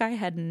realized this guy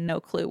had no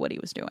clue what he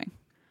was doing.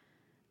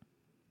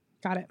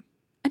 Got it.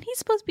 And he's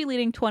supposed to be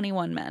leading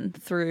 21 men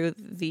through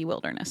the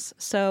wilderness.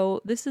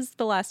 So this is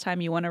the last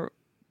time you want to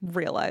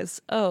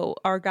realize, oh,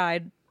 our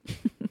guide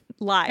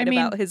lied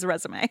about his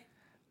resume.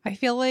 I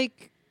feel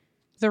like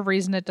the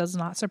reason it does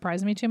not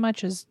surprise me too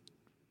much is,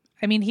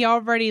 he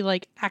already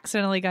like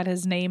accidentally got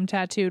his name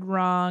tattooed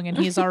wrong, and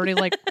he's already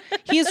like,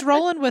 he's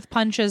rolling with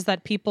punches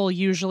that people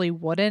usually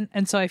wouldn't.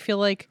 And so I feel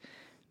like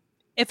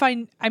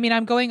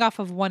I'm going off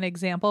of one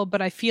example,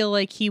 but I feel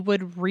like he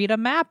would read a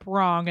map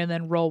wrong and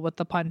then roll with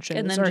the punches.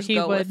 And then or just he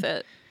go would, with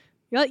it.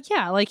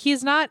 Yeah, like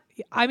he's not,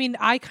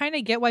 I kind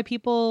of get why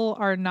people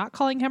are not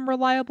calling him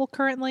reliable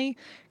currently.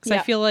 Because I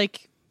Yeah. feel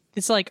like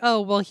it's like,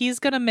 oh, well, he's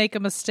going to make a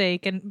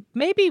mistake and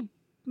maybe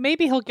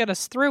he'll get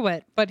us through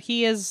it. But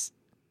he is,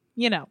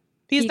 he's You not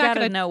got to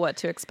going to know what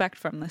to expect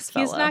from this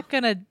fellow. He's not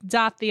going to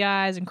dot the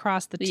I's and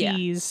cross the Yeah.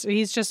 T's.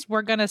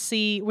 We're going to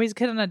see, he's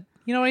going to,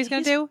 you know what he's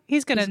going to do?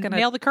 He's going to gonna-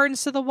 nail the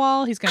curtains to the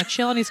wall. He's going to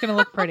chill and he's going to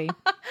look pretty.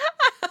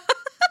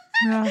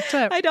 Yeah, that's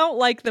it. I don't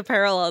like the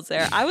parallels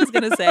there. I was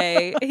going to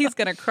say he's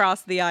going to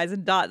cross the I's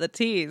and dot the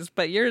T's,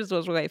 but yours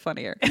was way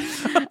funnier.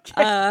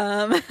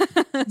 Glad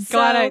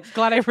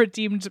I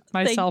redeemed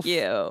myself. Thank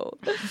you.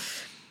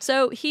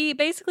 So he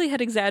basically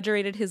had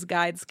exaggerated his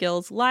guide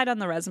skills, lied on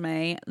the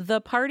resume. The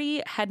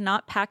party had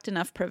not packed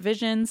enough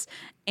provisions,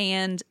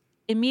 and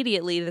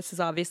immediately this is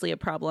obviously a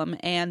problem.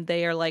 And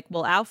they are like,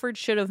 well, Alfred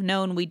should have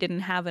known we didn't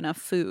have enough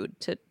food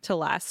to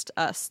last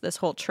us this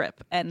whole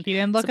trip. And He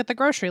didn't look at the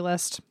grocery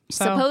list.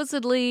 So.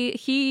 supposedly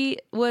he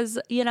was,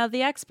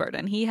 the expert,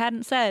 and he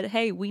hadn't said,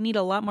 hey, we need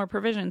a lot more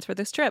provisions for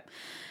this trip.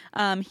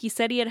 He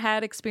said he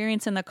had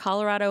experience in the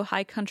Colorado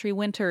high country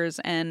winters,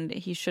 and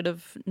he should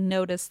have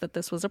noticed that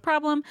this was a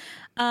problem,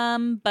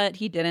 but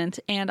he didn't.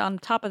 And on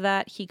top of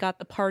that, he got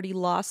the party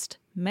lost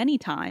many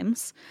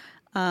times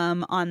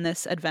on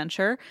this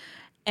adventure.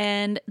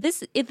 And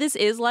this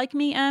is like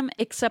me,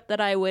 except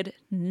that I would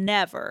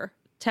never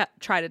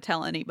try to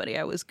tell anybody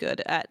I was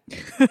good at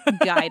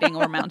guiding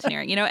or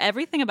mountaineering. You know,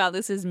 everything about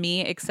this is me,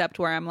 except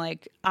where I'm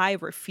like, I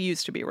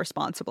refuse to be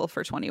responsible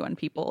for 21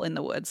 people in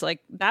the woods.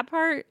 Like that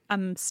part,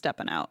 I'm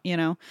stepping out, you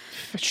know?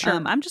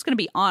 Sure. I'm just going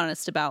to be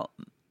honest about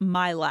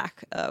my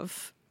lack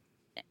of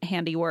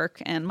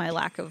handiwork and my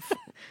lack of,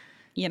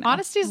 you know,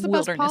 honesty is the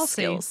best wilderness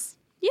policy. skills.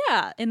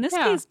 Yeah, in this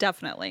case,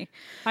 definitely.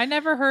 I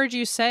never heard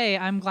you say,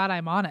 I'm glad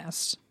I'm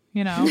honest.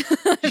 You know?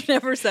 I've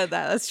never said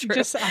that. That's true.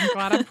 Just, I'm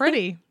glad I'm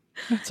pretty.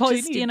 That's all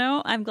Just, you need. you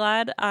know, I'm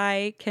glad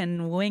I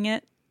can wing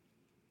it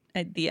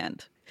at the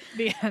end.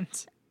 The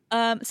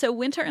end. So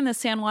winter in the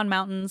San Juan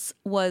Mountains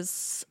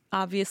was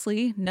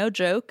obviously no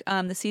joke.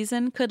 The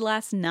season could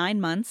last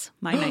 9 months.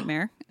 My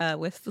nightmare.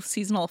 With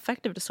seasonal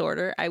affective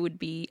disorder, I would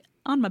be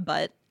on my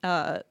butt.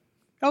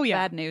 Oh, yeah.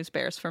 Bad news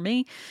bears for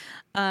me.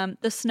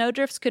 The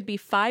snowdrifts could be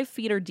 5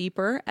 feet or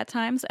deeper at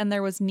times, and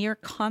there was near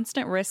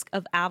constant risk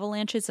of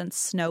avalanches and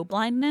snow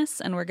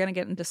blindness. And we're going to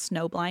get into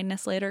snow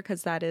blindness later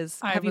because that is.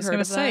 Have you heard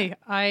of that?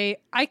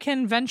 I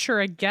can venture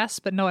a guess,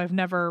 but no, I've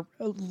never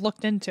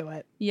looked into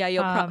it. Yeah,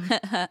 you'll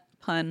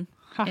pun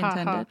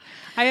intended.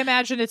 I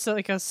imagine it's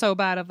like so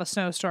bad of a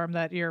snowstorm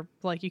that you're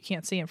like you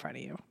can't see in front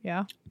of you.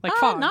 Yeah, like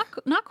fog.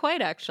 Not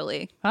quite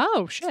actually.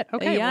 Oh shit.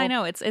 Okay. Yeah, I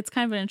know. It's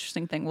kind of an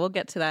interesting thing. We'll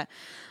get to that.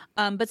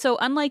 But so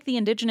unlike the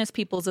indigenous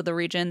peoples of the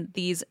region,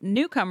 these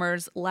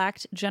newcomers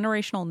lacked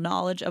generational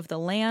knowledge of the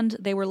land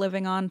they were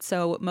living on.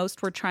 So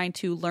most were trying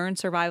to learn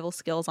survival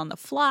skills on the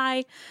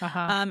fly.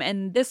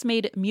 And this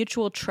made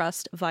mutual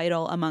trust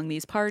vital among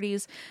these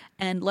parties.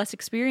 And less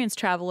experienced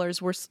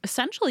travelers were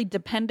essentially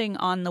depending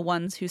on the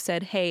ones who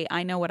said, hey,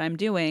 I know what I'm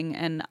doing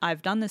and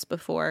I've done this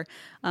before.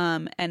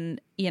 And,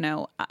 you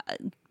know,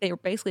 they were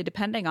basically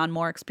depending on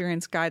more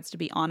experienced guides to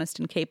be honest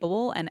and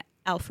capable. And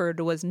Alfred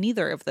was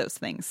neither of those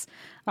things.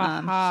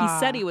 He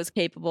said he was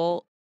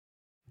capable,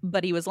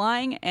 but he was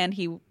lying and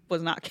he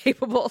was not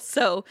capable.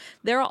 So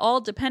they're all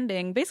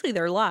depending basically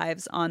their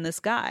lives on this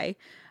guy.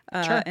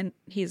 And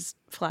he's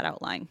flat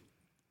out lying.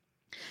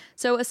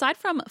 So aside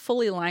from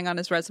fully lying on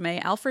his resume,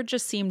 Alfred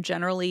just seemed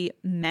generally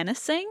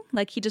menacing.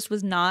 Like he just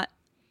was not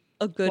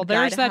a good guy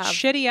there's to that have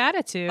shitty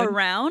attitude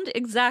around.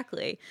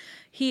 Exactly.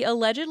 He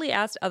allegedly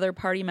asked other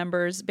party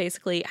members,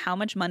 basically, how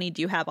much money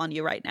do you have on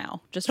you right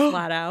now? Just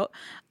flat out,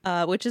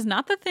 which is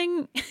not the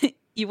thing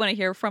you want to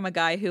hear from a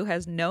guy who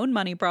has known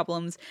money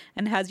problems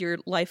and has your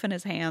life in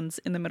his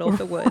hands in the middle of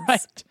the woods,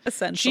 Right.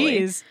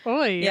 essentially. Jeez.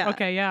 Oy. Yeah.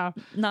 Okay, yeah.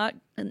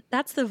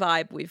 That's the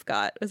vibe we've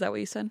got. Is that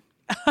what you said?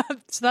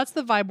 So that's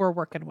the vibe we're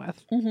working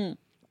with. Mm-hmm.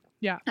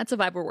 Yeah. That's the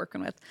vibe we're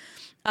working with.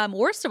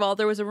 Worst of all,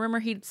 there was a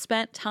rumor he'd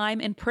spent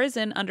time in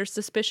prison under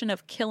suspicion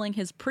of killing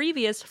his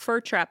previous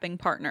fur trapping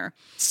partner.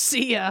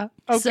 See ya.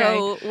 Okay.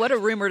 So what a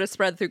rumor to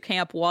spread through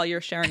camp while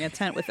you're sharing a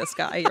tent with this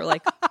guy. You're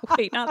like,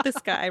 wait, not this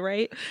guy,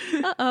 right?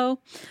 Uh-oh.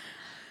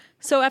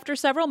 So after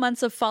several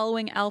months of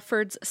following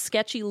Alfred's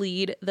sketchy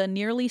lead, the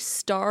nearly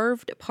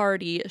starved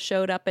party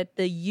showed up at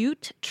the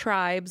Ute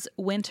tribe's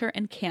winter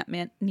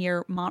encampment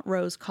near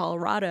Montrose,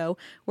 Colorado,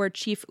 where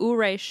Chief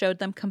Ouray showed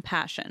them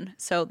compassion.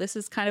 So this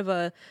is kind of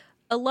a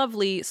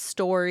lovely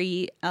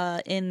story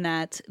in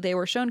that they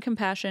were shown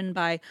compassion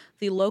by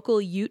the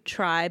local Ute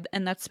tribe,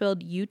 and that's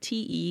spelled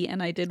UTE.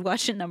 And I did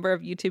watch a number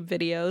of YouTube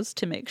videos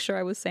to make sure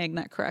I was saying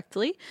that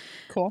correctly.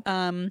 Cool.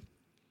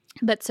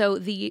 But so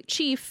the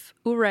chief,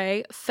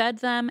 Ouray, fed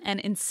them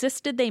and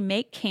insisted they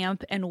make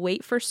camp and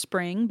wait for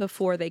spring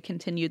before they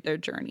continued their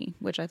journey,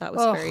 which I thought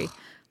was very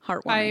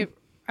heartwarming.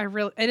 I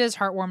really, it is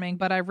heartwarming,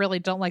 but I really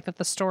don't like that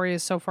the story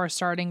is so far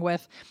starting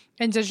with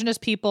indigenous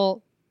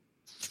people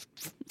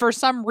for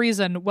some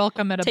reason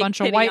welcome at a bunch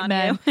of white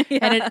men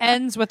and it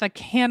ends with a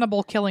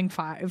cannibal killing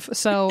 5.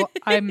 So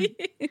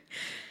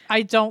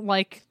I don't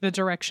like the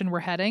direction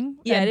we're heading.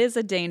 Yeah, and it is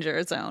a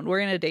danger zone.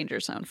 We're in a danger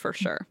zone for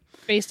sure.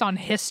 Based on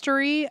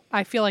history,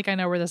 I feel like I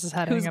know where this is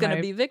heading. Who's going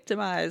to be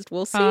victimized?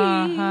 We'll see.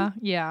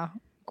 Yeah.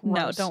 Gross.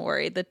 No, don't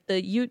worry.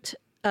 The Ute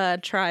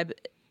tribe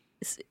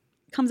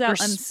comes out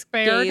They're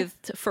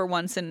unscathed spared? for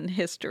once in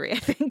history, I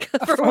think.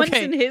 Once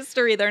in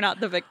history, they're not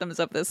the victims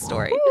of this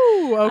story.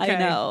 Ooh, okay. I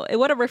know.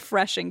 What a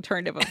refreshing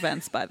turn of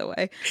events, by the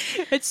way.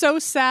 It's so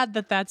sad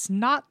that that's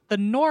not the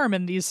norm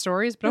in these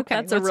stories, but okay.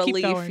 That's a let's keep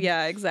relief. going.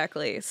 Yeah,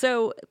 exactly.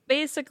 So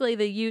basically,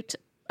 the Ute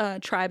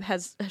tribe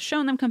has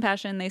shown them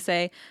compassion. They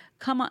say,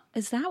 come on,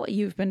 is that what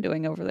you've been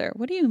doing over there?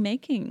 What are you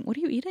making? What are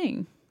you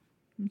eating?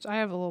 I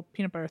have a little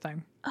peanut butter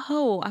thing.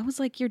 Oh, I was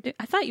like,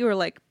 I thought you were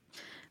like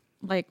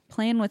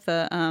playing with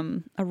a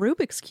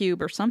Rubik's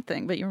Cube or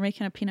something, but you were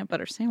making a peanut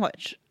butter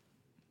sandwich.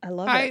 I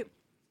love it.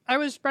 I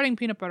was spreading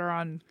peanut butter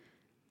on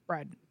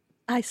bread.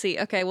 I see.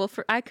 Okay. Well,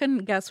 I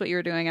couldn't guess what you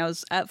were doing.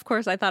 Of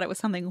course, I thought it was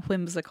something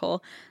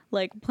whimsical,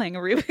 like playing a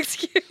Rubik's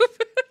Cube.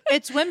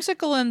 It's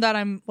whimsical in that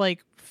I'm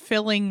like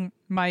filling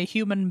my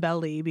human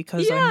belly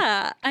because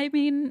I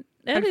mean,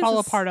 I'd fall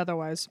apart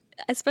otherwise.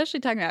 Especially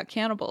talking about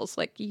cannibals.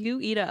 Like,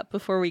 you eat up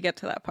before we get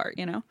to that part,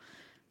 you know?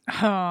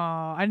 Oh,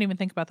 I didn't even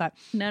think about that.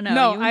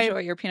 No, you enjoy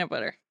your peanut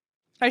butter.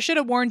 I should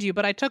have warned you,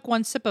 but I took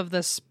one sip of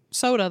this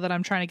soda that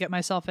I'm trying to get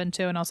myself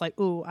into, and I was like,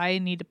 ooh, I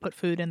need to put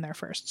food in there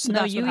first. So No,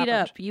 that's you what eat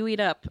happened. up. You eat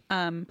up.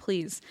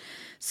 Please.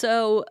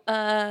 So,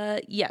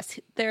 yes,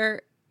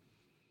 they're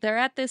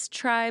at this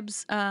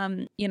tribe's,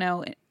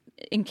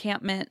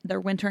 encampment, their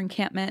winter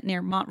encampment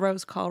near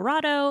Montrose,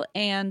 Colorado,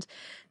 and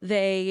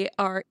the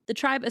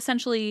tribe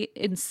essentially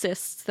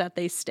insists that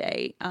they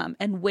stay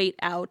and wait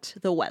out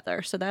the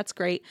weather. So that's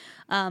great.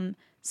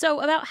 So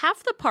about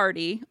half the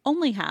party,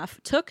 only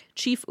half, took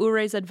Chief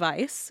Ure's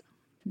advice.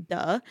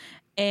 Duh.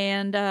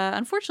 And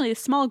unfortunately, a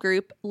small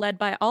group led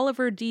by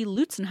Oliver D.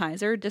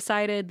 Lutzenheiser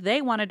decided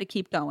they wanted to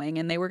keep going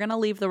and they were going to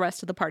leave the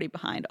rest of the party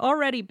behind.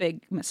 Already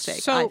big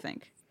mistake, I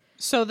think.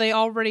 So they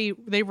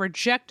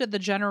rejected the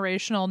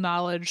generational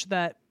knowledge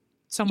that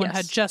someone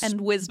had just and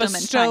wisdom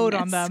bestowed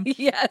and on them.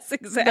 Yes,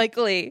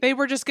 exactly. They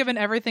were just given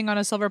everything on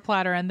a silver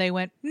platter, and they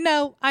went,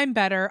 "No, I'm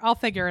better. I'll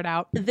figure it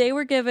out." They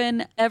were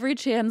given every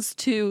chance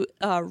to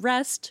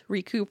rest,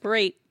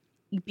 recuperate,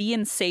 be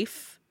in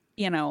safe,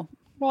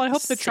 Well, I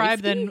hope the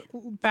tribe then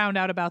found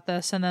out about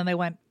this, and then they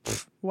went,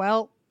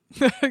 well,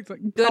 good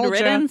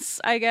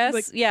riddance, I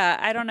guess. Yeah,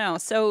 I don't know.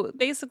 So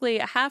basically,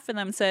 half of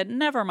them said,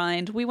 never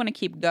mind, we want to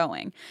keep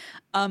going.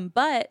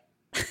 But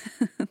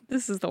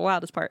this is the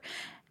wildest part.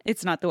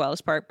 It's not the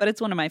wildest part, but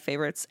it's one of my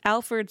favorites.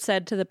 Alfred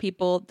said to the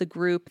people, the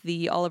group,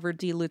 the Oliver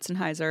D.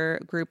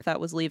 Lutzenheiser group that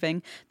was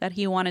leaving, that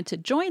he wanted to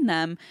join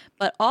them.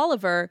 But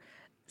Oliver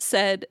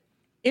said,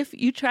 if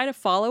you try to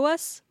follow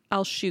us,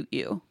 I'll shoot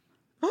you.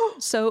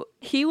 So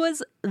he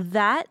was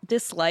that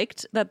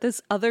disliked that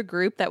this other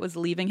group that was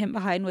leaving him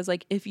behind was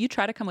like, if you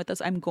try to come with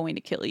us, I'm going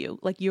to kill you.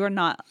 Like, you are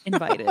not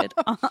invited.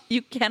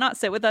 You cannot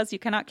sit with us. You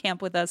cannot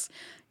camp with us.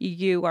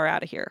 You are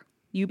out of here.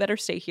 You better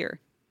stay here.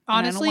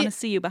 Honestly, and I don't want to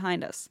see you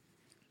behind us.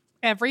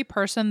 Every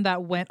person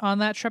that went on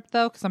that trip,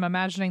 though, because I'm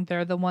imagining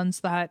they're the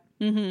ones that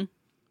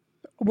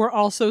were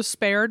also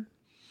spared.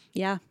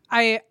 Yeah.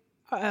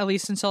 At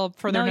least until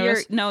further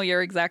notice.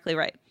 You're exactly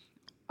right.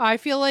 I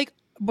feel like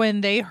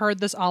when they heard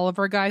this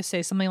Oliver guy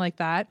say something like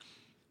that,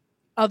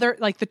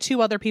 the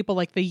two other people,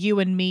 like the you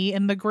and me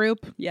in the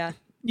group, Yeah.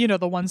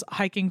 The ones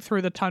hiking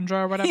through the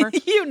tundra or whatever.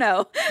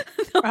 The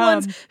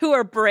ones who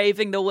are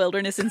braving the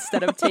wilderness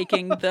instead of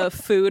taking the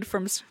food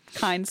from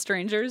kind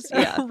strangers.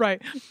 Yeah,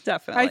 right.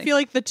 Definitely. I feel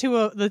like the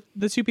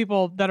two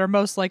people that are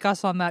most like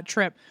us on that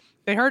trip,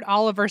 they heard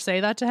Oliver say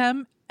that to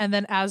him, and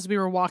then as we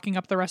were walking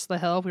up the rest of the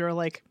hill, we were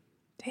like,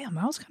 damn,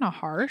 that was kind of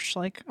harsh.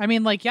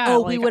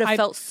 We would have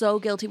felt so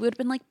guilty. We would have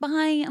been like,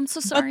 bye, I'm so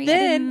sorry.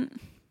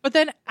 But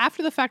then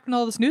after the fact, when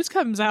all this news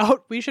comes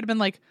out, we should have been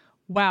like,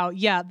 wow,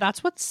 yeah,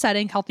 that's what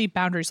setting healthy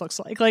boundaries looks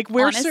like. Like,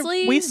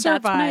 honestly, we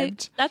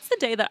survived. That's the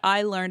day that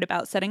I learned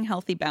about setting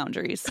healthy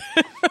boundaries.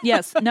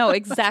 Yes, no,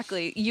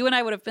 exactly. You and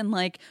I would have been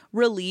like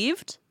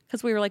relieved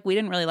because we were like, we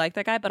didn't really like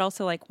that guy, but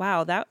also like,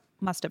 wow, that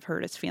must have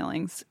hurt his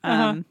feelings.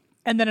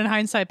 And then in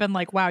hindsight, been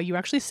like, wow, you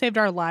actually saved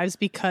our lives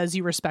because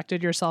you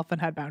respected yourself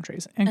and had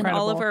boundaries. Incredible. And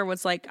Oliver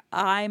was like,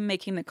 I'm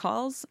making the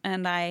calls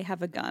and I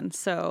have a gun,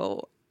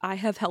 so I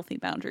have healthy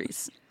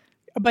boundaries.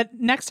 But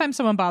next time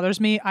someone bothers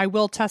me, I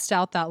will test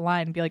out that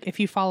line and be like, if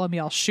you follow me,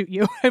 I'll shoot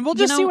you. And we'll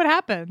just see what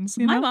happens.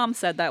 My mom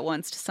said that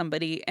once to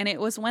somebody, and it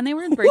was when they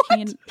were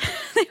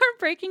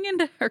breaking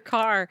into her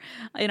car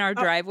in our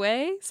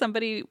driveway.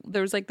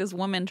 There was like this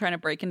woman trying to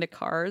break into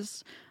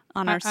cars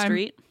on our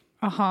street.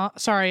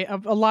 Sorry,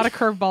 a lot of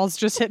curveballs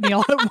just hit me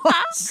all at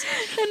once.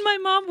 And my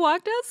mom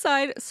walked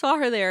outside, saw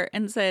her there,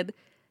 and said,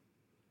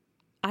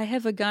 I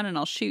have a gun and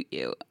I'll shoot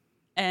you.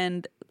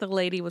 And the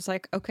lady was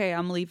like, okay,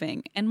 I'm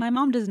leaving. And my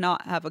mom does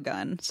not have a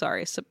gun.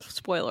 Sorry,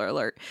 spoiler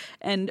alert.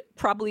 And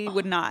probably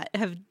would not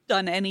have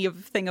done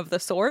anything of the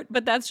sort.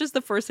 But that's just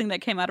the first thing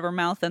that came out of her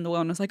mouth. And the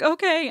woman was like,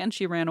 okay. And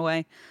she ran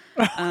away.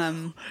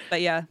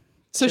 But yeah.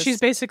 So she's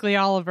basically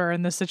Oliver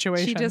in this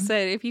situation. She just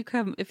said,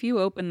 if you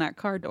open that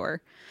car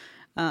door.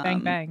 Bang,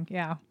 bang.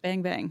 Yeah.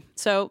 Bang, bang.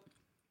 So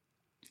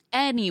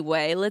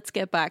anyway, let's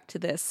get back to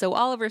this. So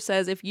Oliver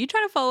says, if you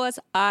try to follow us,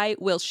 I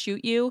will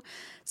shoot you.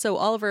 So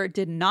Oliver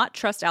did not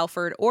trust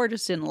Alfred or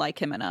just didn't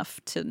like him enough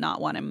to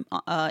not want him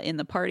in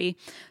the party.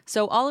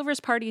 So Oliver's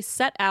party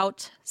set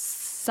out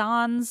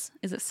Sans.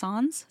 Is it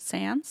Sans?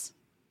 Sans?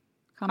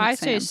 I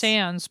say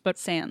Sans, but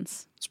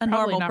Sans. A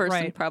normal person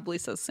right. probably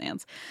says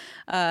Sans.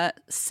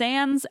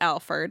 Sans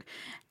Alfred.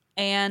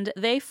 And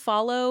they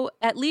follow,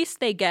 at least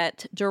they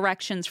get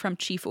directions from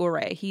Chief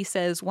Ure. He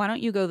says, why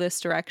don't you go this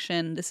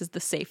direction? This is the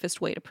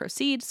safest way to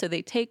proceed. So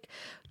they take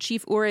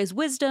Chief Ure's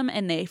wisdom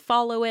and they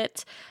follow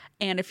it.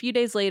 And a few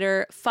days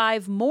later,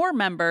 5 more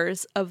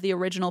members of the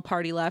original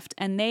party left,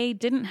 and they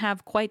didn't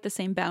have quite the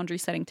same boundary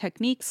setting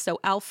techniques. So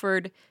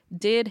Alfred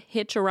did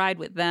hitch a ride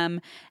with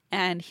them,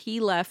 and he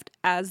left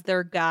as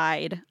their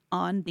guide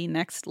on the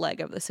next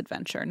leg of this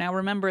adventure. Now,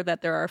 remember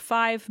that there are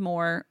 5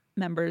 more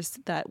members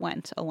that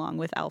went along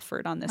with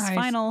Alfred on this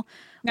final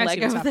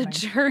leg of the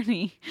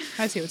journey.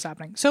 I see what's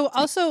happening. So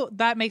also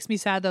that makes me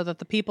sad though that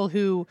the people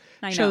who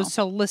chose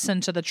to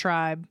listen to the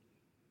tribe,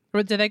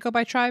 or did they go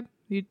by tribe?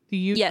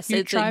 Yes,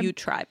 it's a Ute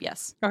tribe.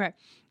 Yes. Okay.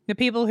 The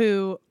people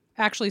who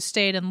actually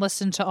stayed and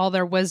listened to all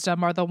their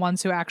wisdom are the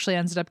ones who actually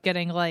ended up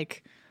getting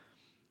like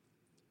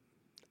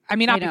I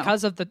mean, I know.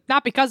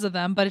 not because of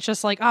them, but it's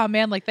just like, oh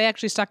man, like they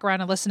actually stuck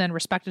around and listened and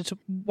respected to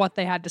what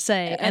they had to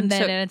say, and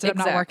then it ended up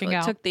not working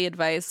out. Took the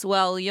advice.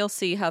 Well, you'll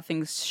see how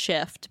things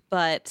shift,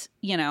 but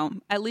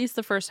at least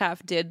the first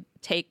half did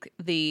take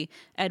the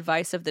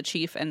advice of the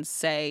chief and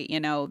say,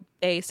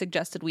 they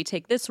suggested we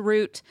take this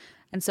route,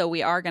 and so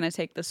we are going to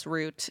take this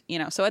route.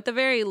 So at the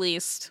very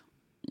least,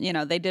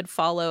 they did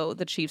follow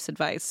the chief's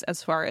advice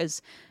as far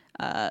as,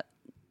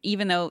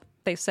 even though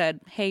they said,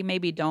 hey,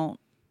 maybe don't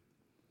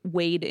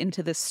wade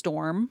into this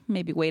storm,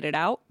 maybe wait it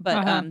out,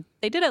 but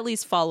they did at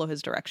least follow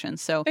his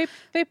directions. So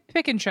they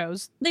pick and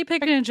chose. They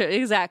pick and chose.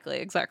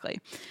 Exactly.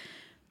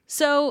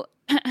 So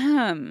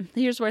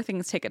here's where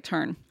things take a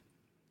turn.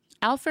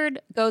 Alfred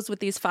goes with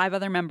these 5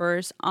 other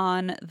members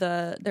on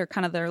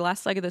their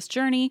last leg of this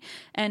journey,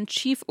 and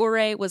Chief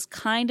Ure was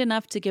kind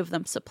enough to give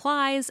them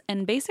supplies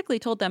and basically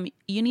told them,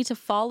 you need to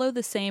follow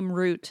the same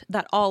route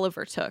that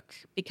Oliver took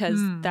because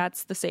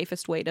that's the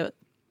safest way to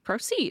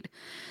proceed.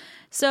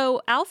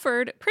 So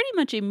Alfred pretty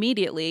much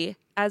immediately,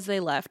 as they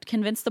left,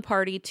 convinced the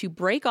party to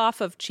break off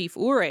of Chief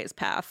Ure's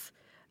path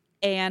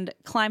and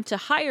climb to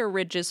higher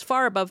ridges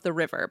far above the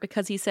river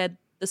because he said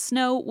the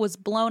snow was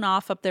blown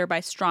off up there by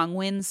strong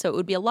winds, so it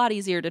would be a lot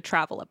easier to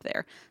travel up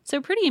there.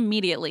 So pretty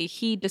immediately,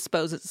 he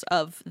disposes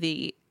of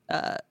the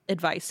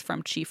advice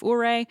from Chief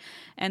Ure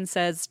and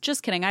says,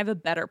 just kidding, I have a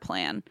better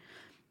plan.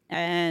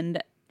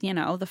 And,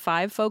 the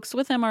 5 folks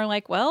with him are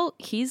like, well,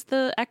 he's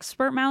the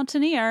expert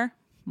mountaineer.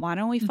 Why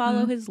don't we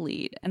follow his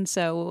lead? And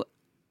so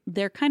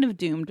they're kind of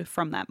doomed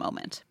from that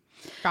moment.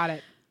 Got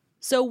it.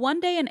 So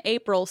one day in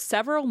April,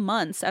 several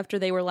months after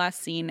they were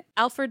last seen,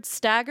 Alfred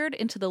staggered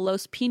into the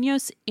Los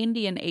Pinos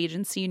Indian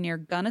Agency near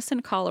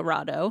Gunnison,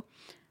 Colorado,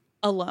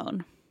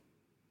 alone.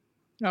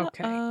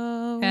 Okay.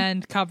 Uh-oh.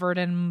 And covered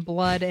in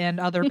blood and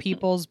other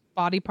people's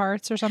body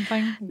parts or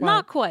something? What?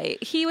 Not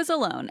quite. He was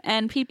alone,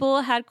 and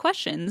people had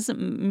questions,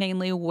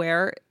 mainly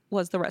where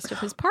was the rest of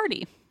his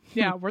party?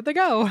 Yeah, where'd they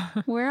go?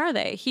 Where are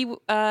they?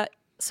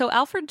 So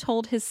Alfred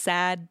told his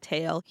sad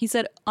tale. He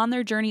said on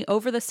their journey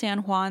over the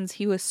San Juans,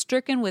 he was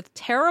stricken with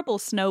terrible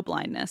snow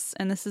blindness.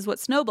 And this is what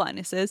snow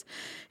blindness is.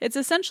 It's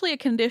essentially a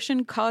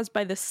condition caused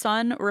by the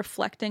sun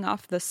reflecting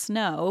off the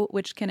snow,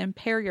 which can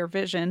impair your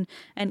vision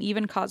and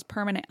even cause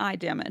permanent eye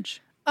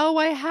damage. Oh,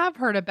 I have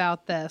heard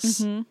about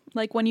this. Mm-hmm.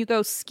 Like when you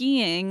go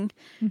skiing,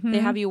 they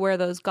have you wear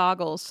those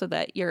goggles so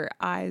that your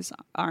eyes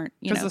aren't,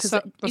 because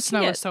the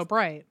snow is so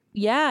bright.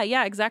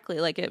 Yeah,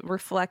 exactly. Like it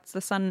reflects the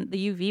sun.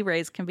 The UV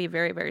rays can be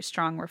very, very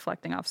strong,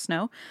 reflecting off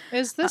snow.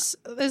 Is this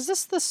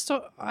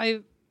the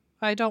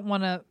I don't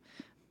want to.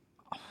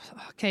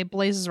 Okay,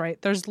 Blaze is right.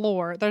 There's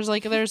lore. There's a.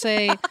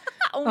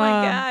 Oh my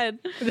God.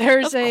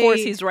 Of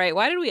course he's right.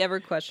 Why did we ever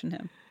question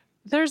him?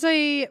 There's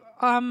a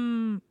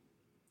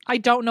I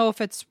don't know if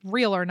it's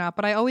real or not,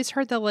 but I always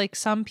heard that like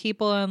some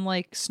people in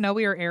like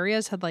snowier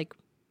areas had like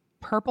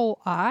purple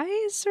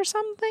eyes or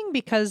something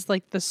because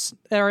like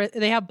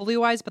they have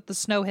blue eyes, but the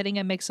snow hitting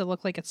it makes it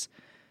look like it's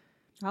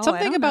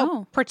something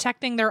about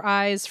protecting their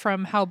eyes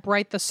from how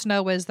bright the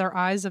snow is. Their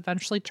eyes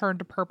eventually turn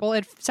to purple.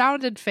 It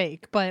sounded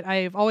fake, but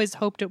I've always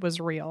hoped it was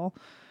real.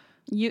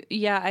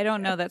 I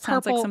don't know. That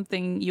sounds like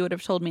something you would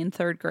have told me in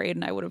 3rd grade,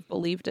 and I would have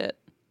believed it.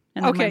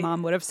 And then my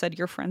mom would have said,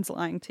 your friend's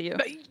lying to you.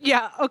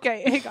 Yeah,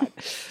 okay, hang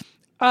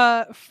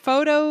on.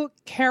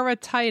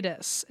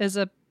 Photokeratitis is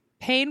a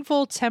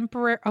painful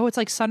temporary... Oh, it's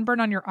like sunburn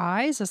on your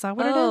eyes? Is that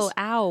what it is? Oh,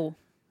 ow.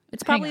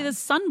 It's probably the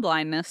sun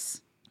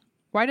blindness.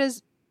 Why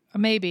does...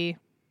 Maybe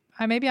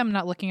I'm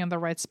not looking in the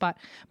right spot.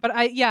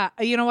 But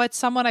you know what?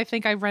 I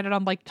think I read it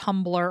on like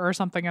Tumblr or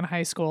something in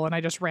high school and I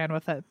just ran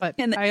with it. But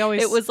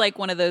it was like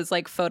one of those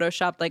like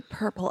photoshopped like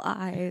purple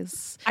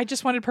eyes. I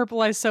just wanted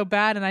purple eyes so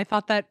bad. And I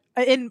thought that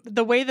in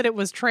the way that it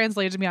was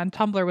translated to me on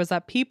Tumblr was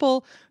that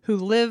people who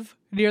live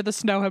near the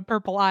snow have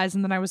purple eyes.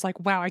 And then I was like,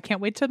 wow, I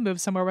can't wait to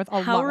move somewhere with a lot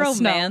of snow. How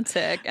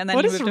romantic. And then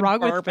what you moved to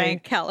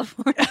Burbank,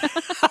 California.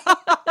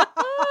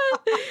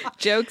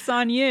 Joke's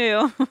on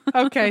you.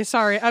 Okay,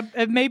 sorry.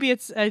 Maybe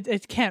it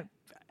can't.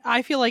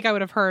 I feel like I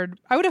would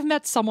have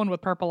met someone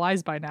with purple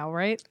eyes by now,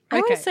 right? I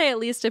would say at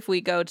least if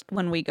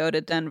when we go to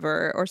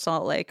Denver or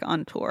Salt Lake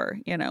on tour,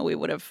 we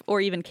would have,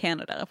 or even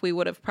Canada, we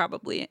would have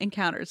probably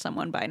encountered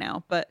someone by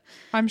now. But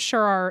I'm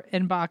sure our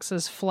inbox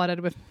is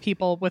flooded with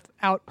people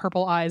without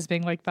purple eyes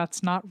being like,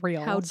 that's not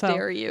real. How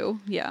dare you?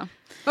 Yeah.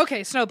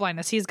 Okay, snow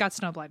blindness. He's got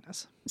snow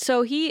blindness.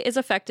 So he is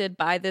affected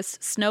by this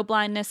snow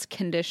blindness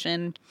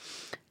condition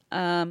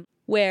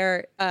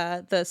where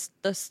the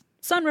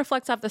sun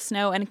reflects off the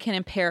snow and can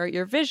impair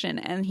your vision.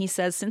 And he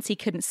says since he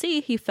couldn't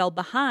see, he fell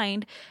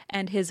behind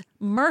and his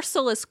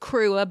merciless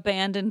crew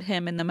abandoned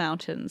him in the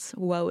mountains.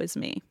 Woe is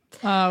me.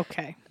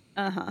 Okay.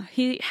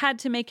 He had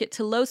to make it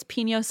to Los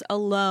Pinos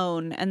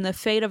alone, and the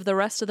fate of the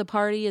rest of the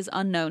party is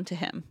unknown to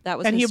him. That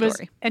was his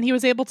story. And he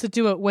was able to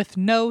do it with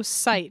no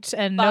sight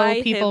and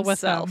no people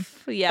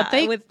himself. with him. Yeah.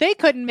 But they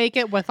couldn't make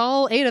it with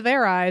all 8 of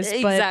their eyes.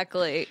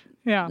 Exactly.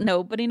 Yeah.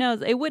 Nobody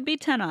knows. It would be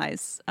 10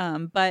 eyes,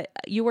 but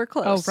you were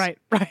close. Oh,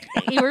 right.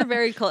 You were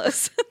very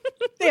close.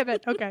 Damn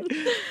it. Okay.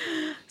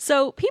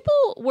 So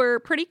people were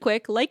pretty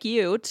quick, like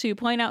you, to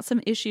point out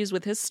some issues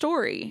with his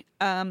story.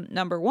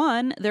 Number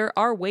one, there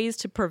are ways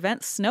to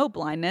prevent snow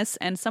blindness,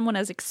 and someone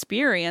as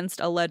experienced,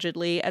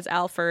 allegedly, as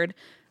Alfred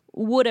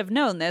would have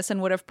known this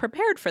and would have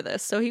prepared for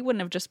this, so he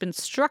wouldn't have just been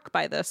struck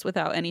by this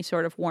without any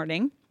sort of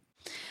warning.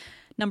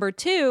 Number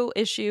two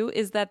issue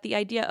is that the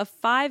idea of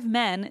 5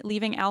 men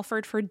leaving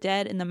Alfred for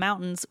dead in the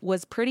mountains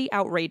was pretty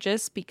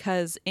outrageous,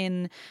 because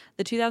in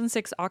the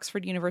 2006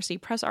 Oxford University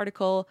Press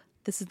article,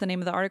 this is the name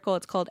of the article,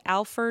 it's called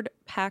Alfred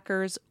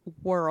Packer's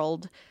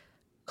World, :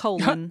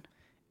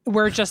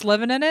 We're just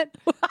living in it?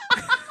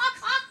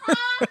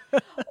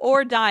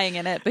 or dying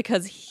in it,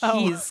 because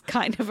he's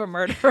kind of a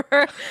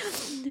murderer.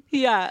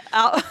 Yeah.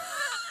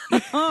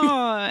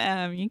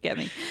 You get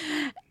me.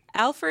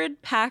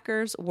 Alfred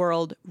Packer's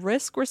World,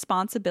 Risk,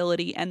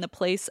 Responsibility, and the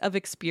Place of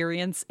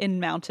Experience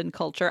in Mountain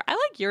Culture. I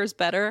like yours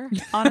better,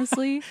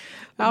 honestly.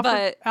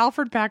 But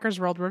Alfred Packer's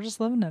World, we're just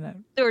living in it.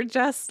 we're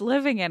just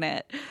living in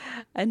it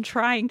and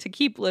trying to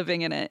keep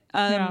living in it.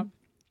 Yeah.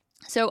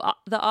 So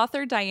the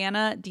author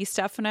Diana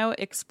DiStefano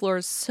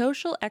explores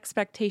social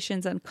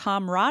expectations and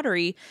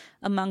camaraderie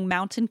among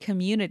mountain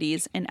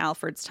communities in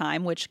Alfred's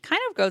time, which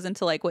kind of goes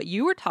into like what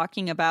you were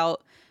talking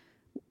about.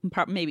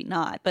 Maybe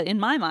not, but in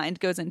my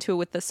mind goes into it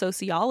with the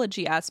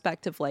sociology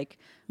aspect of like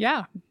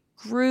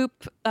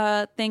group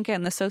think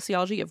and the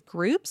sociology of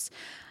groups.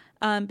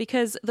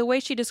 Because the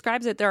way she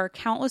describes it, there are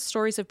countless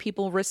stories of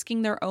people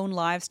risking their own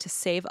lives to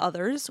save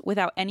others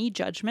without any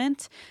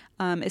judgment,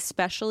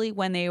 especially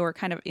when they were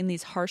kind of in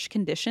these harsh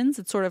conditions.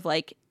 It's sort of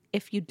like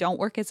if you don't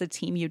work as a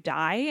team, you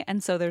die.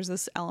 And so there's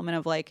this element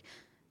of like,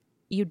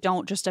 you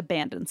don't just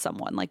abandon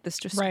someone. Like this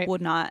just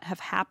would not have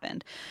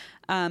happened.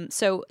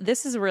 So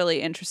this is a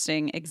really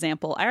interesting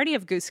example. I already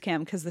have Goose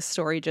Cam because this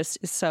story just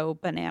is so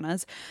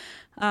bananas.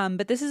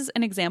 But this is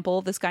an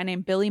example, this guy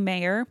named Billy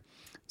Mayer.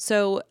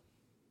 So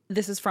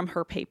this is from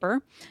her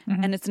paper,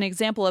 and it's an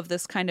example of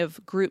this kind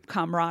of group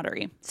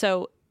camaraderie.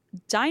 So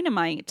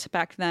dynamite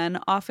back then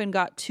often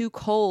got too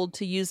cold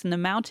to use in the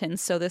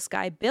mountains. So this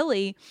guy,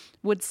 Billy,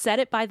 would set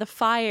it by the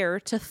fire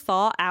to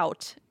thaw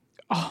out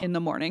in the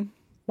morning.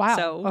 Wow.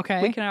 So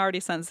we can already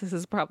sense this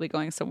is probably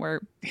going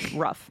somewhere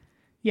rough.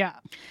 Yeah.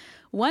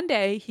 One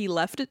day, he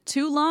left it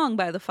too long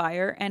by the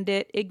fire, and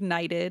it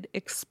ignited,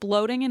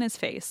 exploding in his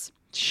face.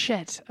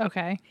 Shit.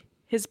 Okay.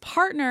 His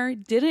partner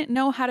didn't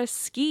know how to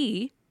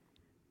ski,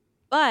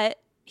 but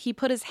he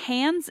put his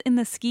hands in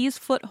the ski's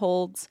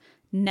footholds,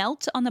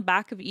 knelt on the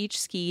back of each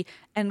ski,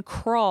 and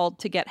crawled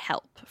to get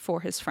help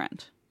for his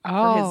friend.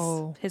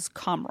 For his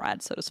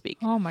comrade, so to speak.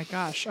 Oh my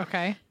gosh.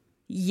 Okay.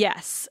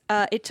 Yes.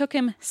 It took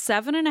him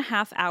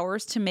 7.5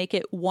 hours to make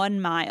it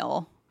 1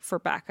 mile for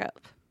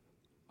backup.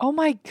 Oh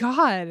my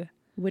God.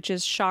 Which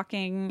is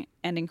shocking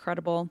and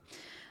incredible.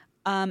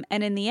 And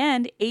in the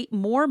end, 8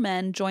 more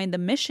men joined the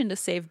mission to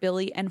save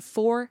Billy, and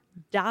 4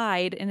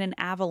 died in an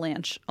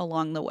avalanche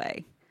along the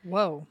way.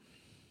 Whoa.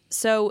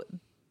 So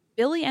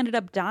Billy ended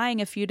up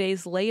dying a few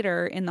days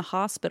later in the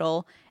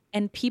hospital,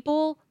 and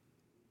people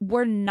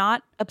were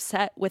not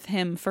upset with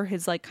him for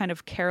his like kind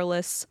of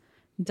careless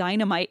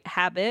dynamite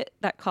habit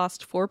that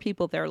cost 4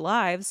 people their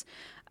lives.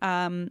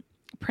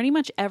 Pretty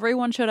much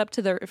everyone showed up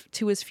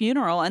to his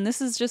funeral, and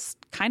this is just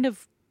kind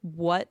of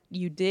what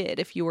you did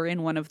if you were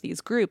in one of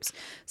these groups.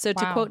 So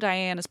to quote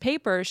Diana's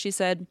paper, she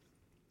said,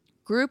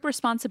 "Group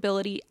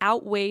responsibility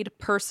outweighed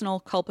personal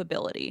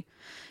culpability.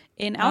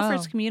 In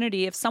Alfred's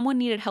community, if someone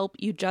needed help,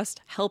 you just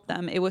help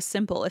them. It was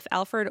simple. If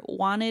Alfred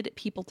wanted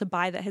people to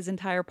buy that his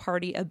entire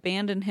party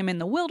abandoned him in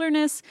the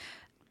wilderness,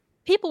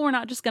 people were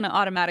not just going to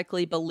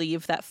automatically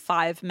believe that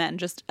 5 men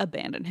just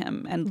abandoned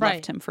him and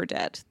left him for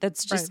dead.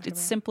 That's just, it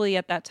simply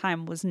at that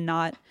time was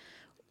not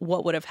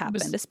what would have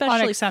happened,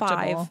 especially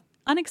unacceptable. 5.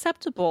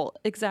 Unacceptable,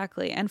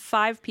 exactly. And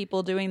 5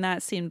 people doing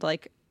that seemed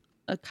like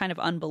a kind of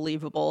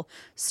unbelievable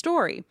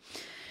story.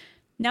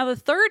 Now, the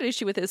third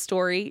issue with his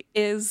story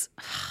is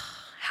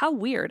how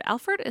weird.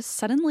 Alfred is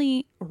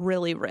suddenly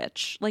really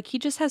rich. Like, he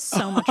just has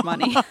so much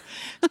money.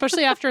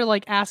 Especially after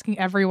like asking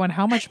everyone,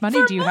 how much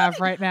money do you have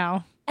right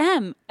now?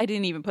 I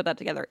didn't even put that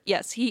together.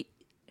 Yes,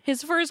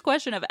 his first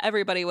question of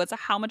everybody was,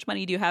 how much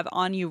money do you have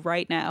on you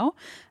right now?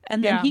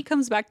 And then he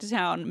comes back to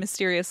town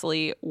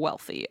mysteriously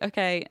wealthy.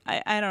 Okay,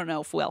 I don't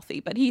know if wealthy,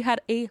 but he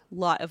had a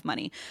lot of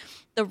money.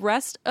 The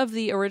rest of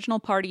the original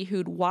party,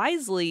 who'd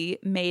wisely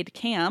made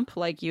camp,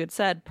 like you had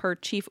said, per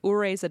Chief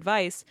Urey's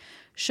advice,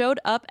 showed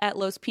up at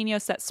Los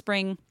Pinos that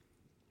spring,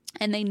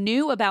 and they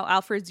knew about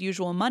Alfred's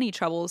usual money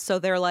troubles. So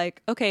they're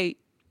like, okay,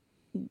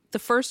 the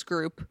first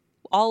group,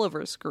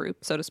 Oliver's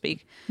group, so to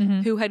speak,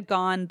 who had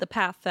gone the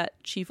path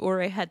that Chief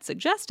Urey had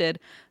suggested,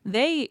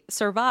 they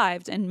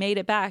survived and made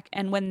it back.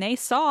 And when they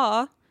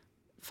saw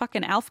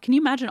fucking Alf, can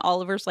you imagine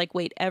Oliver's like,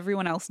 wait,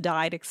 everyone else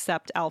died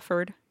except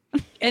Alfred?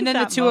 And then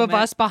the two of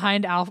us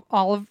behind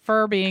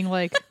Oliver being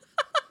like,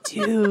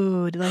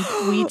 dude, like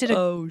we did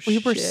we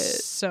were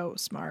so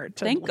smart.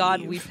 Thank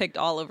God we picked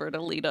Oliver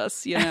to lead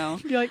us, you know.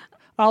 You're like,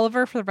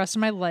 Oliver, for the rest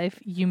of my life,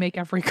 you make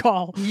every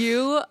call.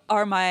 You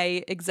are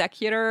my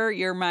executor.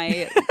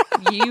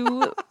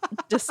 You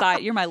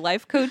decide, you're my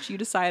life coach. You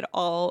decide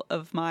all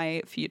of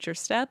my future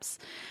steps.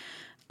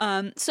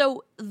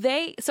 So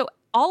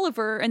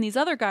Oliver and these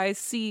other guys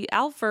see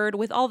Alfred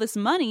with all this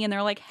money and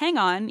they're like, hang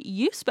on,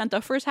 you spent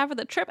the first half of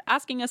the trip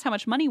asking us how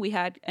much money we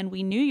had and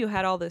we knew you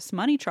had all this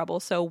money trouble.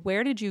 So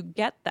where did you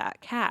get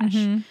that cash?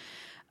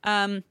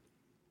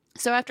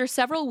 So after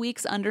several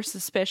weeks under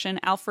suspicion,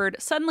 Alfred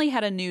suddenly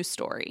had a news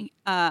story,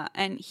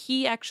 and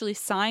he actually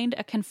signed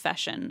a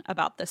confession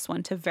about this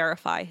one to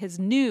verify his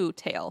new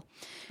tale.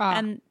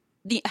 And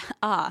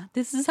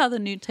this is how the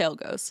new tale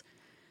goes.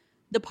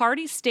 The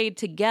party stayed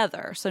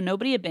together, so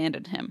nobody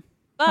abandoned him.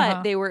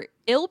 But they were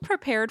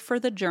ill-prepared for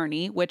the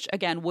journey, which,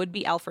 again, would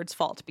be Alfred's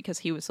fault because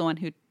he was the one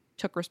who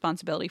took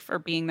responsibility for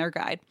being their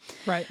guide.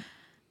 Right.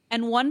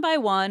 And one by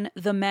one,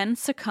 the men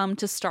succumbed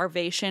to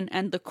starvation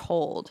and the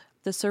cold.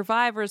 The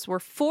survivors were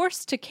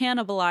forced to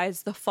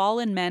cannibalize the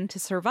fallen men to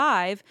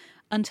survive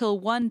until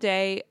one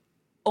day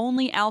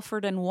only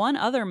Alfred and one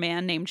other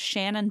man named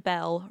Shannon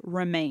Bell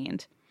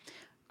remained.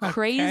 Okay.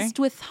 Crazed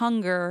with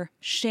hunger,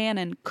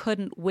 Shannon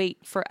couldn't wait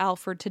for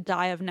Alfred to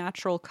die of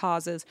natural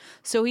causes,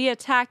 so he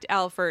attacked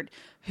Alfred,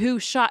 who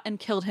shot and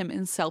killed him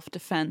in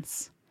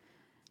self-defense.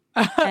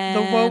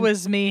 The woe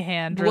is me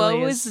hand really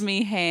woe is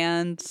me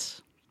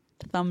hand.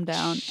 Thumb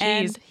down. Jeez.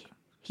 And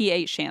he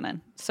ate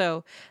Shannon.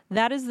 So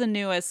that is the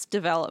newest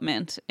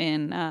development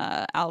in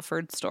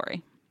Alfred's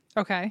story.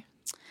 Okay.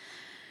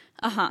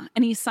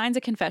 And he signs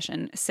a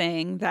confession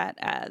saying that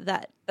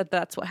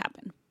that's what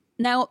happened.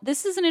 Now,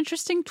 this is an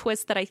interesting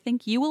twist that I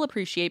think you will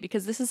appreciate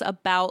because this is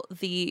about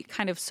the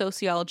kind of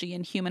sociology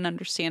and human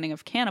understanding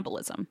of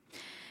cannibalism.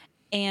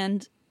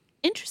 And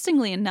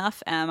interestingly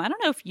enough, I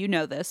don't know if you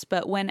know this,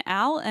 but when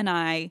Al and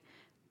I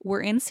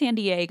were in San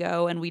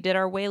Diego and we did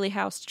our Whaley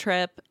House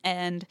trip,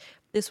 and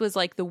this was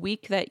like the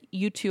week that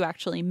you two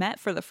actually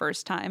met for the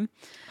first time.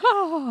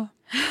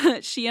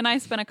 She and I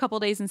spent a couple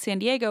days in San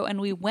Diego,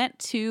 and we went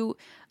to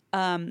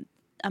a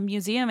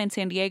museum in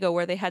San Diego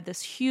where they had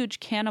this huge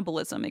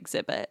cannibalism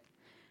exhibit.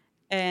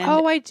 And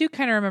I do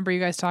kind of remember you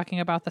guys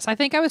talking about this. I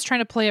think I was trying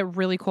to play it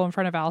really cool in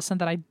front of Allison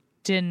that I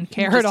didn't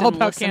care at all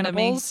about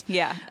cannibals.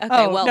 Yeah. Okay.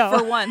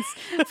 No.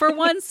 for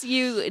once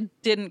you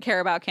didn't care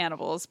about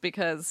cannibals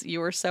because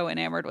you were so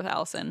enamored with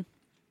Allison.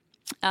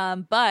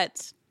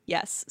 But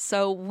yes,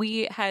 so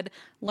we had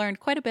learned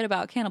quite a bit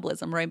about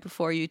cannibalism right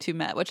before you two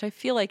met, which I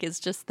feel like is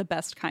just the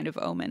best kind of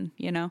omen,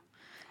 you know?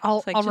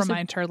 I'll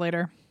remind her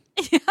later.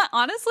 Yeah,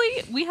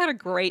 honestly, we had a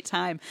great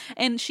time.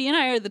 And she and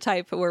I are the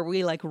type where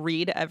we like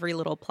read every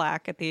little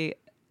plaque at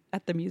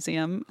the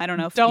museum. I don't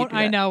know if you do that.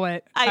 I know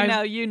it. I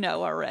know you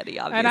know already,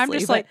 obviously. And I'm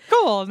just like,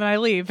 cool, and then I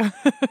leave.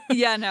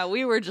 Yeah, no,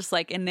 we were just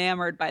like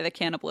enamored by the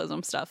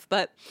cannibalism stuff.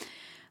 But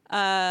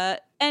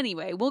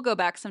anyway, we'll go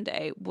back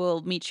someday.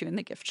 We'll meet you in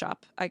the gift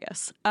shop, I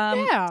guess.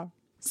 Yeah.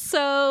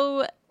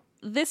 So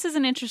this is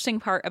an interesting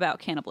part about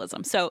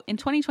cannibalism. So in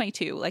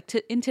 2022,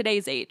 in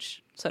today's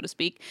age, so to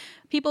speak,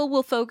 people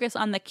will focus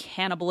on the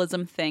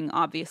cannibalism thing,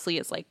 obviously,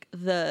 as like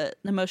the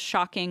most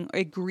shocking or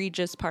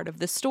egregious part of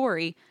the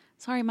story.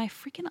 Sorry, my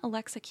freaking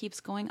Alexa keeps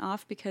going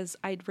off because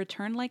I'd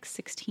returned like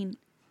 16.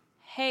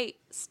 Hey,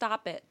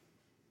 stop it.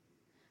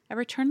 I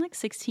returned like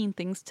 16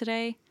 things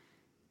today.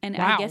 And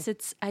wow.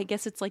 I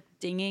guess it's like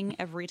dinging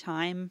every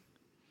time.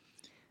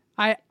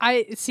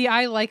 I see.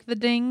 I like the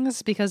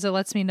dings because it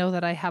lets me know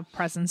that I have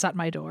presents at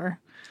my door.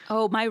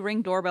 Oh, my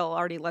Ring doorbell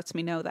already lets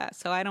me know that,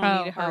 so I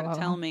don't need her to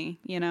tell me,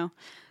 you know.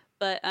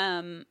 But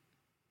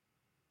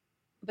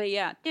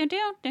yeah, do,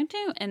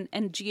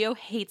 and Gio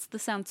hates the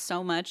sound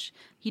so much.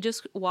 He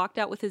just walked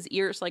out with his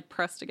ears like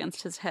pressed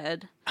against his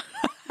head.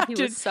 He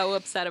was so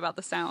upset about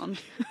the sound.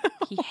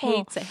 He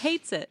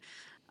hates it.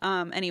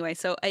 Anyway,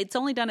 so it's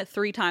only done it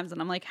 3 times,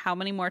 and I'm like, how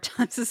many more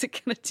times is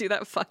it going to do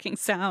that fucking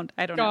sound?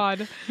 I don't know.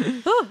 God.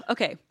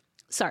 Okay.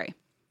 Sorry.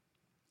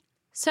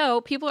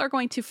 So people are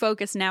going to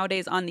focus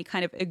nowadays on the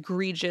kind of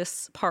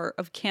egregious part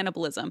of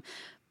cannibalism,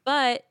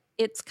 but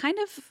it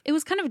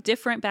was kind of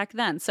different back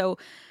then. So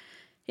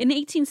in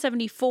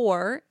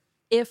 1874,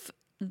 if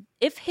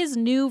his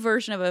new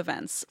version of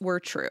events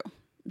were true,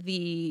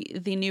 the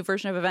new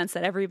version of events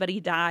that everybody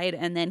died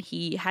and then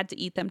he had to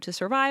eat them to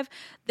survive,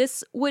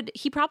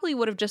 he probably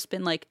would have just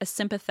been like a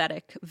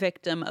sympathetic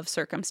victim of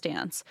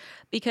circumstance,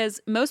 because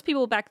most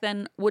people back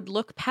then would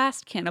look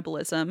past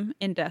cannibalism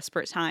in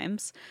desperate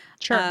times.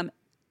 Sure.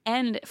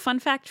 And fun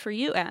fact for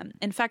you, Em,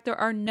 in fact, there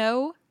are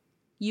no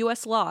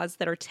U.S. laws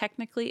that are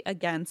technically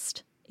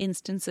against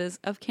instances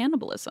of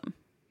cannibalism.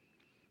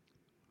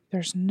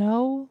 There's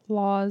no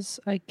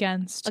laws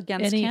against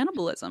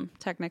cannibalism,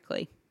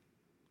 technically.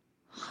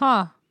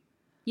 Huh.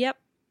 Yep.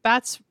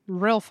 That's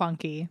real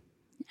funky.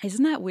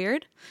 Isn't that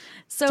weird?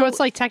 So it's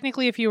like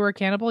technically if you were a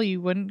cannibal,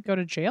 you wouldn't go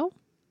to jail?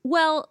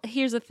 Well,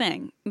 here's the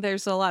thing.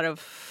 There's a lot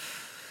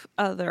of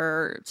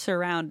other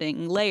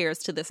surrounding layers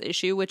to this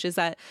issue, which is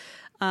that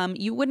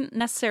you wouldn't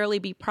necessarily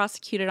be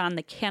prosecuted on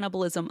the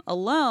cannibalism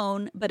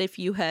alone, but if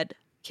you had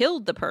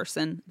killed the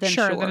person, then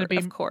Sure, sure, then it'd be-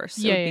 of course,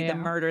 yeah, it would be yeah, the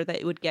yeah. murder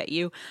that would get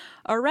you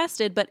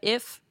arrested. But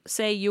if,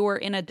 say, you were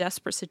in a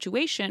desperate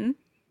situation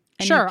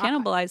and Sure, you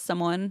cannibalize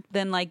someone,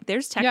 then like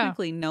there's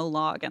technically no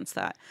law against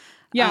that.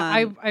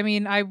 Yeah, I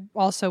mean, I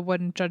also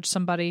wouldn't judge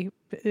somebody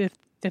if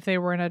they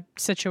were in a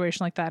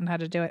situation like that and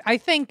had to do it. I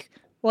think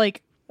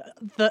like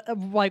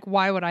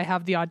why would I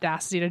have the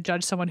audacity to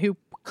judge someone who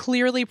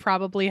clearly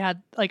probably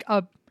had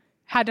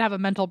to have a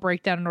mental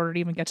breakdown in order to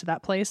even get to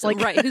that place? Like,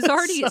 right, who's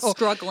already so-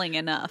 struggling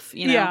enough,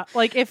 you know? Yeah,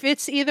 like if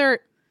it's either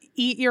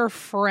eat your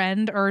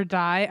friend or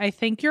die, I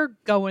think you're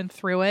going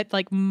through it.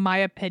 Like, my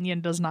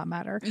opinion does not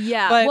matter.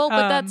 Yeah, but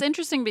that's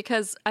interesting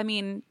because, I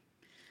mean,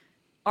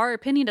 our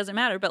opinion doesn't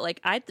matter, but like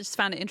I just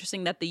found it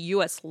interesting that the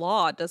U.S.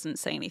 law doesn't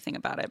say anything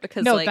about it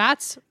because No, like,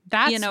 that's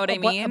you know what I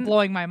mean?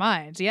 blowing my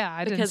mind. Yeah,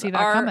 I didn't because see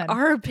that coming.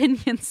 our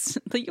opinions,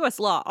 the U.S.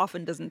 law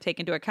often doesn't take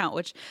into account,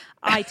 which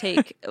I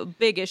take a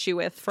big issue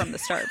with from the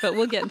start. But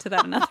we'll get into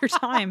that another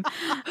time.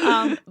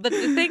 But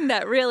the thing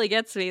that really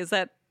gets me is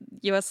that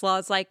U.S. law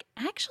is like,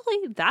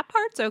 actually, that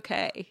part's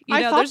okay. You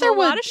I know, thought there's a there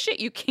lot would- of shit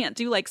you can't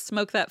do, like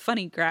smoke that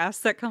funny grass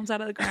that comes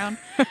out of the ground,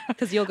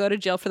 because you'll go to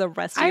jail for the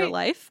rest of your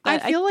life. I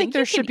But feel like think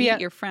there you should can be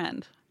eat your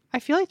friend. I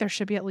feel like there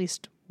should be at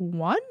least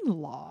one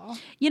law.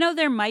 You know,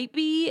 there might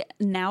be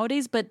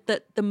nowadays, but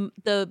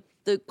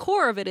the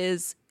core of it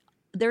is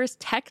there is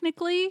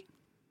technically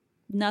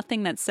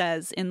nothing that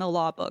says in the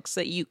law books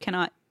that you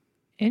cannot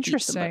eat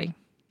somebody. Interesting.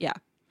 Yeah.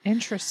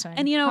 Interesting.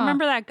 And, you know, Huh.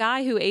 remember that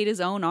guy who ate his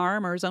own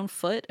arm or his own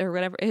foot or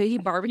whatever? He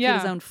barbecued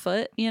his Yeah. own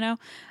foot, you know?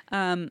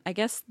 I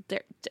guess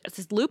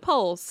there's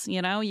loopholes,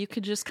 you know? You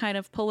could just kind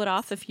of pull it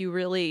off if you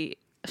really,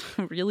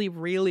 really,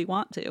 really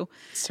want to.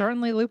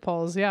 Certainly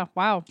loopholes. Yeah.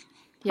 Wow.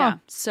 Yeah. Huh.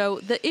 So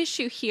the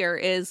issue here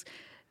is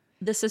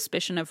the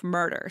suspicion of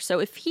murder. So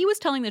if he was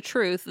telling the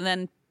truth,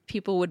 then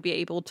people would be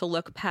able to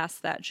look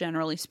past that,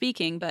 generally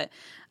speaking. But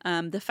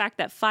the fact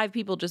that 5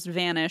 people just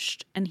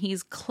vanished and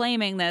he's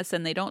claiming this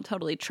and they don't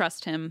totally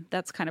trust him,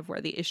 that's kind of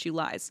where the issue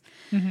lies.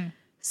 Mm-hmm.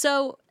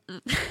 So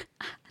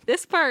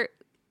this part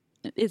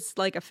is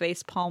like a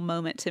facepalm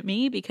moment to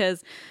me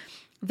because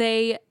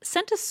they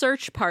sent a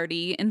search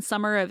party in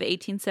summer of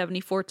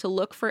 1874 to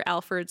look for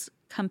Alfred's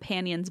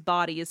companions'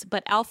 bodies,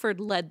 but Alfred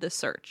led the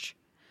search.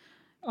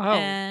 Oh,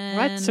 And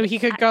what? So he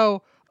could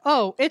go,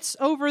 oh, it's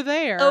over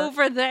there.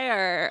 Over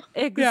there.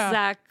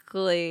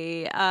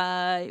 Exactly.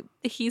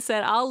 He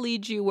said, I'll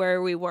lead you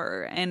where we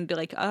were. And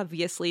like,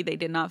 obviously they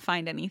did not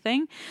find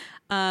anything.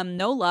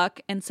 No luck.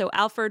 And so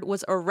Alfred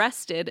was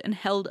arrested and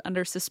held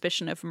under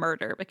suspicion of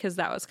murder because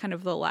that was kind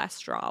of the last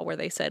straw where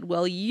they said,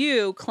 well,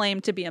 you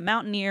claim to be a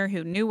mountaineer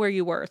who knew where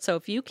you were. So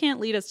if you can't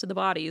lead us to the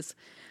bodies,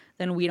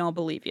 then we don't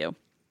believe you.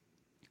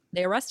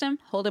 They arrest him,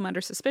 hold him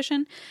under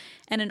suspicion,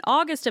 and in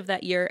August of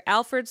that year,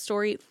 Alfred's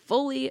story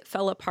fully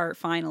fell apart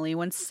finally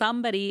when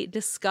somebody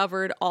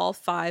discovered all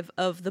 5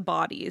 of the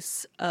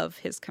bodies of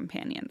his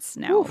companions.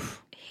 Now,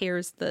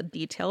 here's the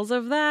details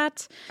of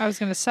that. I was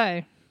going to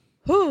say.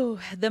 Whew.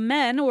 The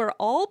men were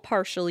all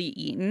partially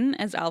eaten,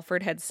 as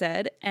Alfred had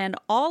said, and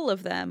all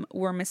of them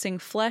were missing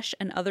flesh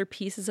and other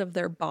pieces of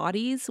their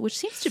bodies, which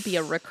seems to be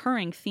a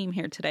recurring theme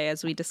here today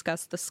as we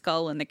discuss the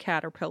skull and the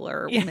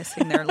caterpillar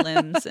missing their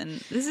limbs. And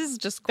this is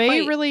just quite...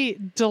 They really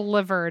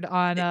delivered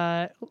on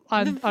a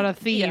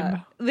theme. Yeah.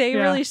 They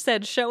Yeah. really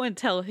said, show and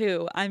tell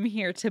who. I'm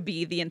here to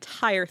be the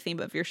entire theme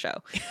of your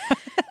show.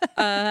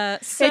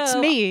 It's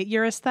me,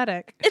 your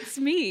aesthetic. It's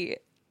me.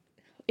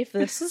 If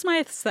this is my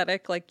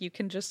aesthetic, like, you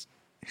can just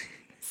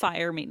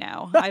fire me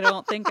now. I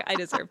don't think I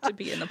deserve to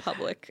be in the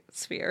public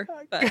sphere,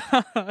 but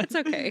it's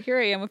okay. Here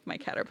I am with my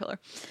caterpillar.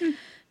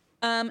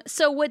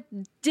 So what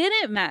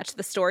didn't match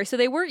the story, so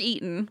they were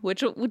eaten,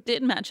 which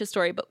didn't match his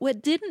story, but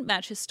what didn't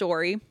match his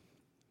story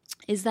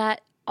is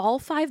that all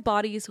 5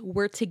 bodies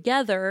were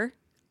together,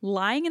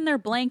 lying in their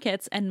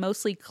blankets and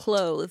mostly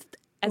clothed,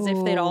 as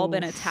if they'd all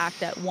been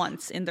attacked at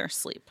once in their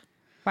sleep.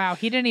 Wow,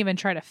 he didn't even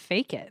try to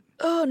fake it.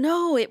 Oh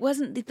no, it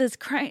wasn't. This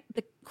crime,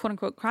 the quote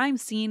unquote crime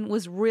scene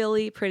was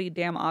really pretty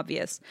damn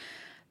obvious.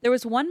 There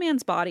was one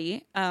man's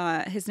body,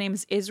 his name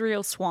is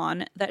Israel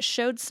Swan, that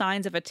showed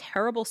signs of a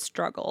terrible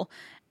struggle.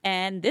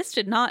 And this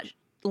did not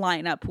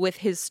line up with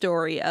his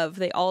story of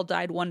they all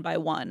died one by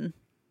one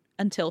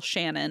until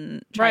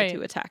Shannon tried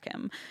to attack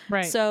him.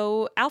 Right.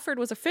 So Alfred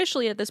was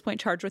officially at this point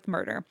charged with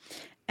murder.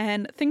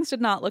 And things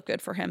did not look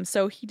good for him.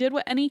 So he did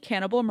what any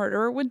cannibal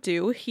murderer would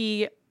do.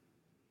 He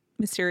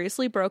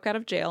mysteriously broke out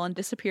of jail and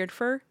disappeared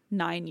for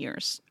 9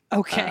 years.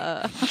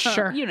 Okay.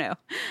 Sure. You know,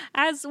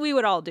 as we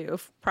would all do,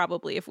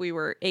 probably if we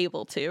were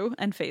able to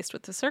and faced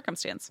with the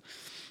circumstance.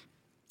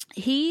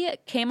 He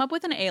came up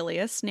with an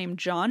alias named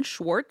John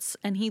Schwartz,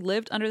 and he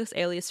lived under this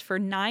alias for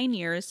 9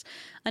 years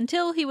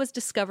until he was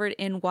discovered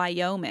in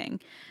Wyoming.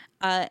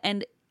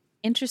 And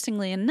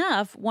interestingly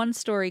enough, one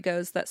story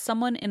goes that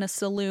someone in a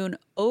saloon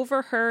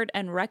overheard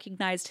and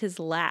recognized his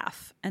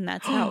laugh, and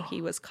that's how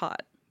he was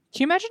caught.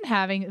 Can you imagine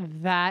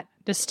having that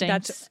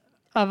distinct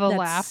of a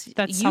laugh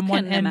that you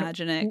someone can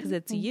imagine it because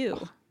it's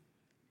you.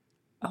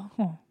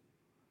 Oh.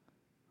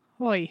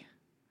 Boy.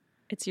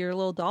 It's your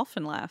little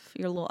dolphin laugh,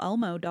 your little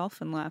Elmo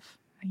dolphin laugh.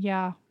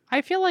 Yeah.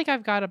 I feel like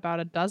I've got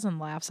about a dozen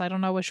laughs. I don't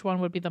know which one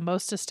would be the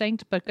most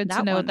distinct, but good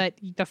to know one. that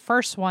the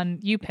first one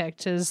you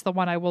picked is the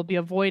one I will be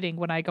avoiding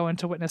when I go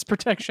into witness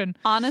protection.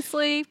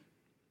 Honestly,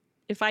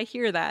 if I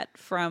hear that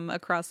from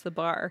across the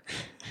bar,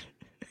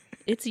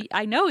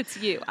 I know it's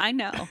you. I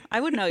know. I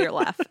would know your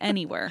laugh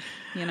anywhere,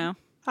 you know?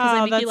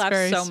 Because I make you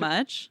laugh so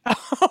much.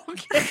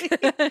 Okay.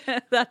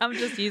 That I'm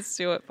just used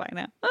to it by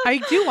now. I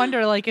do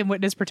wonder, like, in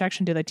witness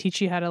protection, do they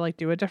teach you how to, like,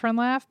 do a different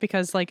laugh?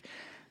 Because, like,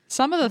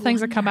 some of the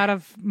things that come out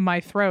of my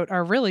throat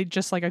are really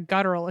just like a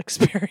guttural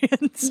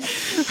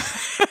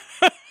experience.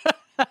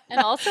 And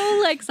also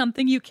like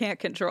something you can't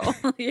control,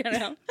 you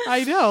know?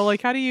 I know.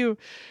 Like, how do you,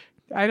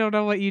 I don't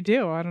know what you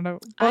do. I don't know.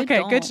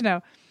 Okay, good to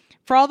know.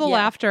 For all the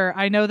laughter,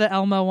 I know the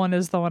Elmo one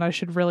is the one I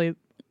should really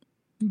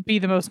be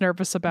the most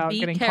nervous about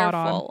getting caught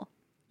on.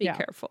 Be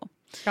careful.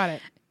 Got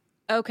it.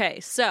 Okay,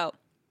 so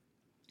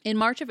in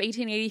March of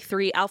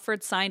 1883,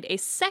 Alfred signed a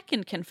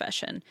second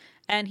confession,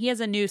 and he has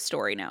a new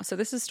story now. So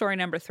this is story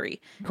number 3.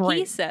 Great.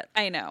 He said,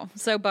 I know,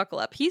 so buckle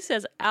up. He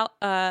says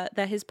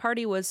that his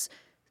party was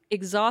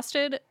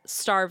exhausted,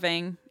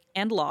 starving,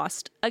 and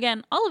lost.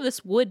 Again, all of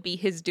this would be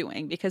his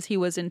doing because he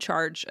was in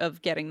charge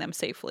of getting them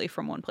safely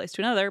from one place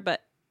to another,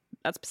 but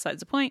that's besides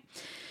the point.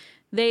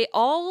 They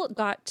all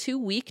got too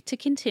weak to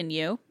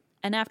continue,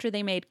 and after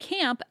they made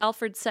camp,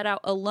 Alfred set out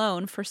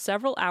alone for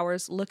several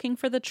hours looking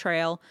for the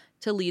trail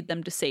to lead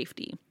them to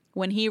safety.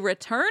 When he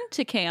returned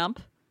to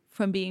camp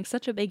from being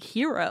such a big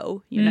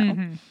hero, you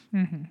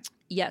know,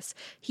 yes,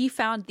 he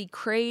found the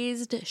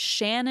crazed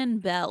Shannon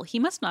Bell. He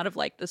must not have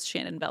liked this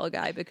Shannon Bell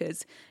guy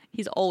because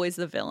he's always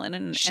the villain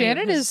in Shannon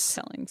any of his is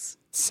tellings.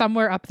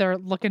 Somewhere up there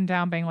looking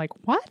down being like,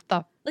 what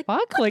the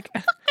fuck? What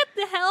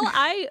the hell?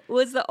 I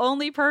was the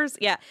only person.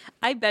 Yeah,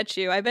 I bet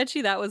you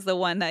that was the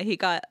one that he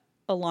got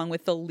along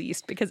with the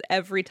least because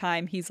every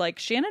time he's like,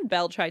 Shannon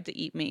Bell tried to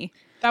eat me.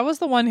 That was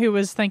the one who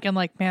was thinking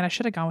like, man, I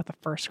should have gone with the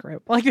first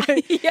group. Like,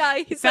 yeah,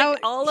 he's like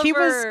Oliver. He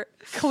was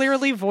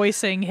clearly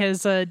voicing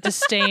his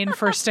disdain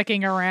for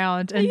sticking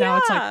around. And now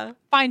it's like,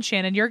 fine,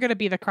 Shannon, you're going to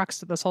be the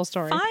crux of this whole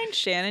story. Fine,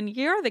 Shannon,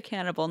 you're the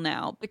cannibal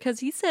now. Because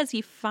he says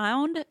he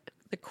found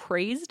the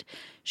crazed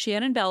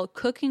Shannon Bell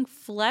cooking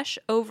flesh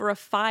over a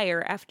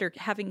fire after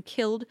having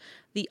killed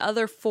the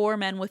other 4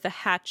 men with a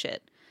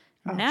hatchet.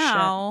 Oh,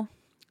 now,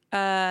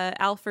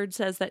 Alfred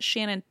says that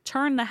Shannon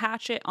turned the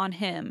hatchet on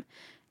him.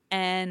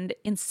 And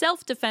in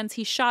self-defense,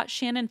 he shot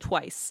Shannon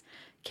twice,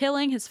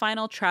 killing his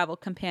final travel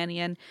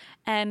companion.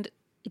 And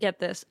get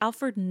this,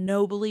 Alfred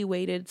nobly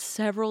waited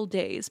several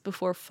days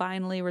before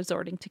finally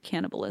resorting to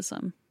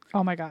cannibalism.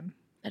 Oh my God.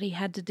 But he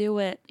had to do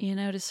it, you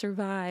know, to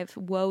survive.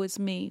 Woe is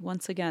me,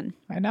 once again.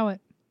 I know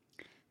it.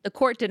 The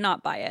court did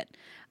not buy it.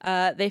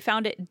 They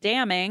found it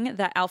damning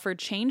that Alfred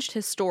changed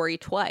his story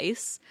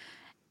twice.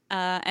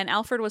 And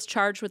Alfred was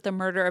charged with the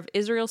murder of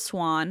Israel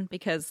Swan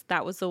because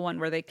that was the one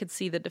where they could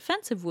see the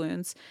defensive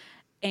wounds,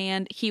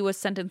 and he was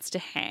sentenced to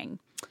hang.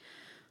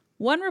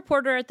 One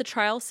reporter at the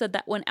trial said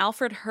that when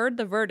Alfred heard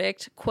the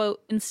verdict,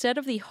 quote, instead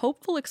of the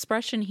hopeful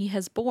expression he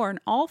has borne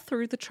all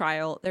through the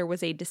trial, there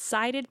was a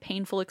decided,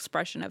 painful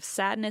expression of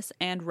sadness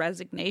and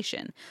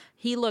resignation.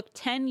 He looked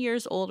 10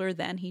 years older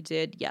than he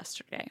did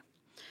yesterday.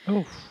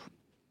 Oof.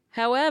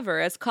 However,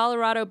 as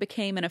Colorado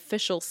became an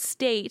official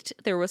state,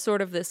 there was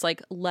sort of this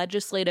like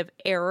legislative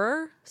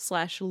error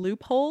 /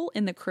 loophole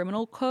in the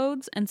criminal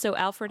codes. And so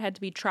Alfred had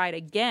to be tried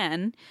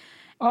again.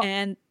 Oh.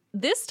 And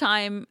this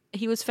time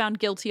he was found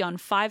guilty on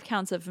 5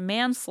 counts of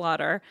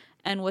manslaughter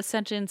and was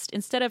sentenced,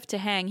 instead of to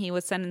hang, he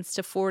was sentenced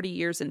to 40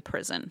 years in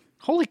prison.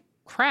 Holy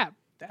crap.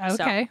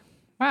 Okay. So,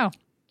 wow.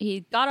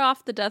 He got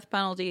off the death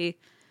penalty,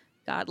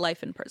 got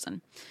life in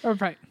prison. Oh,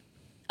 right.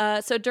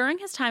 So during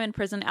his time in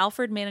prison,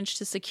 Alfred managed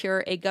to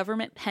secure a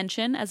government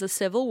pension as a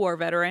Civil War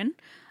veteran.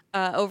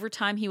 Over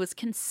time, he was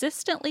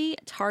consistently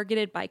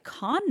targeted by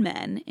con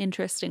men,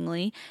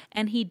 interestingly,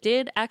 and he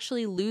did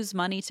actually lose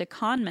money to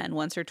con men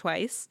once or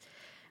twice.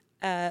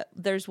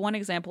 There's one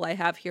example I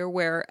have here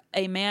where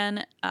a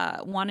man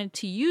wanted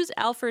to use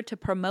Alfred to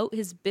promote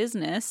his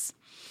business,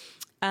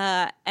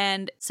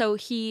 and so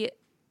he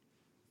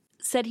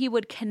said he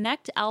would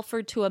connect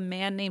Alfred to a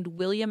man named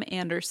William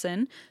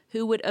Anderson,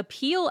 who would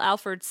appeal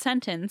Alfred's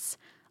sentence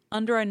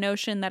under a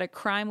notion that a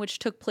crime which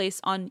took place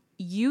on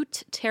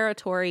Ute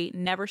territory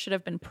never should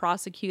have been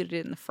prosecuted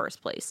in the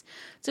first place.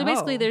 So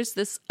basically there's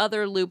this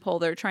other loophole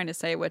they're trying to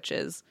say, which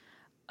is,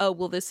 oh,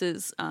 well, this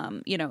is,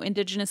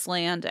 indigenous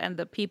land and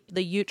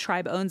the Ute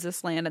tribe owns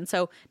this land. And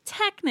so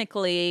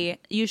technically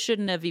you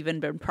shouldn't have even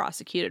been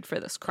prosecuted for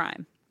this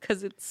crime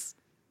because it's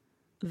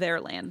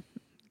their land.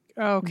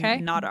 Okay.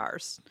 Not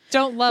ours.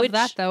 Don't love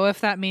that, though,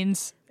 if that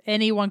means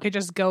anyone could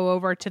just go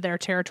over to their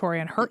territory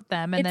and hurt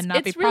them and then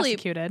not be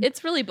prosecuted.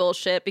 It's really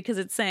bullshit because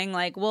it's saying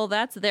like, well,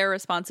 that's their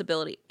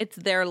responsibility. It's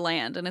their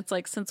land. And it's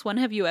like, since when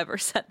have you ever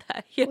said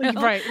that? You know?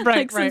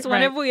 Right. Since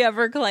when have we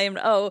ever claimed,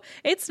 oh,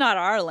 it's not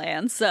our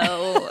land.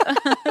 So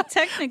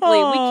technically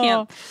we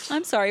can't.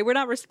 I'm sorry. We're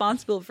not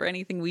responsible for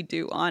anything we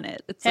do on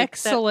it. It's like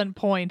excellent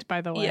point,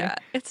 by the way. Yeah.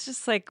 It's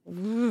just like,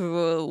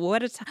 ooh,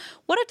 what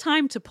a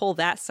time to pull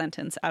that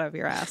sentence out of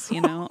your ass,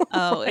 you know?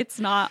 Oh, it's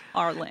not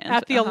our land.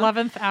 At the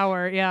 11th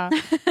hour, yeah.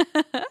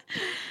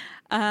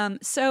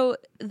 So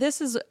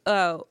this is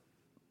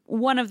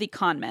one of the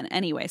con men.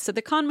 Anyway, so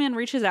the con man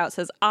reaches out,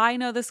 says, I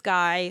know this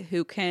guy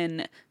who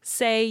can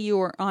say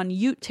you're on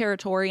Ute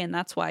territory and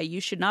that's why you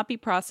should not be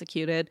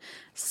prosecuted.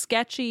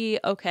 Sketchy,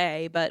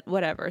 okay, but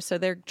whatever. So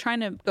they're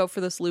trying to go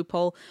for this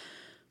loophole.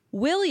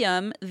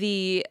 William,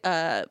 this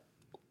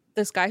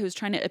guy who's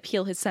trying to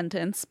appeal his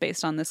sentence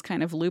based on this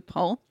kind of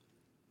loophole,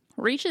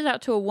 reaches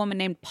out to a woman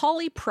named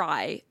Polly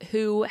Pry,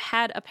 who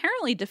had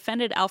apparently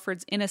defended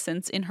Alfred's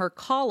innocence in her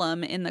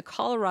column in the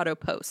Colorado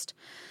Post.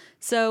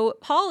 So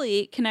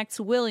Polly connects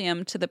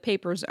William to the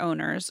paper's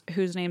owners,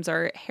 whose names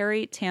are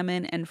Harry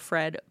Tammen and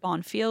Fred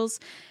Bonfils.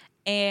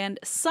 And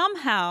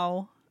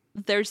somehow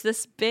there's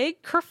this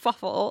big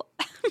kerfuffle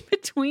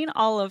between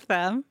all of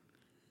them.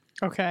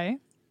 Okay.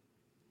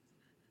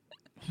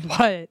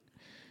 What?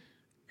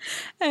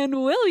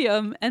 And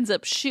William ends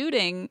up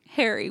shooting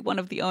Harry, one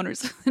of the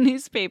owners of the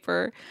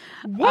newspaper.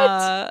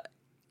 What?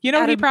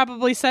 He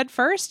probably said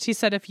first? He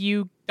said, if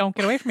you don't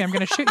get away from me, I'm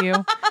going to shoot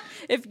you.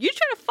 If you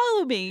try to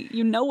follow me,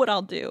 you know what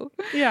I'll do.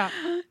 Yeah.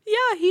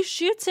 Yeah, he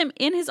shoots him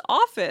in his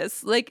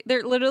office. Like,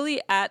 they're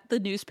literally at the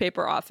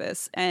newspaper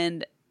office.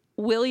 And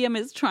William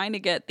is trying to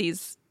get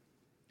these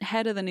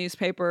head of the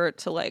newspaper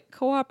to like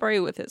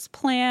cooperate with his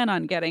plan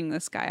on getting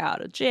this guy out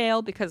of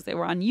jail because they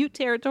were on Ute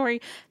territory.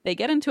 They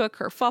get into a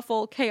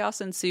kerfuffle. Chaos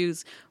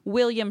ensues.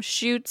 William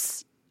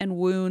shoots and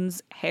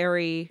wounds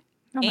Harry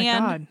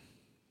and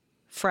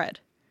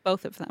Fred,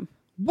 both of them.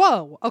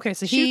 Whoa. Okay,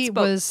 so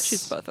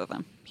shoots both of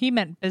them. He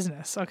meant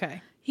business.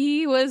 Okay.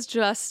 He was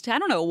just, I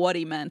don't know what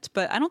he meant,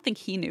 but I don't think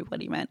he knew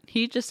what he meant.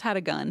 He just had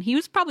a gun. He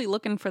was probably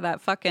looking for that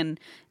fucking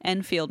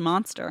Enfield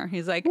monster.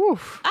 He's like,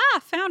 oof.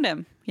 Found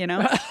him, you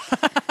know?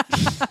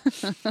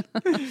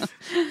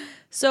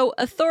 So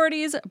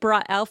authorities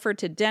brought Alfred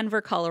to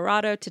Denver,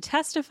 Colorado to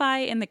testify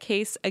in the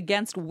case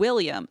against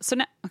William. So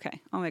now, okay,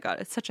 oh my God,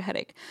 it's such a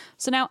headache.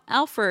 So now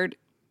Alfred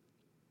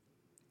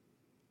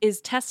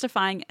is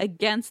testifying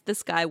against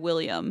this guy,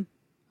 William.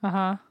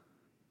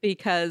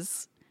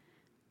 Because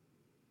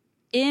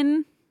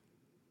in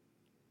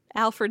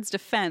Alfred's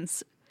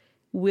defense,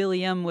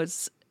 William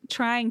was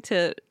trying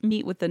to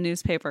meet with the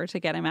newspaper to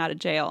get him out of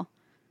jail.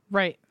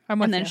 Right.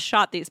 And then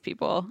shot these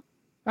people.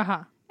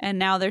 And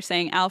now they're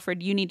saying,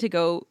 Alfred, you need to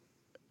go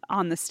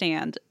on the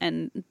stand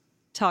and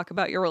talk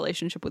about your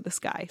relationship with this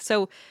guy.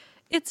 So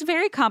it's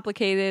very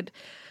complicated.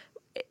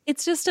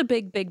 It's just a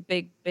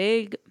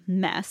big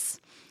mess.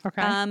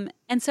 Okay.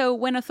 And so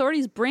when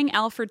authorities bring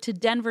Alfred to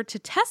Denver to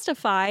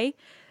testify,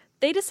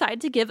 they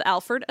decide to give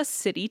Alfred a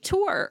city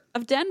tour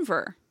of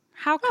Denver.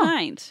 How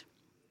kind.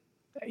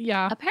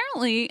 Yeah.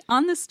 Apparently,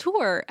 on this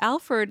tour,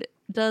 Alfred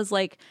does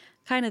like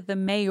kind of the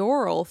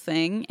mayoral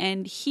thing,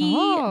 and he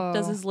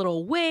does his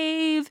little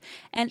wave,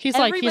 and he's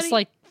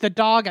like the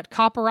dog at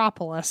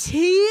Copperopolis.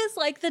 He is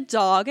like the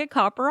dog at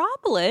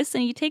Copperopolis,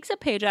 and he takes a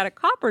page out of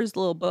Copper's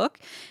little book,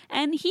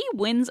 and he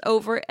wins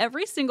over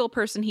every single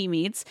person he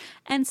meets,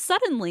 and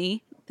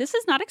suddenly, this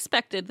is not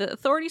expected, the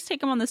authorities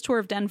take him on this tour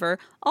of Denver.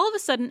 All of a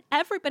sudden,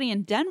 everybody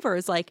in Denver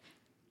is like,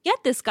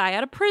 get this guy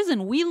out of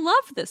prison. We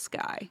love this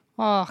guy.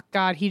 Oh,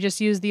 God, he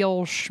just used the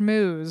old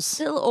schmooze.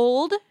 The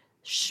old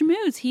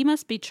schmooze. He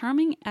must be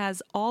charming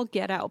as all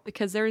get out,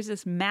 because there is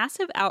this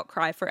massive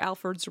outcry for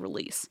Alfred's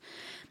release.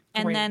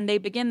 And then they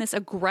begin this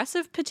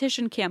aggressive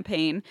petition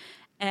campaign,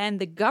 and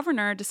the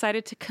governor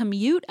decided to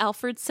commute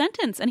Alfred's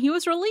sentence, and he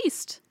was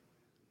released.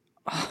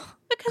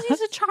 Because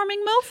he's a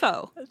charming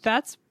mofo.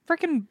 That's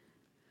freaking...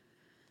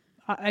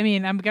 I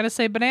mean, I'm going to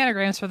say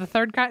bananagrams for the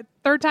third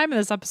time in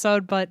this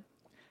episode, but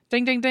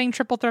ding, ding, ding,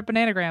 triple threat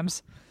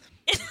bananagrams.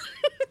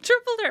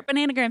 Triple threat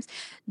bananagrams.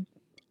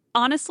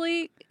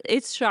 Honestly,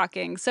 it's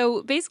shocking.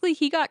 So basically,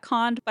 he got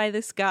conned by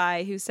this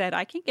guy who said,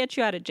 I can get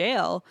you out of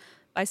jail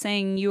by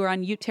saying you were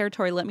on Ute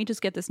territory. Let me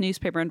just get this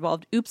newspaper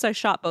involved. Oops, I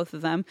shot both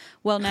of them.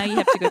 Well, now you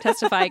have to go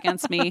testify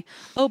against me.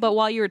 Oh, but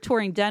while you were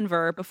touring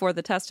Denver before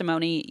the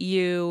testimony,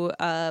 you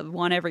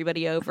won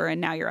everybody over, and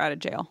now you're out of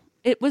jail.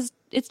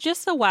 It's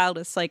just the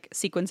wildest like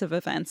sequence of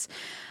events.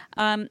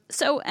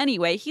 So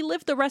anyway, he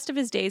lived the rest of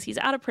his days. He's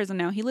out of prison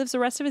now. He lives the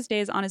rest of his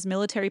days on his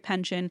military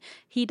pension.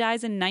 He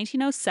dies in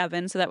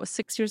 1907. So that was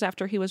 6 years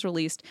after he was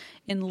released,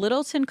 in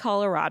Littleton,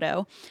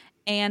 Colorado.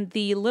 And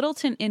the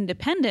Littleton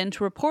Independent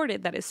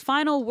reported that his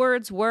final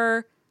words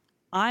were,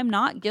 I'm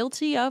not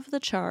guilty of the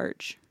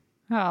charge.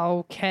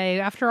 Okay.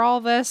 After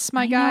all this,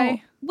 my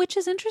guy. Which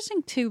is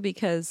interesting too,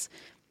 because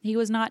he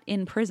was not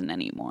in prison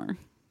anymore.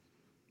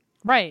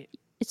 Right.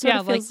 It sort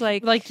of feels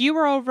like you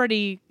were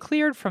already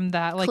cleared from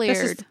that. Like cleared.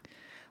 This is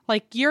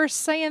Like, you're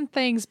saying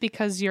things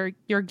because your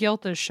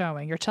guilt is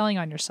showing. You're telling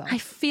on yourself. I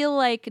feel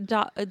like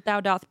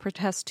thou doth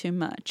protest too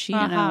much. You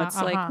know,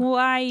 it's like,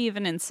 why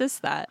even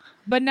insist that?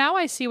 But now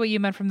I see what you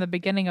meant from the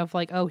beginning of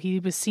like, oh, he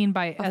was seen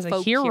as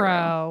a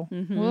hero.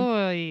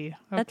 Oy,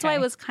 That's why okay.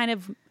 it was kind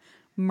of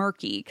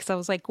murky, because I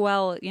was like,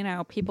 well, you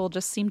know, people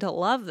just seem to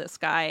love this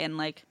guy, and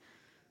like,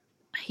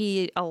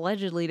 he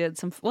allegedly did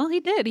he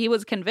did. He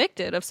was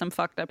convicted of some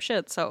fucked up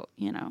shit. So,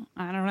 you know,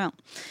 I don't know.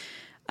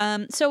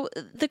 So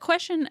the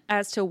question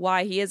as to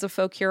why he is a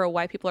folk hero,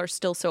 why people are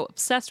still so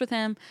obsessed with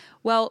him,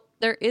 well,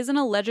 there is an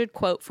alleged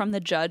quote from the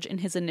judge in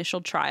his initial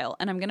trial.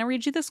 And I'm going to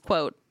read you this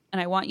quote. And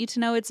I want you to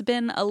know it's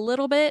been a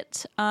little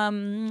bit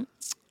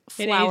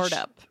flowered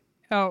up.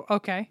 Oh,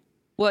 okay.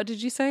 What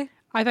did you say?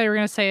 I thought you were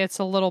going to say it's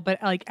a little bit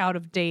like out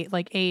of date,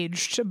 like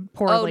aged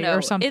poorly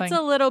or something. It's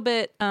a little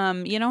bit,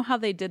 you know how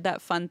they did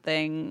that fun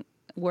thing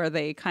where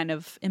they kind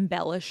of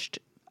embellished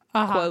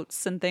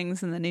quotes and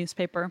things in the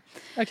newspaper.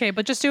 Okay,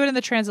 but just do it in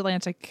the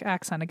transatlantic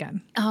accent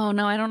again. Oh,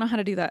 no, I don't know how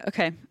to do that.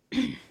 Okay.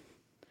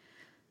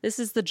 This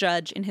is the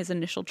judge in his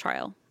initial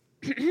trial.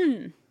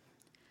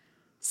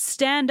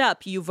 Stand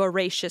up, you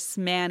voracious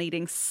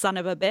man-eating son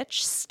of a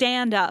bitch.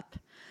 Stand up.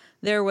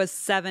 There was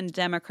 7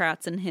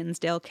 Democrats in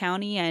Hinsdale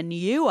County, and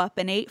you up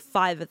and ate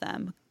 5 of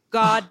them.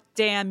 God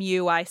damn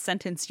you, I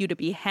sentence you to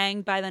be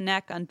hanged by the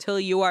neck until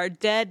you are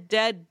dead,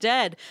 dead,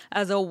 dead,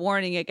 as a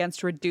warning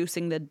against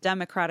reducing the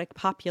Democratic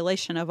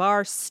population of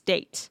our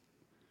state.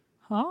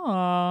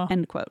 Oh.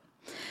 End quote.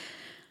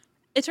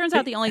 It turns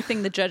out the only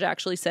thing the judge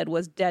actually said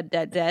was dead,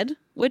 dead, dead,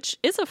 which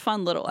is a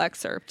fun little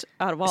excerpt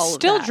out of all of that.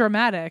 Still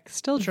dramatic.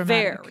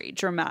 Very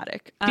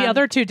dramatic. The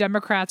other 2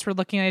 Democrats were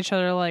looking at each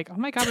other like, oh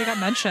my God, we got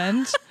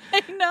mentioned.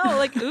 I know,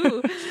 like,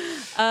 ooh.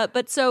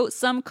 But so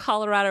some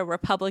Colorado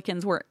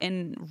Republicans were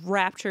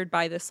enraptured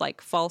by this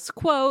like false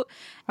quote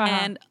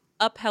and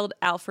upheld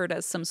Alford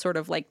as some sort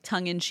of like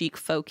tongue-in-cheek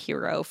folk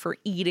hero for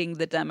eating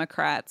the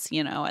Democrats,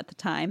 you know, at the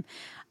time.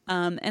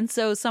 And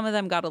so some of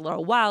them got a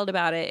little wild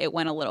about it. It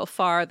went a little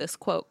far. This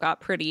quote got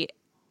pretty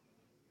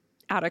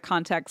out of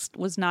context,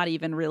 was not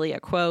even really a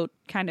quote,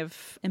 kind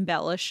of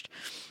embellished.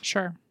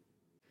 Sure.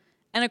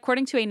 And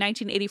according to a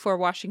 1984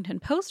 Washington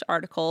Post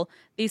article,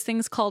 these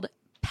things called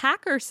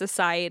Packer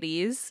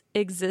societies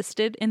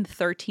existed in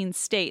 13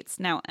 states.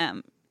 Now,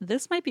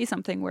 this might be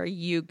something where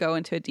you go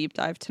into a deep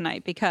dive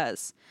tonight,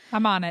 because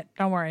I'm on it.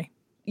 Don't worry.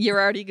 You're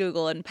already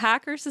Googling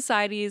Packer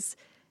societies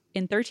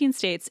in 13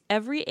 states.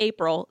 Every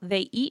April,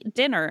 they eat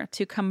dinner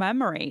to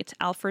commemorate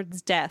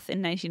Alfred's death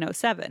in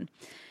 1907.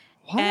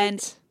 What?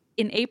 And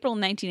in April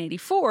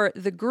 1984,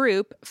 the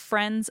group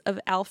Friends of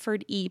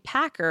Alfred E.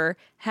 Packer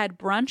had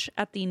brunch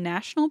at the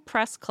National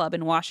Press Club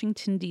in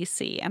Washington,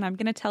 D.C. And I'm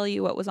going to tell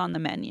you what was on the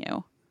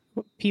menu.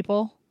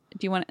 People?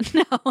 Do you want to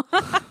know?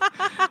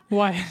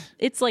 What?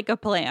 It's like a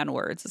play on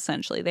words,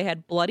 essentially. They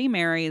had Bloody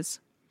Marys,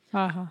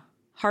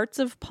 hearts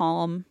of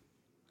palm,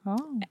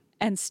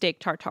 and steak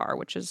tartare,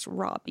 which is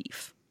raw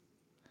beef.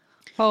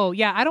 Oh,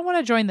 yeah. I don't want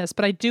to join this,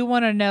 but I do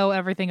want to know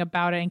everything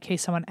about it in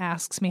case someone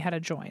asks me how to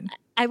join.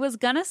 I was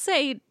going to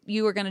say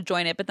you were going to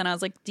join it, but then I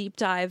was like, deep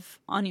dive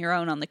on your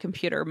own on the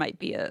computer might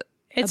be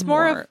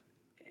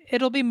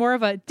it'll be more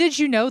of a, did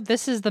you know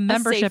this is the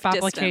membership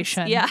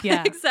application? Yeah,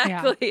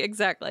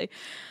 exactly.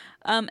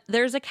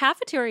 There's a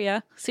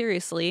cafeteria,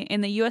 seriously,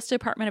 in the U.S.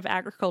 Department of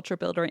Agriculture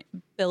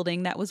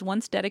building that was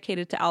once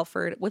dedicated to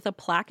Alfred with a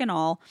plaque and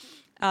all.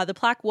 The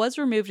plaque was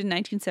removed in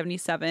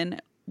 1977,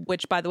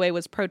 which, by the way,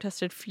 was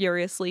protested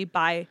furiously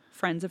by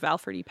Friends of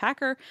Alfred E.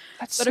 Packer.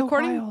 But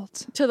according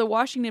to the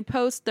Washington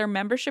Post, their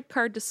membership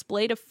card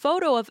displayed a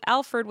photo of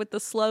Alfred with the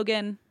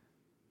slogan,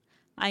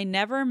 "I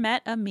never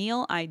met a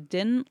meal I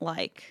didn't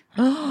like."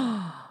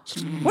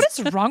 What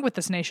is wrong with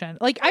this nation?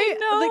 Like, I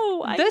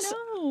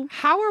know.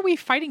 How are we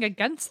fighting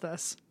against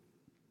this?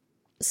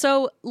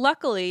 So,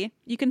 luckily,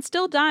 you can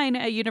still dine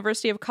at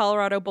University of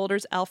Colorado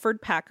Boulder's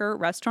Alfred Packer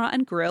Restaurant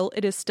and Grill.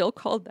 It is still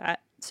called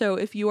that. So,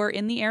 if you are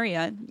in the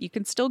area, you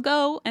can still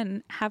go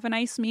and have a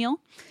nice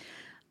meal.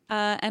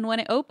 And when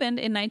it opened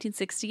in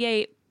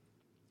 1968,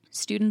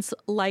 students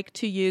like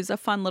to use a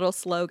fun little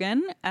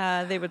slogan.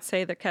 They would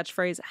say the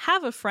catchphrase,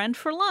 "Have a friend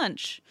for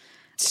lunch."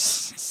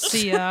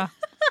 See ya.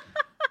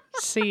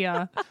 See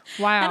ya.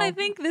 Wow. And I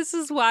think this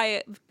is why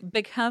it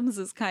becomes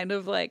this kind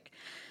of like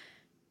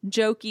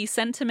jokey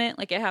sentiment,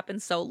 like it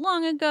happened so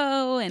long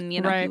ago, and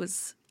you know, he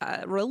was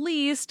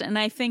released, and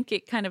I think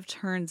it kind of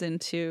turns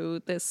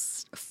into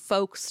this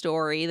folk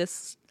story,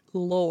 this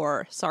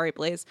lore, sorry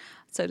Blaze,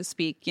 so to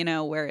speak, you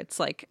know, where it's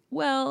like,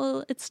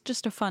 well, it's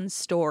just a fun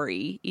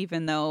story,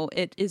 even though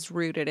it is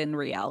rooted in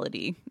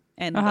reality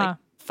and like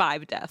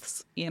 5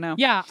 deaths, you know?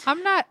 Yeah,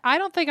 I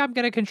don't think I'm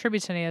going to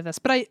contribute to any of this,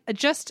 but I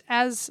just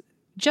as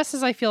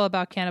I feel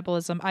about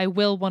cannibalism, I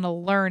will want to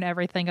learn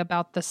everything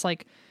about this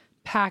like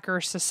Packer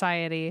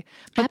society.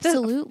 But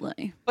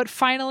Absolutely. but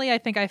finally, I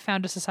think I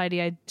found a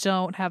society I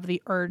don't have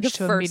the urge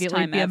to first immediately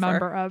time be a ever.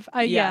 member of.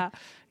 Yeah.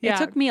 Yeah. It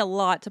took me a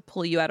lot to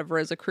pull you out of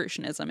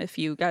Rosicrucianism if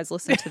you guys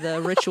listen to the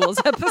rituals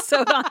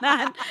episode on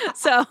that.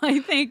 So I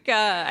think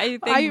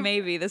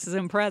maybe this is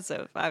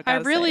impressive. I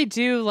really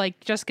do like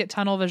just get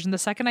tunnel vision. The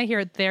second I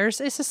hear there's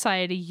a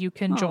society you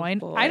can join,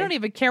 boy. I don't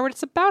even care what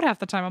it's about half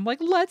the time. I'm like,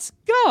 let's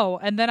go.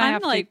 And then I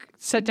have to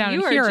sit down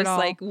and hear it all.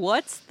 Like,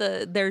 what's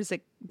there's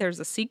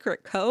a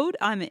secret code?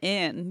 I'm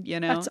in,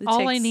 That's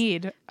all I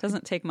need.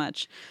 Doesn't take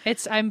much.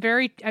 I'm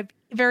very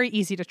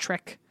easy to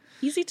trick.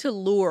 Easy to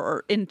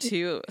lure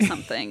into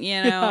something,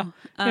 Yeah.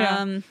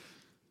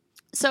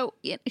 So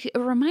it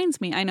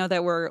reminds me, I know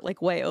that we're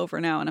like way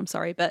over now and I'm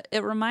sorry, but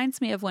it reminds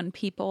me of when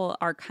people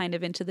are kind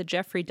of into the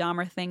Jeffrey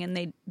Dahmer thing and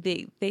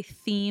they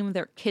theme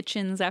their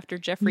kitchens after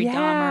Jeffrey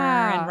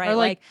Dahmer and or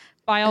like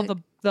buy all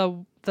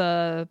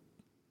the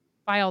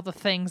buy all the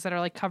things that are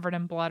like covered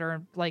in blood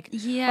or like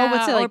what's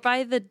it, or like,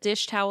 buy the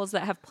dish towels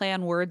that have play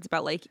on words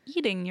about like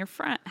eating your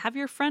friend, have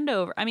your friend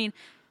over. I mean,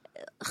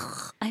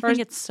 I think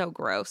it's so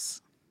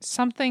gross.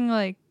 Something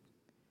like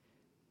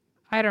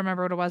I don't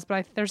remember what it was,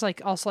 but there's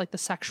like also like the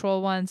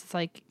sexual ones. It's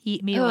like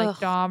eat me like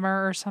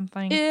Dahmer or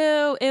something.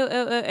 Ew,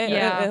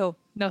 ew.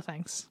 No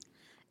thanks.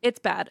 It's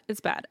bad. It's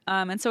bad.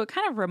 And so it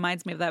kind of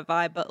reminds me of that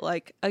vibe, but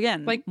like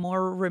again, like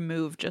more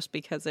removed just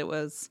because it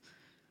was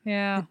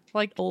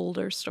like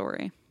older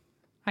story.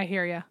 I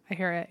hear you.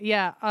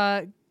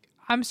 Yeah.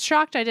 I'm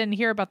shocked I didn't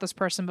hear about this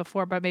person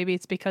before, but maybe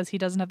it's because he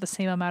doesn't have the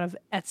same amount of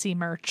Etsy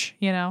merch,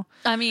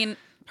 I mean,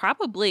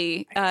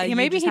 probably.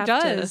 Maybe he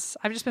does.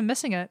 I've just been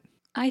missing it.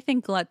 I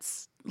think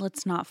let's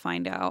not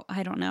find out.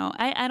 I don't know.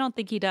 I don't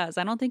think he does.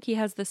 I don't think he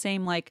has the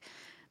same like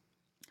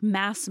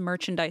mass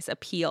merchandise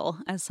appeal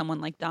as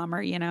someone like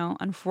Dahmer,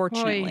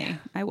 unfortunately,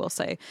 I will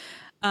say.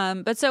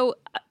 But so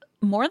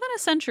more than a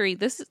century,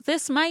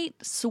 this might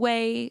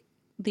sway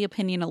the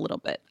opinion a little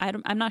bit.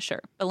 I'm not sure,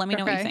 but let me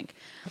know what you think.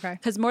 Okay.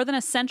 Because more than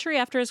a century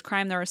after his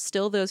crime, there are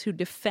still those who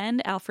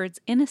defend Alfred's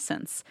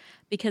innocence.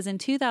 Because in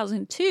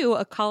 2002,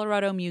 a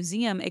Colorado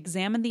museum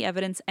examined the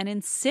evidence and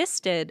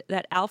insisted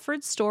that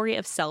Alfred's story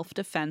of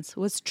self-defense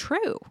was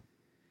true.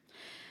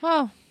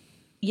 Well,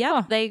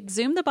 yeah, they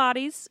exhumed the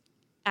bodies.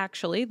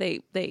 Actually,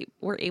 they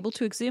were able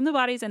to exhume the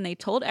bodies and they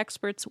told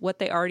experts what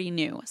they already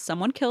knew.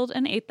 Someone killed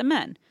and ate the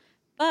men.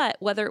 But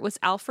whether it was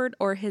Alfred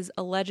or his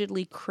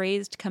allegedly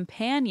crazed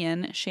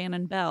companion,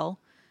 Shannon Bell,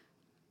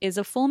 is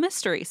a full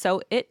mystery.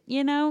 So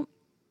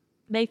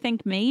they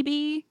think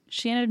maybe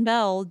Shannon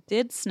Bell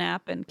did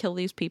snap and kill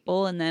these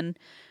people and then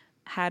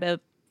had a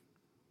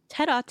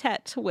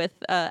tete-a-tete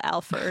with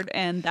Alfred,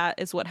 and that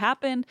is what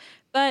happened.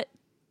 But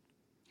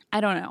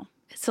I don't know.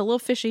 It's a little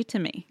fishy to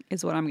me,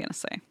 is what I'm going to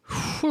say.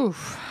 Whew.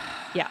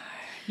 Yeah.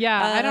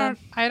 Yeah,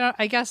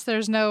 I guess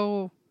there's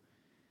no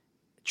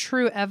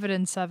true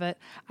evidence of it.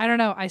 I don't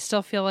know. I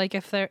still feel like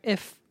I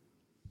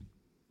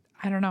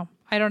don't know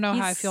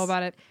how I feel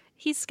about it.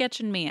 He's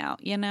sketching me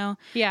out,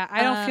 Yeah,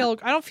 I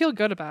don't feel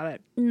good about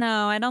it.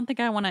 No, I don't think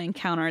I want to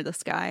encounter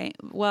this guy.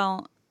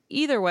 Well,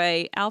 either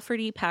way,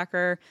 Alfred E.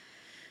 Packer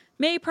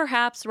may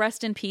perhaps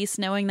rest in peace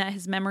knowing that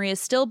his memory is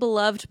still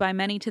beloved by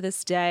many to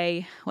this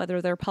day, whether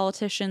they're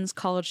politicians,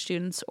 college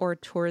students, or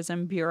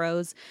tourism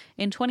bureaus.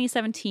 In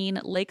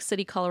 2017, Lake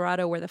City,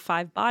 Colorado, where the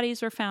 5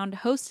 bodies were found,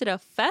 hosted a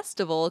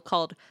festival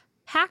called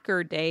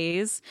Packer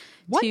Days.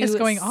 What is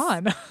going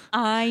on?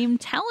 I'm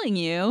telling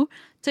you,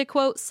 to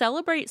quote,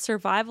 celebrate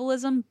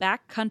survivalism,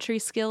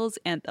 backcountry skills,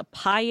 and the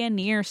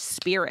pioneer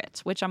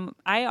spirit, which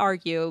I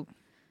argue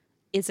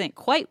isn't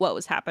quite what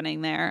was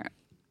happening there.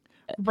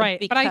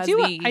 Right. But I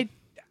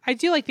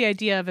do like the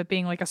idea of it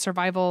being like a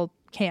survival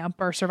camp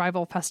or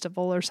survival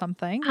festival or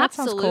something. That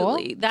Absolutely.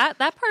 sounds cool.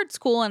 That part's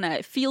cool and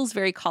it feels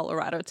very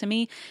Colorado to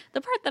me.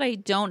 The part that I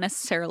don't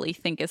necessarily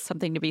think is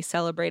something to be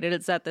celebrated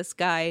is that this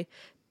guy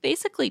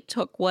basically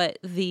took what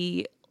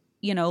the,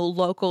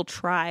 local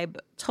tribe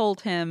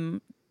told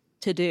him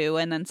to do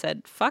and then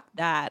said, fuck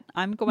that.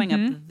 I'm going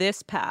up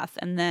this path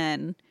and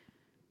then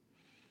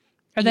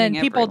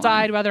people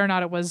died whether or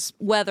not it was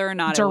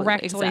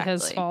directly exactly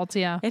his fault.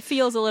 Yeah. It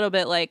feels a little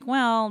bit like,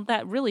 well,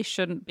 that really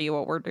shouldn't be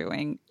what we're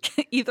doing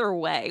either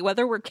way,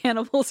 whether we're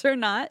cannibals or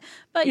not.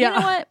 But you know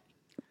what?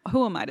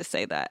 Who am I to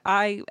say that?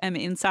 I am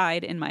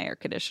inside in my air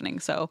conditioning.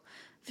 So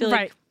I feel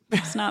like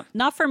it's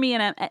not for me.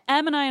 And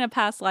Em and I in a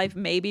past life,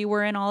 maybe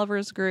we're in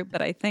Oliver's group,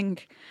 but I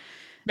think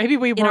maybe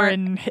we were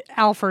in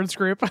Alfred's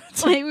group.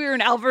 Maybe we were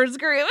in Alfred's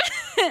group.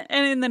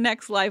 And in the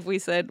next life, we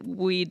said,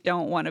 we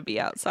don't want to be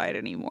outside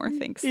anymore.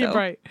 Thanks. So.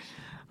 Right.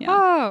 Yeah.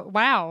 Oh,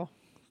 wow.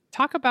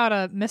 Talk about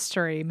a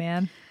mystery,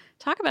 man.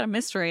 Talk about a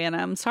mystery. And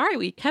I'm sorry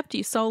we kept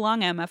you so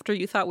long, Em, after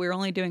you thought we were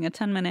only doing a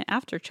 10-minute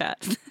after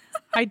chat.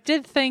 I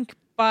did think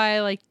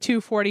by like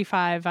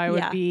 2:45 I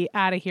would be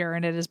out of here,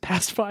 and it is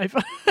past 5.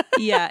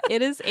 Yeah,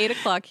 it is 8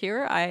 o'clock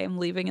here. I am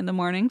leaving in the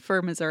morning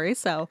for Missouri,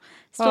 so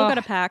still got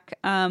to pack.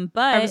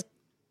 But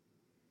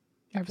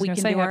we can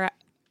do our...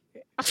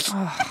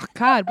 Oh,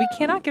 God, we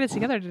cannot get it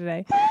together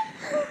today.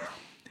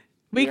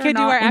 We could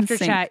do our after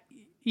chat.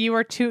 You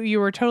were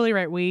totally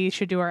right. We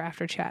should do our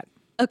after chat.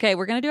 Okay,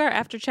 we're going to do our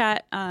after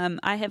chat.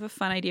 I have a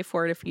fun idea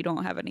for it if you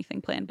don't have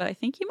anything planned, but I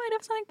think you might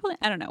have something planned.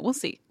 I don't know. We'll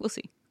see.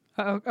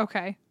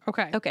 Okay.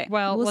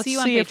 Well, we'll see you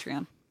on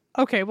Patreon.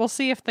 Okay, we'll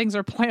see if things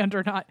are planned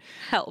or not.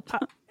 Help.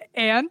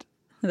 And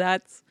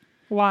that's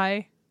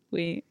why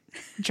we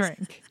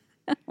drink.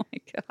 Oh my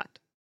God.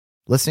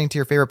 Listening to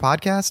your favorite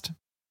podcast?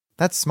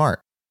 That's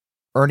smart.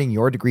 Earning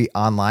your degree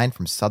online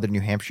from Southern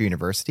New Hampshire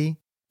University?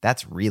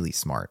 That's really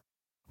smart.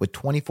 With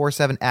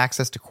 24/7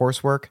 access to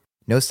coursework,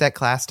 no set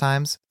class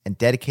times, and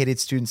dedicated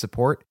student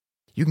support,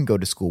 you can go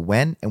to school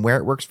when and where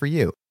it works for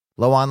you.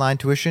 Low online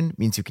tuition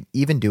means you can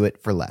even do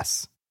it for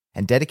less.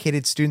 And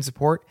dedicated student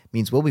support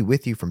means we'll be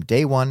with you from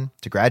day one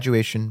to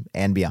graduation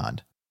and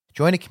beyond.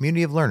 Join a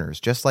community of learners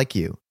just like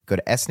you. Go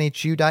to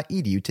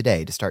snhu.edu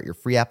today to start your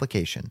free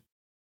application.